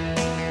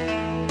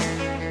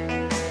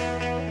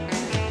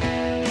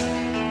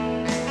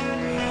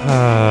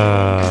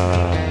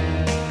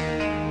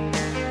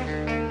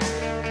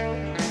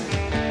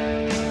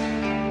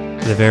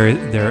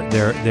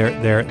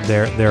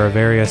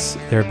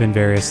 There have been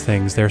various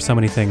things. There are so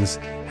many things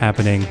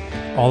happening.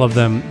 All of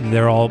them,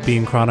 they're all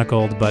being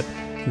chronicled, but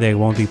they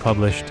won't be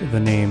published. The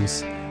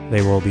names,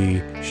 they will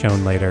be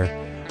shown later.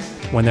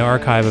 When the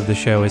archive of the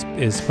show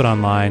is put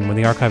online, when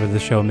the archive of the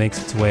show makes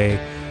its way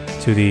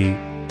to the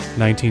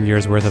 19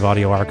 years worth of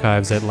audio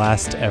archives at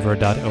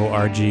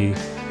lastever.org,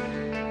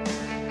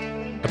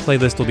 a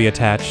playlist will be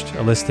attached,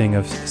 a listing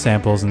of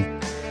samples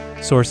and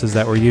sources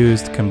that were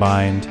used,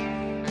 combined,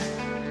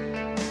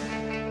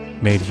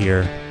 made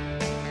here,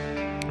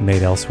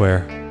 made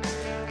elsewhere,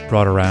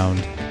 brought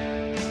around.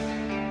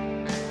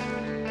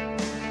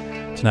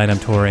 Tonight I'm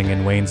touring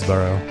in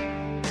Waynesboro,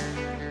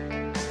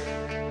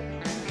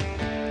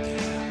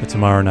 but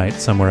tomorrow night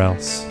somewhere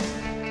else.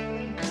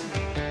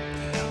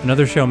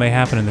 Another show may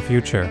happen in the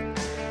future.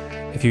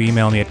 If you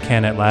email me at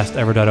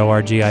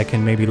ken@lastever.org, I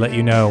can maybe let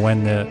you know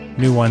when the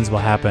new ones will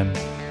happen.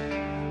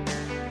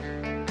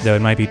 Though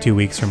it might be 2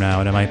 weeks from now,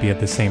 and it might be at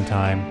the same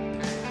time,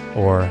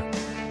 or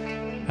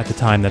at the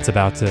time that's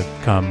about to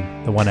come,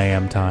 the 1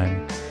 a.m.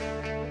 time.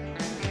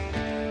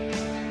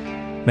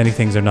 Many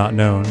things are not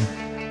known,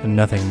 and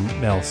nothing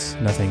else,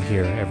 nothing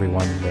here,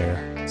 everyone there.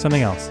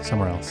 Something else,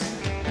 somewhere else.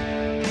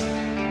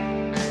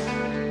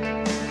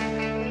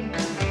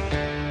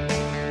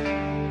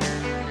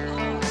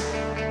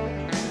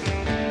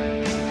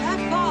 Our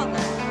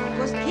father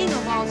was king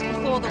of Oz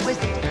before the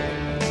wizard.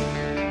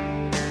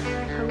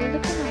 I will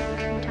look around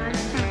from time to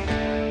time,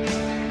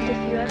 and if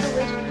you ever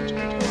wish to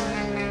return to us,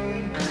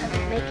 I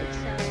will make it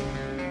so.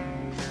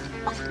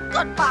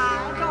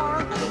 Goodbye,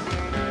 Dorothy.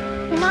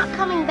 You're not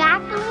coming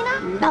back, Lena?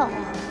 No,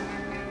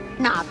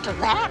 not to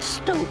that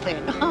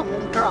stupid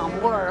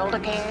humdrum world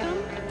again.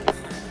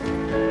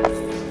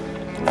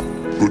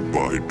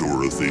 Goodbye,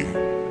 Dorothy.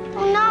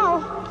 Oh,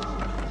 no.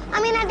 I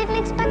mean, I didn't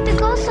expect to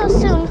go so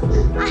soon.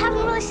 I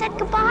haven't really said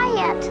goodbye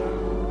yet.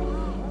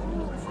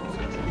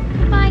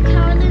 Goodbye,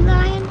 Cowardly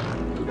Lion.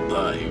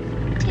 Goodbye,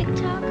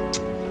 TikTok.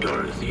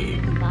 Dorothy.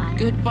 Goodbye.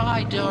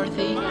 Goodbye,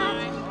 Dorothy.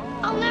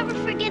 I'll never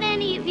forget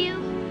any of you.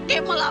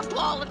 Give my love to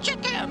all the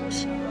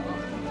chickens.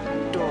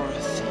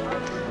 Dorothy.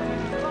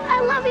 I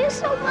love you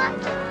so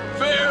much.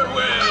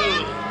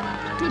 Farewell.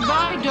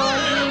 Goodbye,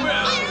 Dorothy.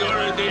 Farewell,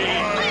 Dorothy.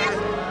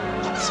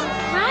 It's so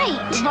bright.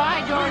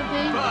 Goodbye,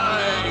 Dorothy.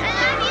 Bye. I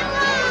love you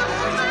all.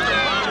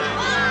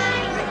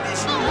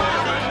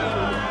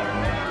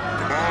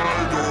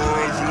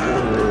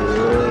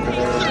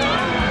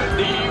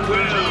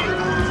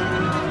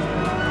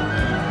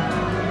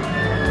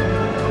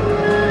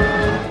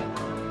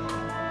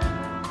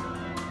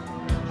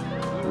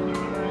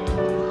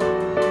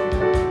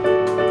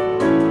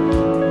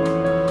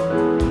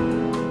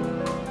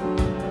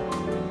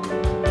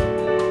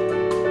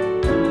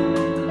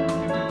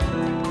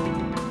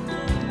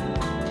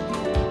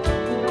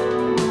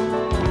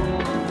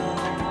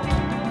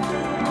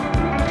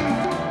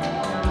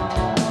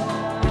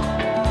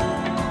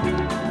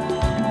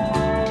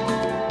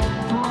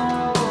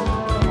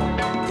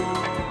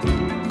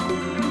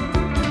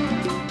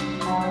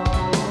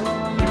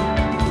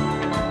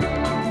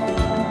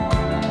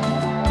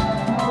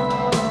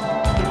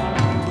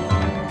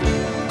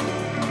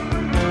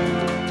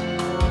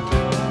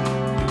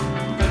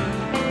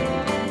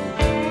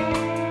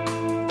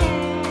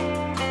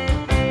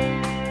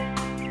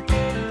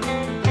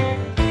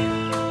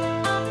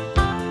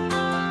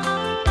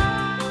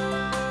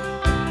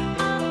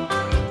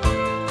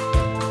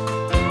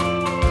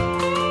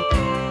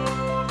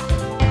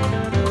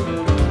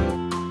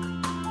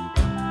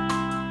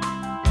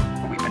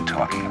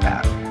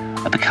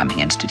 becoming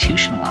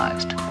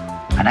institutionalized.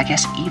 And I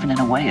guess even in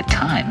a way at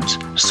times,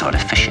 sort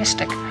of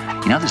fascistic.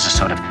 You know, there's a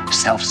sort of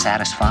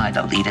self-satisfied,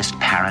 elitist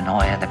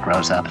paranoia that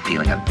grows up, a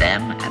feeling of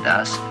them and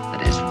us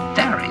that is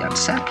very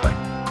unsettling.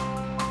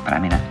 But I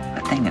mean,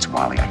 the thing is,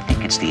 Wally, I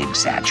think it's the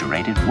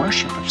exaggerated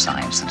worship of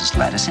science that has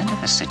led us into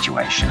this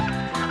situation.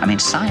 I mean,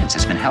 science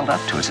has been held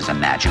up to us as a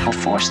magical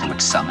force that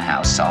would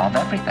somehow solve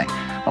everything.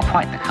 Well,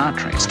 quite the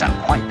contrary. It's done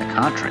quite the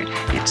contrary.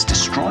 It's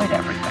destroyed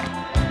everything.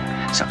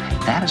 So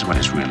that is what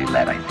has really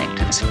led, I think,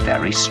 to this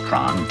very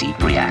strong, deep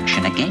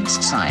reaction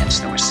against science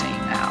that we're seeing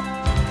now.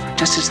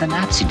 Just as the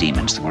Nazi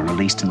demons that were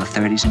released in the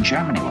 30s in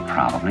Germany were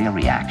probably a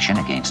reaction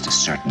against a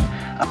certain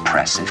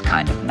oppressive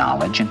kind of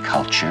knowledge and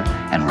culture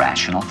and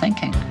rational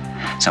thinking.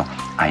 So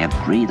I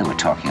agree that we're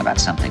talking about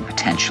something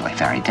potentially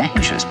very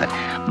dangerous, but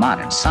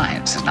modern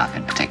science has not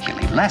been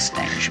particularly less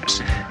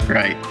dangerous.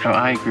 Right. Oh,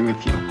 I agree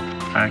with you.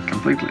 I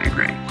completely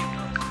agree.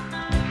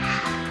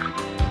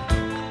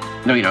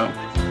 No, you don't.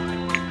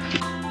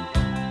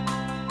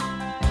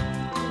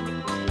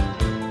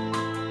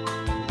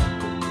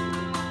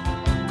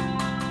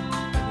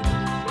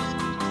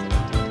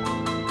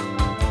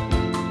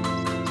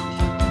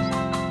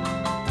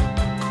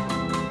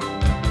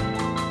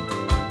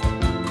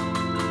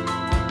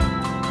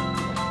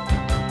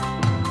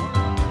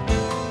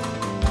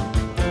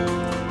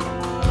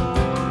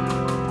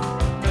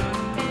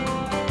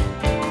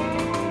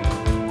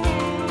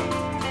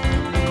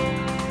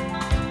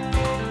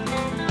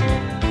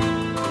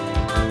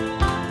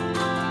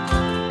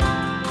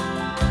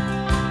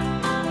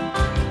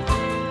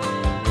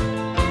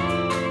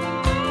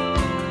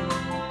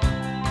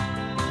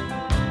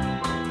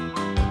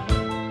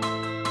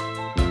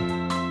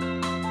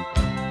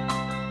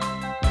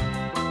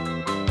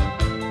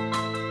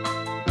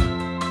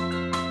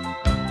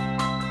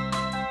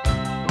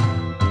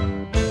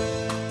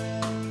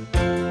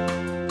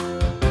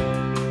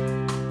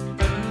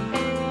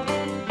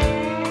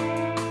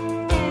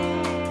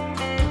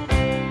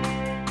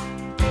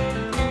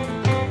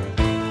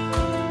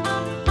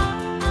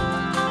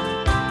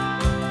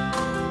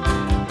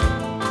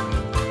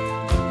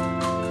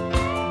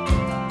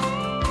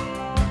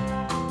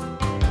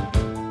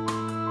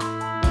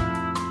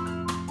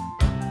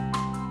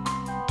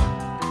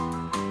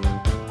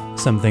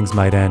 Some things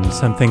might end,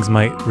 some things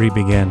might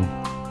re-begin.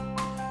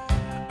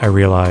 I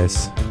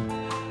realize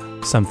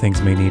some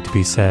things may need to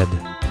be said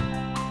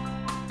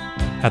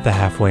at the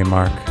halfway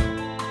mark,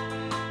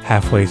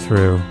 halfway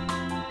through,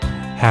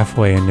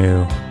 halfway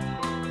anew.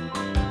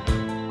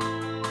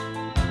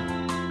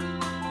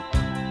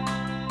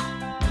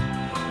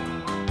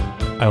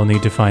 I will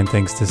need to find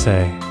things to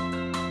say.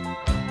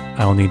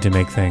 I will need to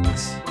make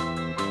things.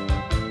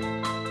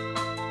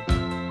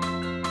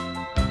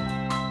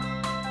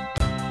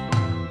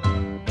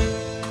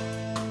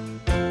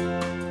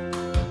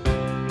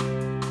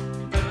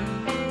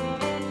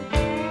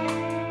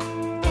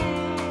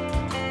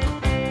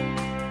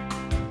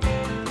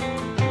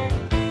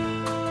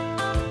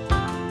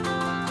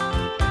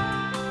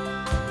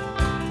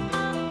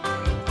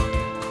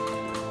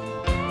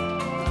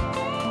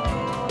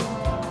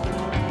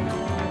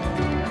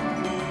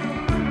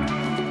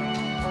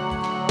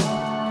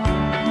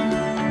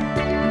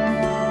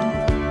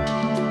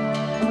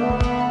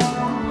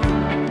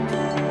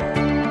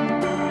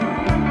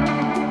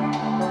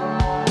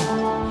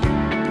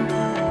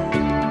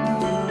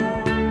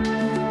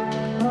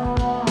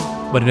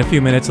 But in a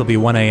few minutes it'll be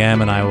 1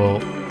 a.m. and I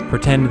will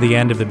pretend the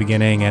end of the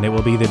beginning, and it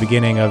will be the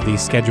beginning of the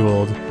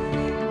scheduled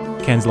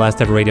Ken's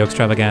Last Ever Radio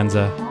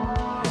Extravaganza.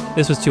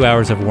 This was 2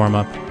 hours of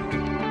warm-up,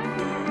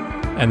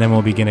 and then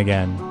we'll begin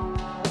again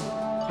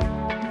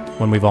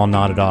when we've all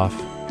nodded off.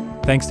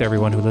 Thanks to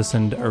everyone who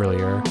listened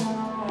earlier,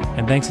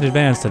 and thanks in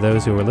advance to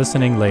those who are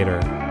listening later.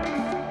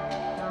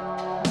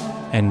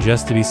 And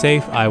just to be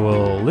safe, I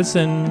will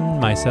listen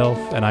myself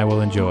and I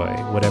will enjoy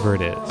whatever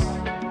it is.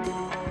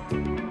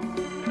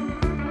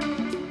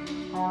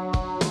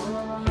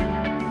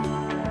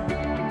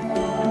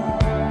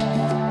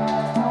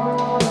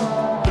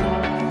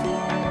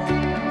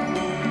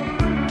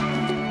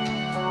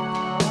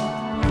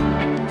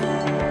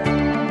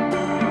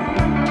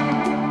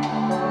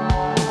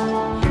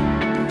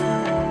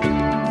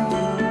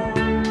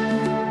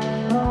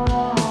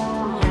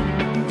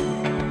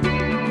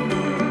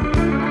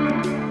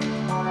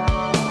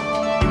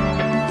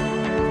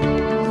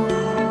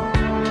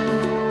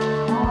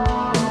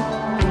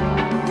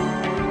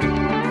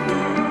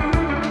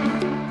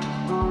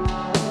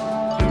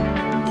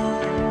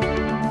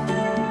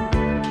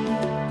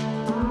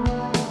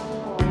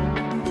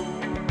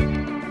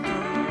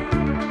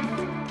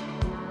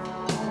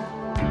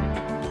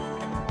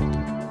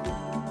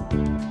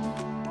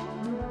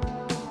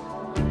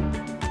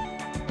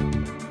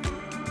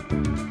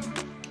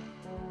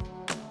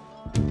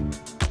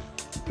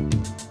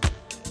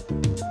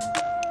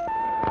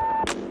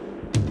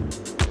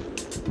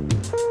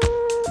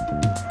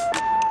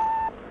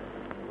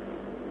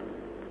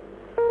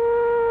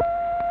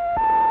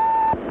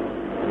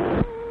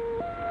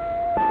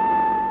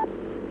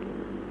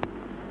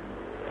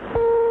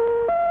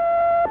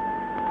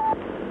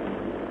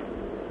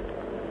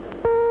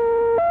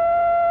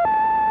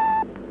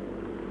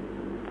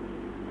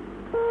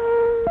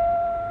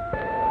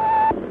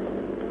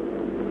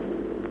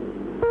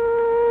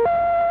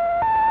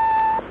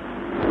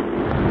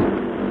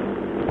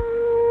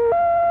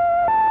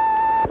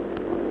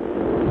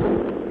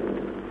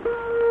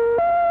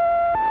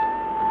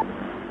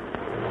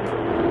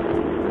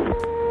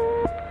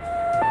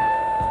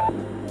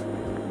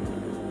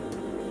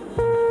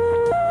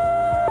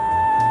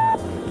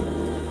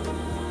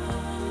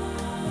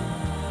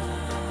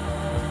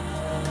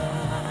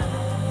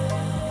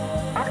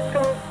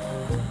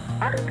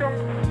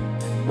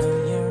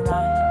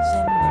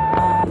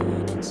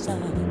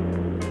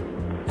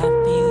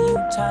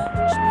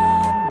 touch me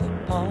in the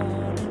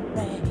pouring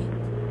rain.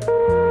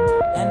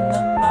 And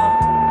the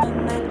moment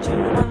that you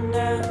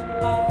wander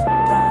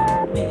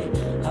around me,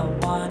 I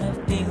wanna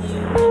feel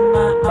you in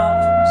my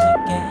arms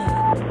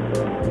again.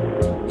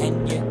 And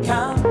you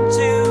come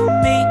to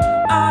me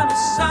on a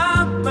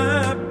summer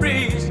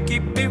breeze,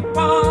 keep me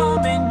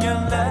warm in your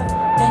love,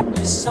 then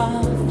you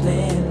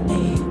softly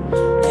leave.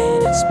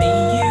 And it's me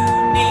you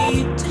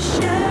need to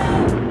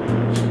share.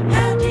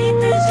 How deep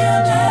is your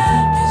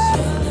love?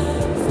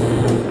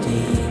 How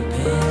deep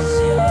is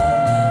your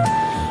love?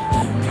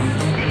 I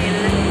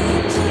really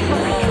need to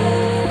know.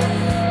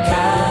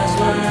 'Cause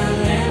we're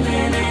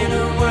living in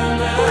a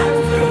world of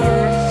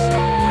fools,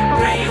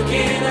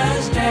 breaking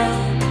us down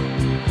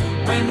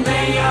when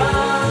they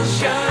all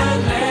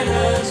should let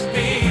us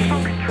be.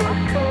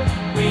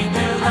 We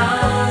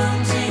belong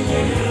to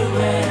you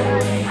and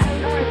me.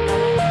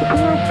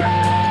 Group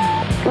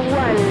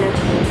 1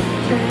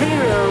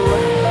 0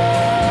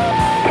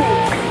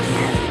 text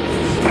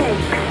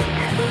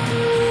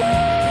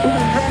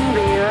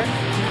November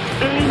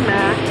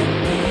Lima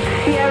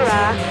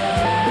Sierra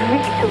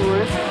Victor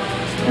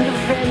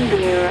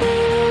November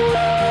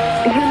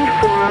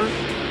Uniform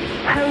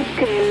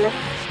Hotel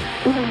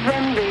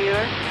November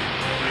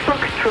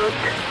Foxtrot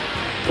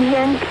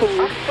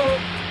Yankee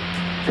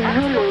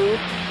Zulu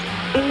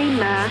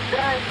Lima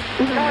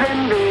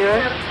November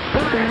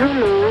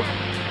Zulu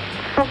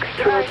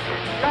Foxtrot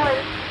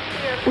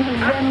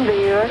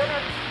November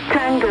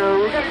Tango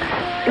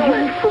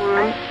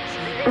Uniform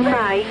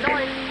Mike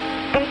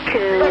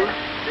Echo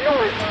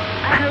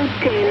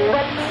Hotel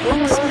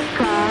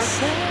Oscar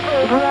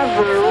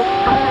Bravo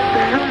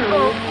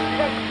Zulu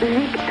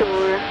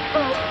Victor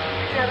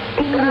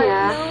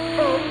India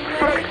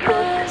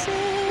Foxtrot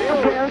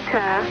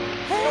Delta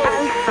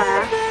Alpha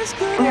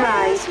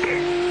Mike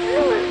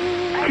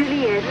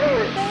Juliet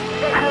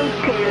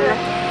Hotel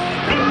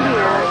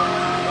India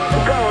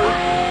Golf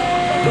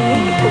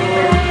Victor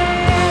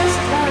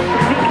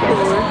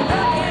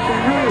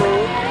Zulu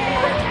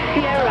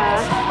Sierra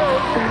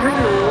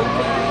Zulu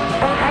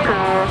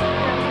Oscar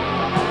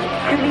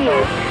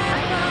Juliet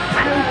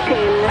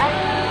Hotel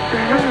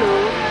Zulu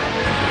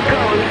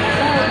Golf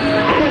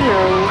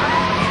Kilo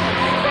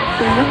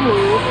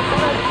Zulu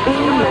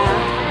Lima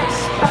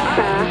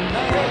Papa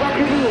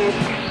Juliet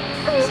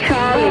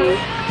Charlie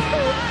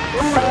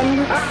End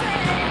of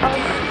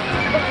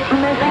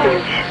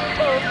message.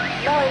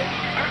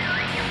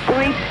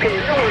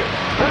 Repeat.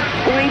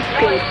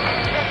 Message.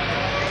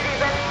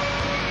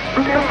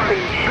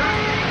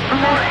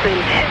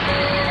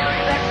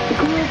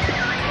 Group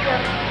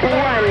 1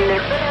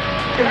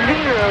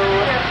 0.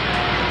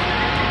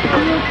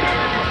 Group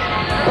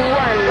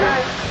 1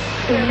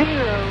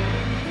 0.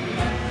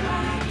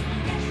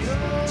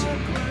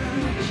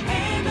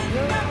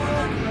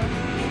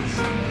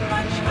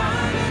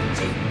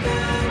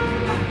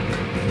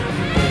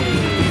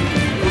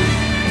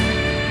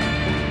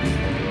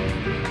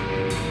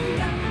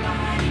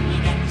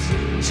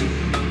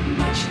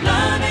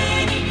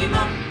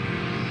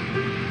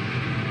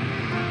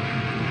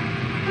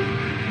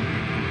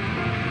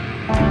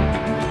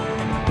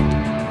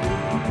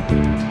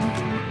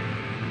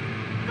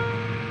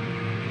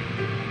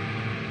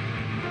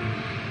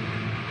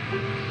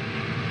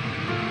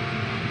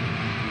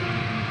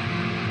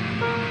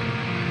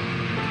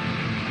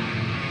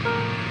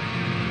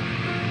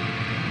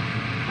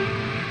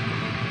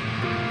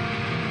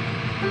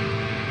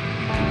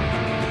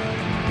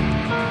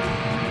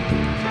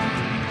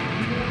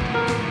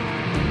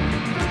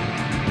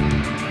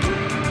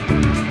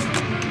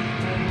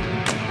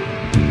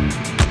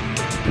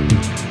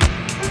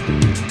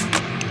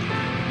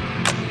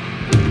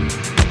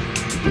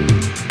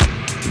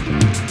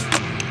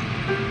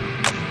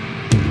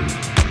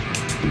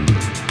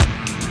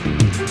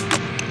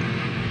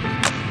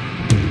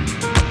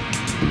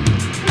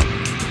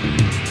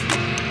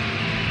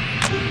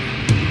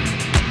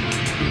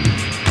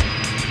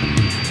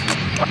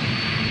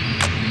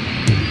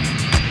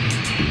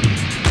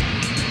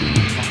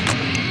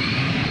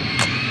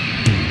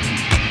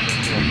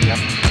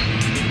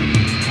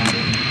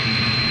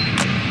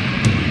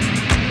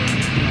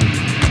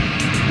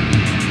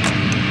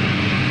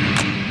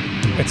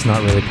 It's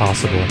not really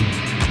possible.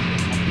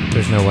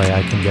 There's no way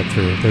I can get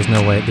through. There's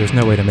no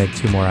way to make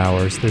 2 more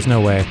hours.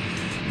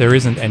 There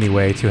isn't any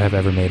way to have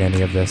ever made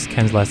any of this.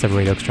 Ken's Last Ever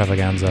Radio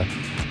Extravaganza,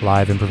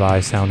 live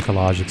improvised sound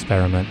collage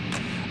experiment.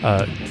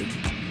 A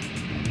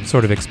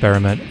sort of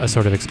experiment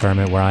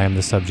where I am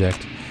the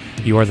subject.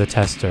 You are the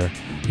tester.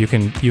 You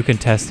can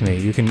test me.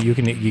 You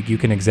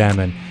can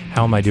examine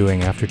how am I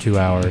doing after 2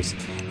 hours.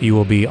 You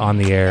will be on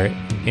the air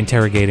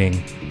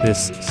interrogating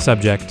this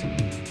subject.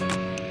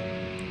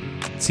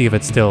 See if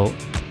it's still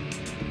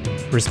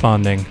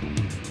responding.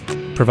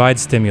 Provide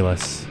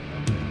stimulus.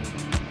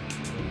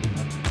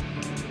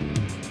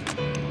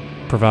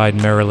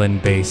 Provide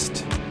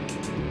Maryland-based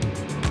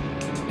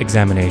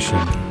examination.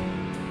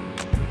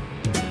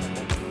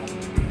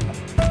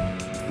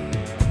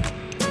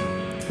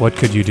 What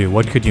could you do?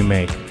 What could you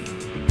make?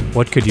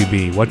 What could you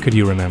be? What could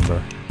you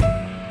remember?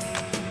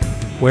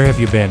 Where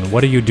have you been?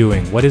 What are you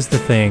doing? What is the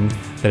thing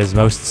that is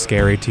most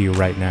scary to you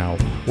right now?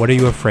 What are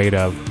you afraid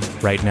of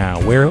right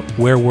now? Where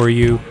were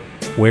you?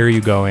 Where are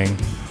you going?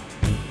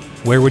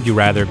 Where would you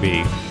rather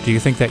be? Do you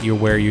think that you're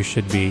where you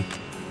should be?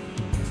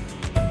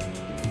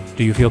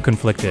 Do you feel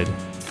conflicted?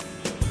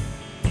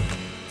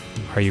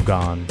 Are you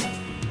gone?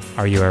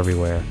 Are you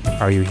everywhere?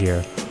 Are you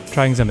here?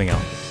 Trying something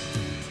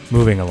else.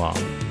 Moving along.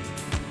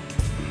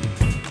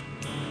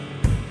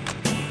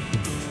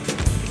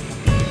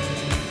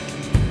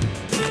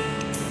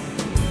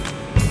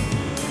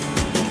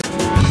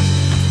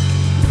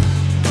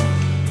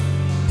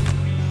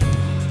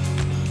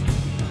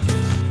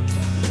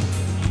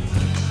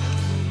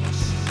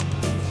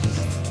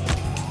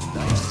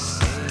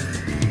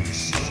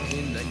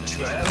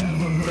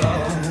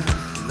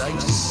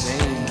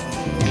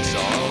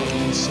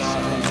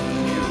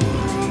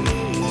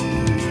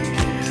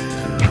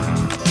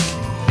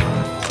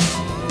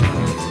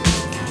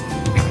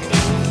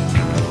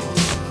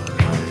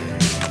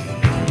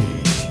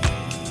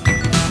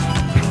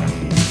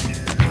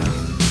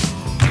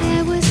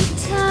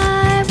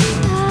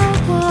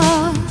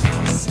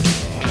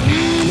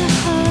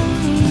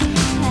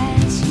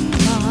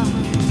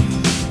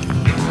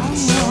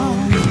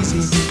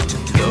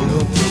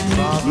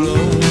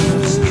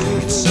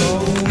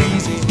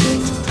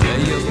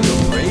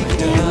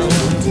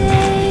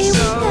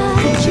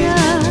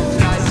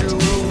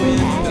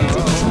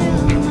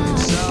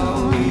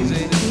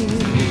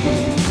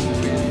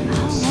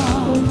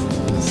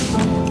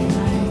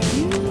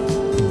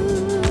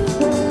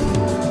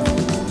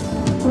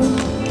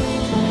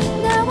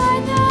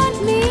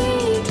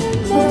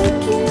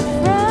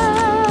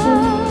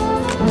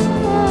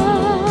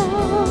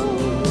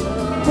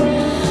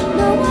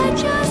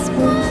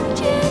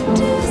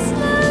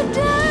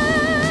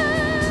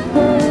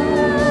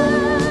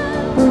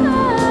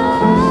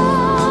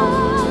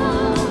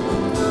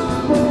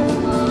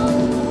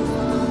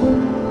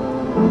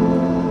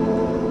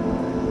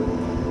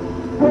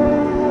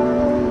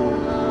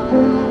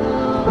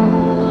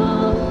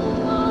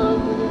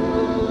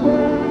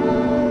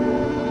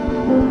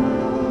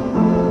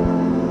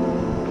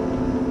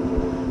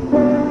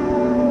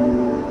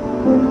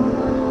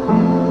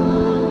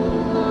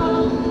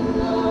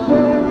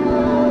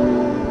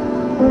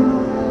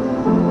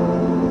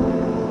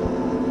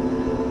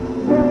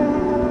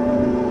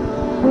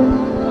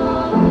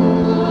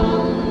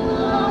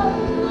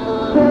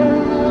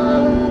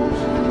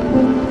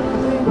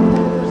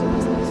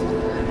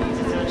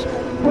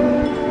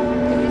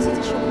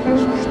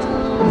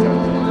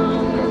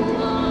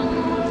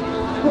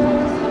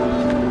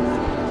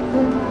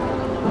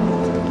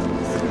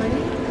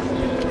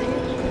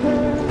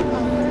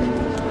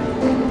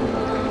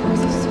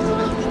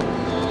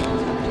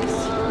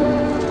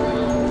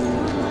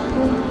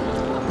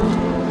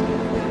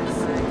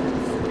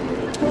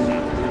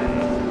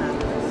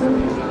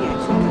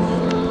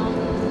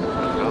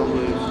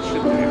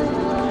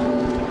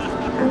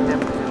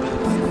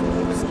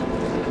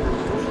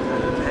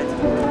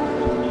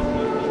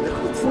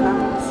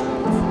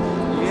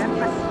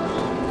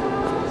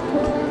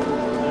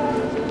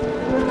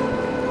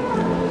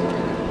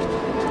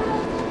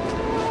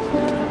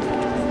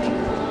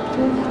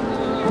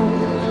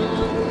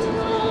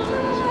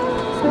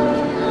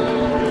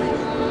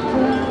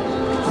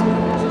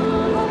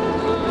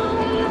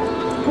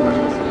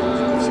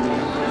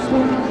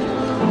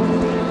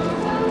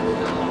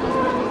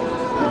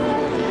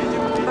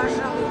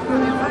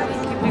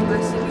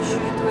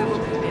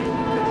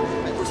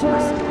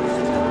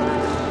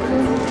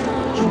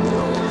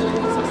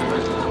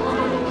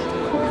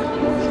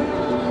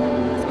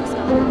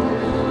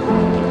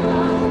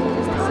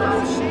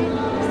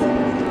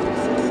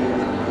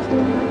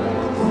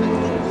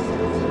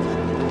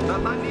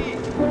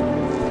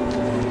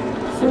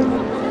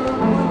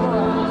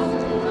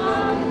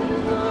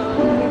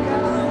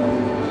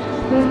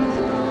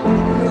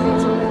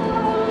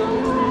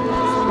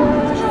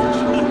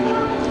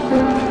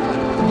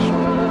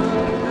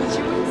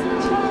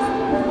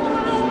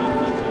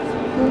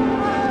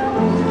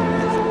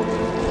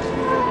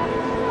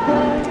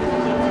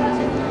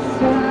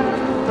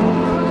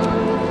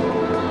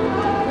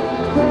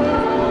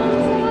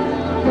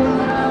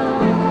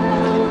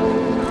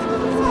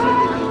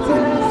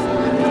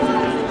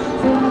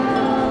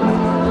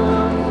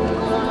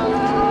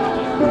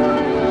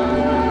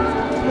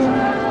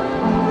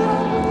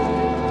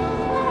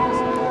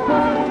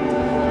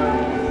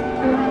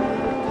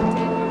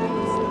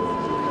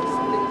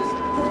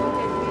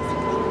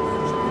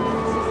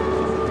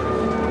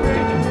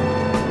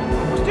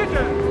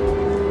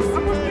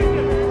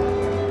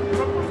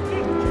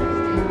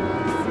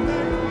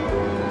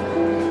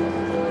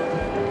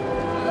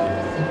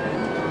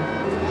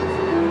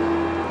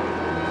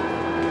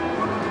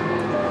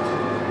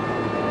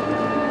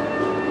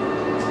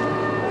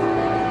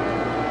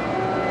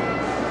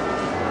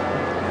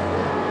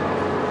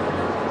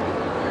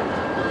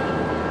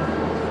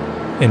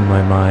 In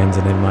my mind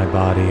and in my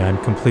body, I'm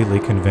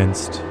completely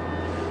convinced.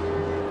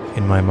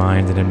 In my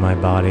mind and in my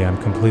body, I'm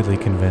completely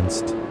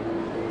convinced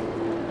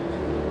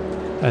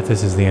that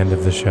this is the end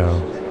of the show.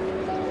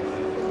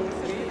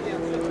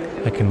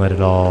 I can let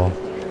it all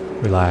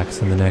relax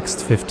in the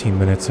next 15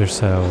 minutes or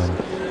so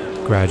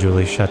and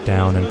gradually shut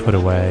down and put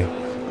away.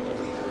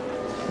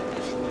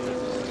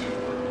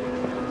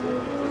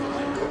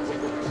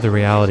 The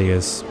reality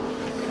is,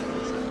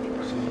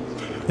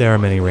 there are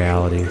many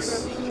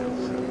realities.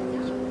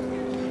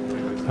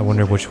 I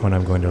wonder which one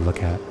I'm going to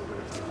look at.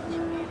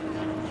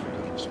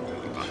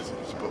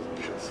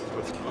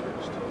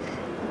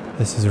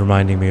 This is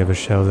reminding me of a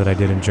show that I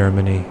did in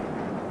Germany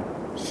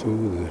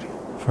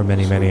for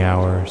many, many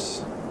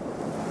hours.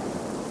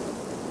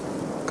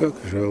 Как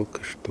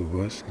жалко, что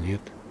вас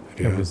нет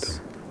It was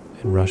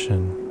in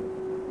Russian.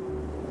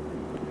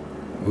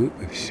 Вы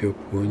бы все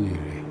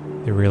поняли.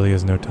 There really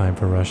is no time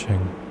for rushing.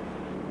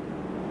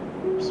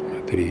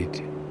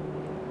 Смотрите.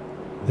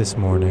 This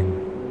morning,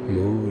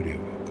 Море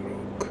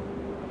вокруг.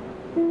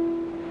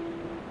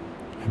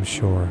 I'm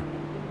sure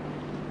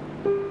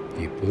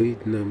И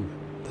плыть нам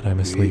that I'm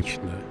asleep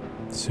вечно.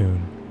 soon.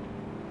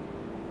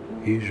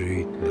 И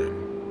жить нам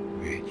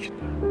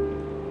вечно.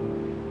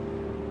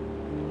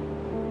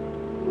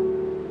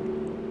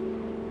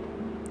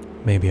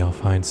 Maybe I'll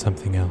find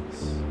something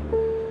else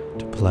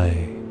to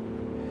play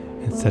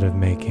instead of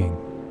making.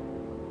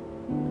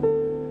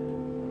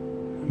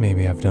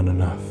 Maybe I've done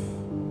enough.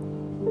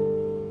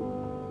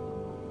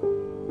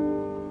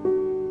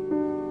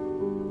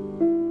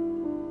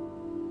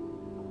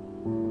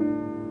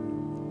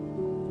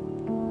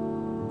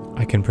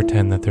 I can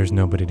pretend that there's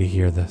nobody to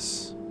hear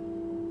this,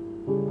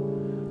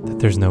 that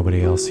there's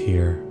nobody else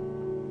here.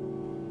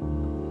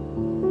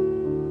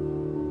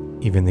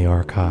 Even the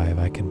archive,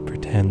 I can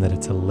pretend that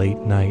it's a late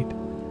night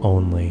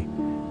only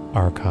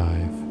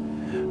archive.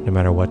 No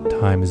matter what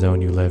time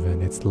zone you live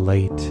in, it's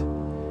late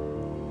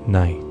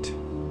night.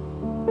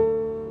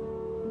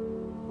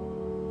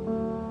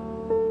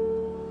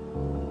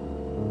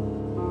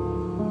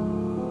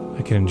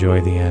 I can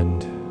enjoy the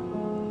end.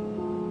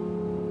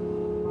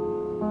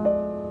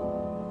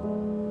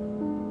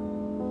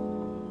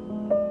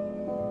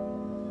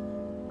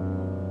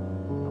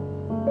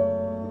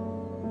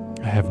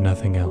 I have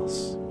nothing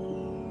else.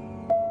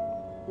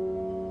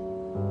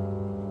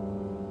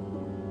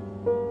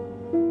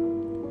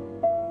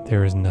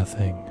 There is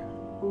nothing.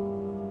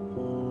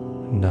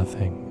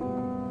 Nothing.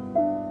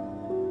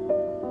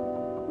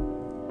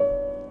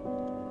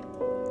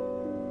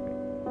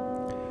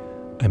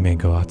 I may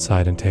go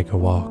outside and take a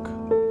walk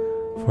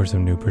for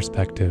some new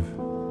perspective.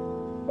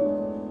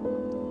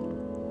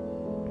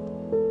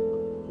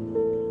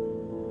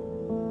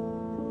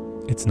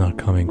 It's not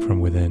coming from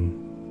within.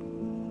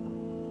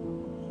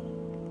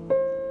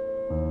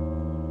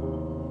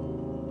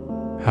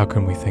 How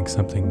can we think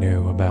something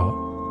new about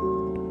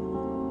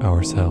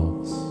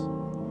ourselves?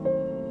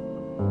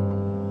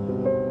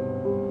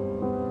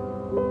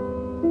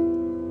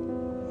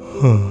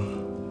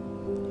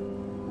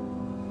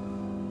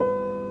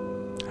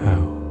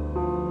 How?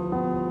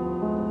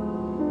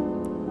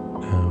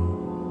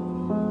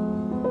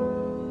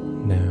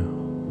 Now.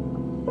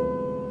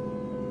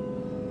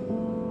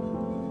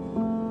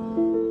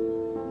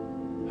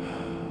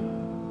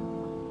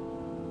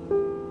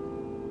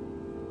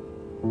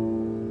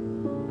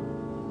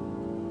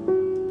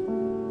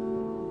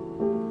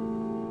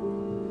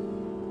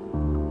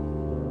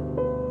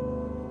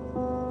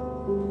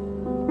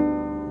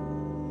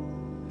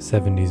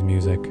 '70s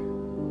music.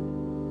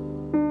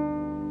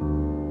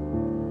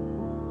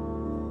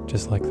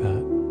 Just like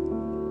that.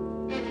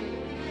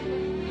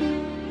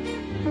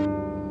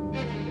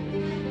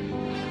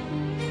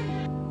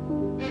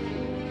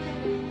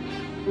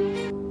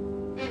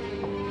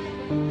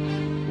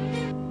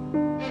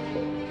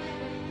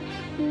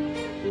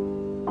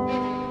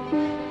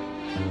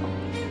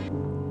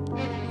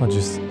 I'll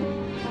just...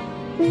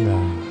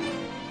 no.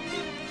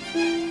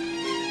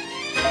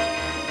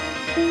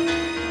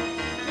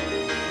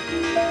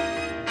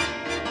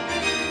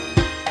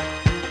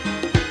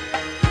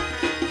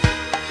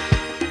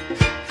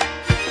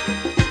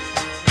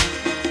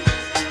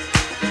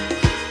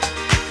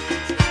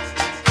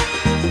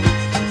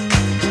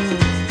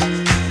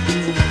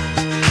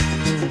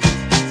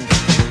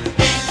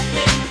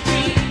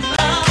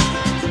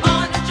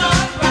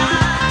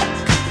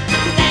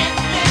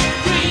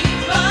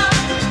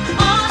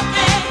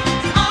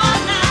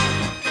 On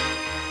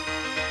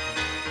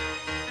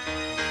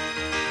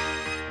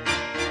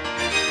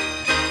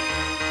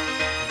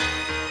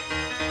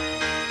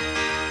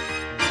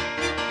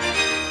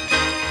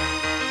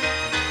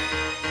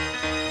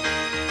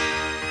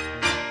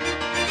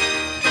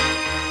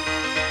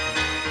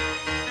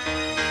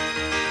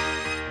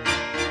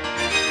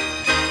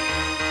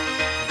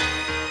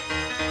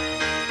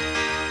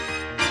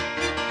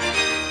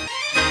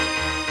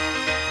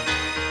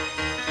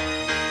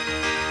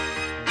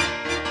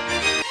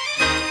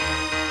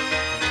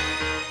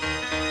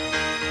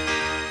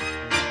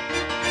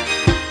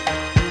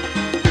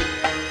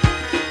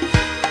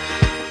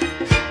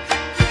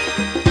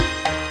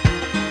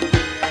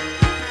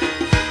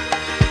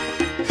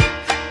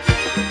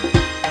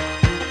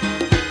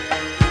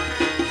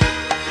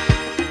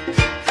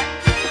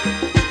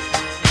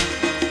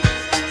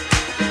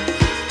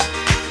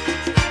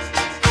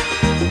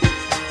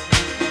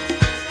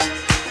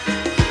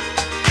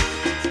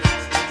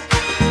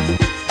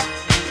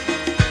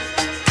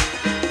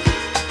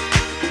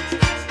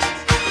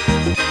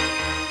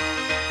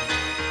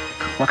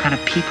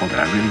people that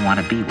I really want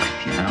to be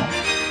with, you know?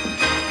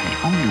 And the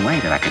only way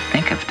that I could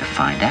think of to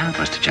find out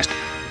was to just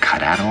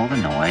cut out all the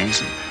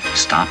noise and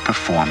stop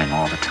performing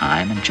all the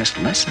time and just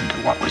listen to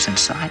what was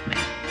inside me.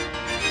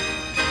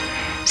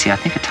 See, I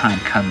think a time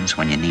comes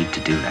when you need to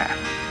do that.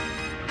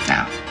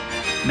 Now,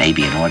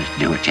 maybe in order to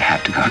do it, you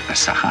have to go to the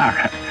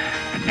Sahara,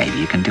 and maybe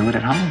you can do it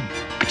at home,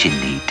 but you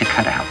need to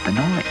cut out the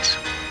noise.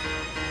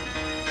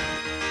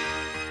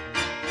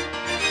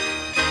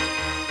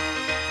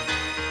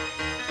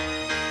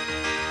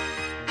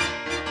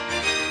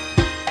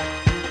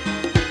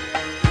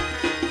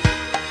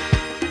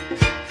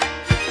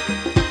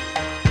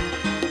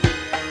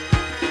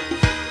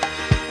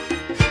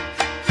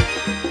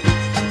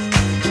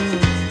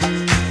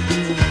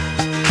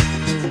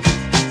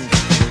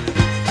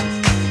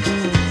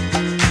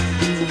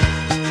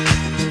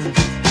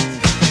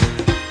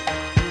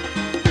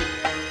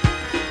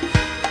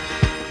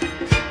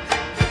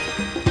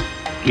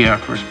 Yeah,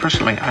 of course,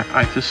 personally,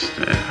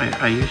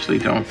 I usually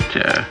don't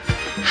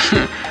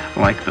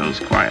like those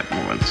quiet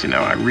moments, you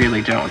know, I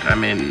really don't. I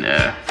mean,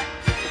 I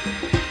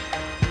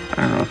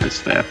don't know if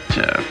it's that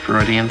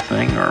Freudian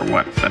thing or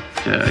what, but,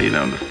 you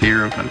know, the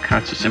fear of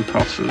unconscious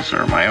impulses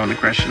or my own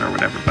aggression or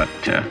whatever, but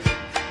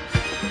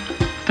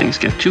things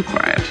get too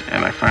quiet,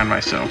 and I find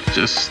myself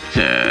just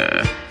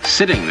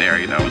sitting there,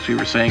 you know, as we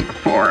were saying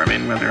before. I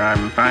mean, whether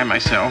I'm by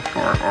myself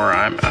or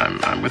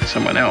I'm with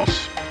someone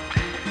else.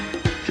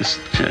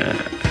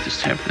 I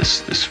just have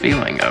this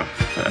feeling of,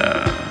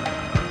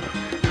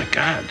 my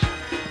God,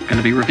 I'm going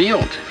to be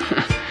revealed.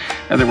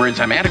 In other words,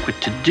 I'm adequate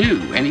to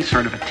do any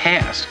sort of a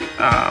task,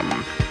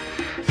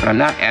 but I'm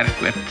not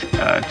adequate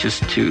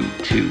just to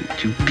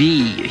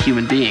be a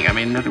human being. I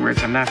mean, in other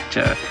words, I'm not,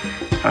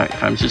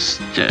 if I'm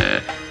just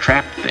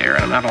trapped there,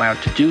 I'm not allowed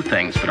to do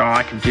things, but all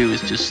I can do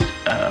is just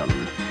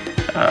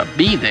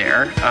be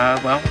there,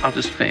 well, I'll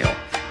just fail.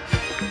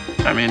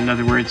 I mean, in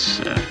other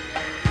words,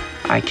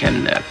 I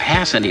can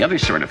pass any other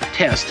sort of a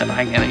test, and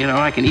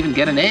I can even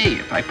get an A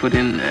if I put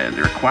in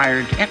the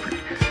required effort.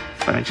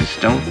 But I just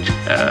don't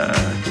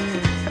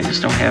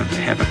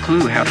have a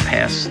clue how to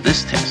pass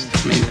this test.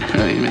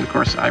 I mean, of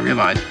course, I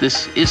realize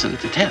this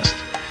isn't a test,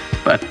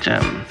 but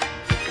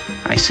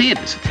I see it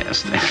as a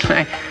test,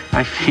 and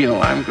I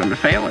feel I'm going to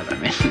fail it. I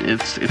mean,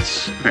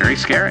 it's very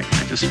scary.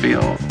 I just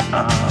feel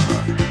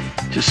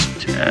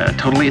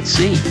totally at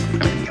sea.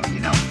 I mean, you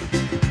know,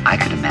 I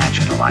could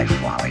imagine a life,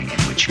 Wally, in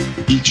which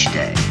each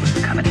day would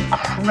become an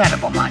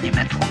incredible,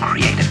 monumental,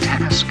 creative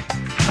task,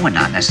 and we're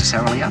not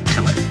necessarily up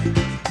to it.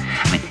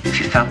 I mean, if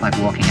you felt like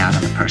walking out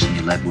on the person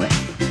you lived with,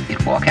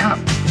 you'd walk out.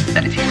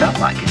 Then if you felt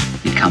like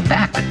it, you'd come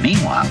back. But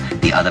meanwhile,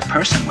 the other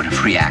person would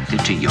have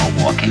reacted to your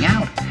walking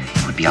out.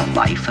 It would be a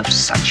life of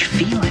such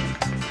feeling.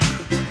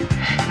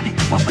 I mean,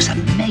 what was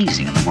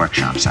amazing in the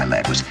workshops I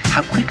led was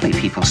how quickly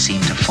people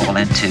seemed to fall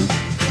into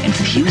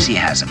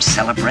enthusiasm,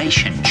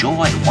 celebration,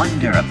 joy,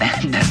 wonder,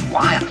 abandon,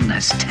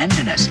 wildness,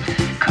 tenderness.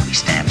 Could we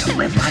stand to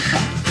live like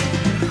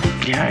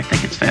that? Yeah, I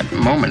think it's that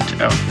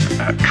moment of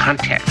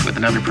contact with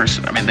another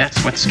person. I mean,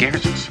 that's what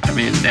scares us. I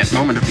mean, that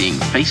moment of being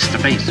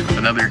face-to-face with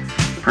another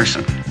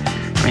person.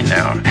 I mean,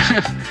 now,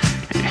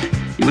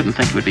 you wouldn't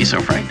think it would be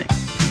so frightening.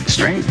 It's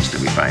strange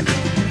that we find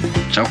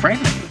it so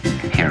frightening.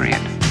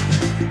 Period.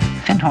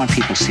 Findhorn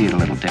people see it a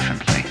little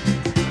differently.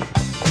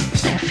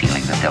 They're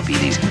feeling that there'll be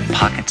these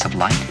pockets of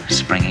light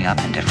springing up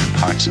in different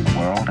parts of the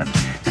world, and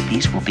that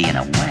these will be, in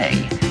a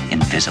way,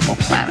 invisible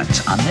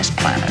planets on this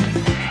planet,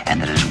 and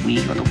that as we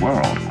or the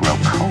world grow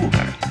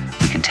colder,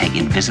 we can take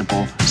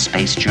invisible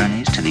space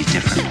journeys to these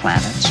different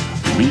planets,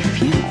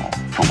 refuel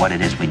for what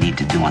it is we need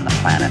to do on the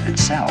planet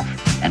itself,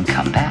 and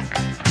come back.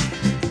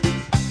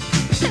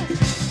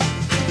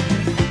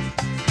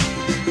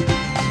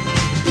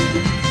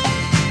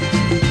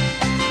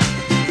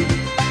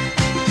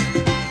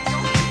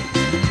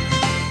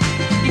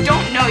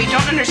 You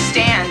don't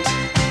understand.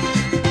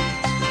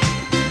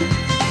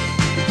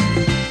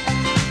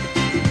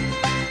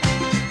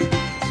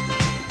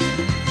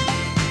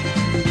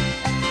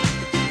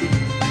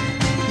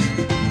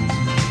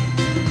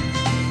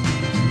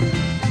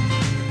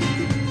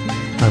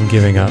 I'm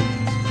giving up.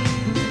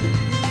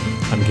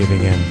 I'm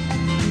giving in.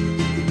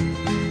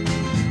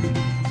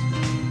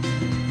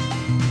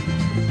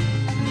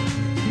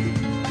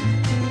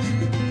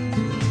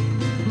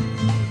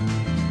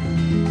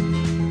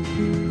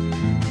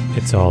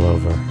 It's all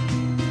over.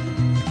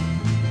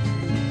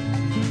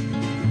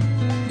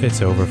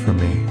 It's over for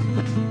me.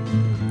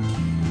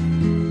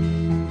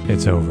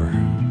 It's over.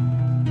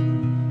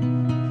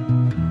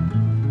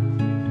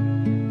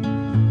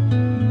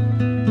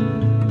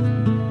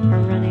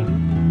 We're running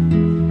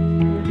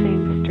in the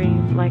same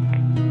stream like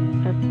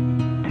a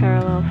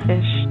parallel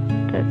fish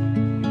that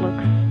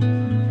looks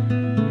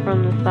from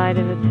the side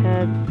of its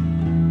head,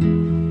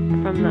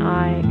 from the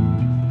eye,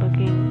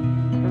 looking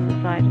from the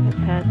side of its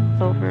head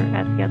over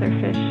at the other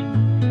fish.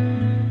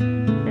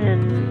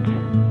 And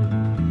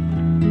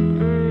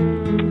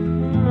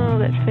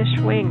that fish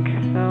wink,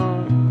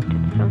 so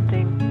did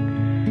something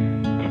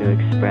to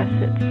express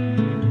its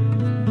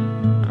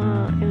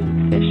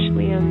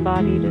fishly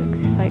embodied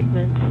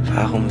excitement.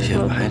 Warum wir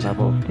Emotional beide?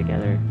 levels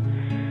together.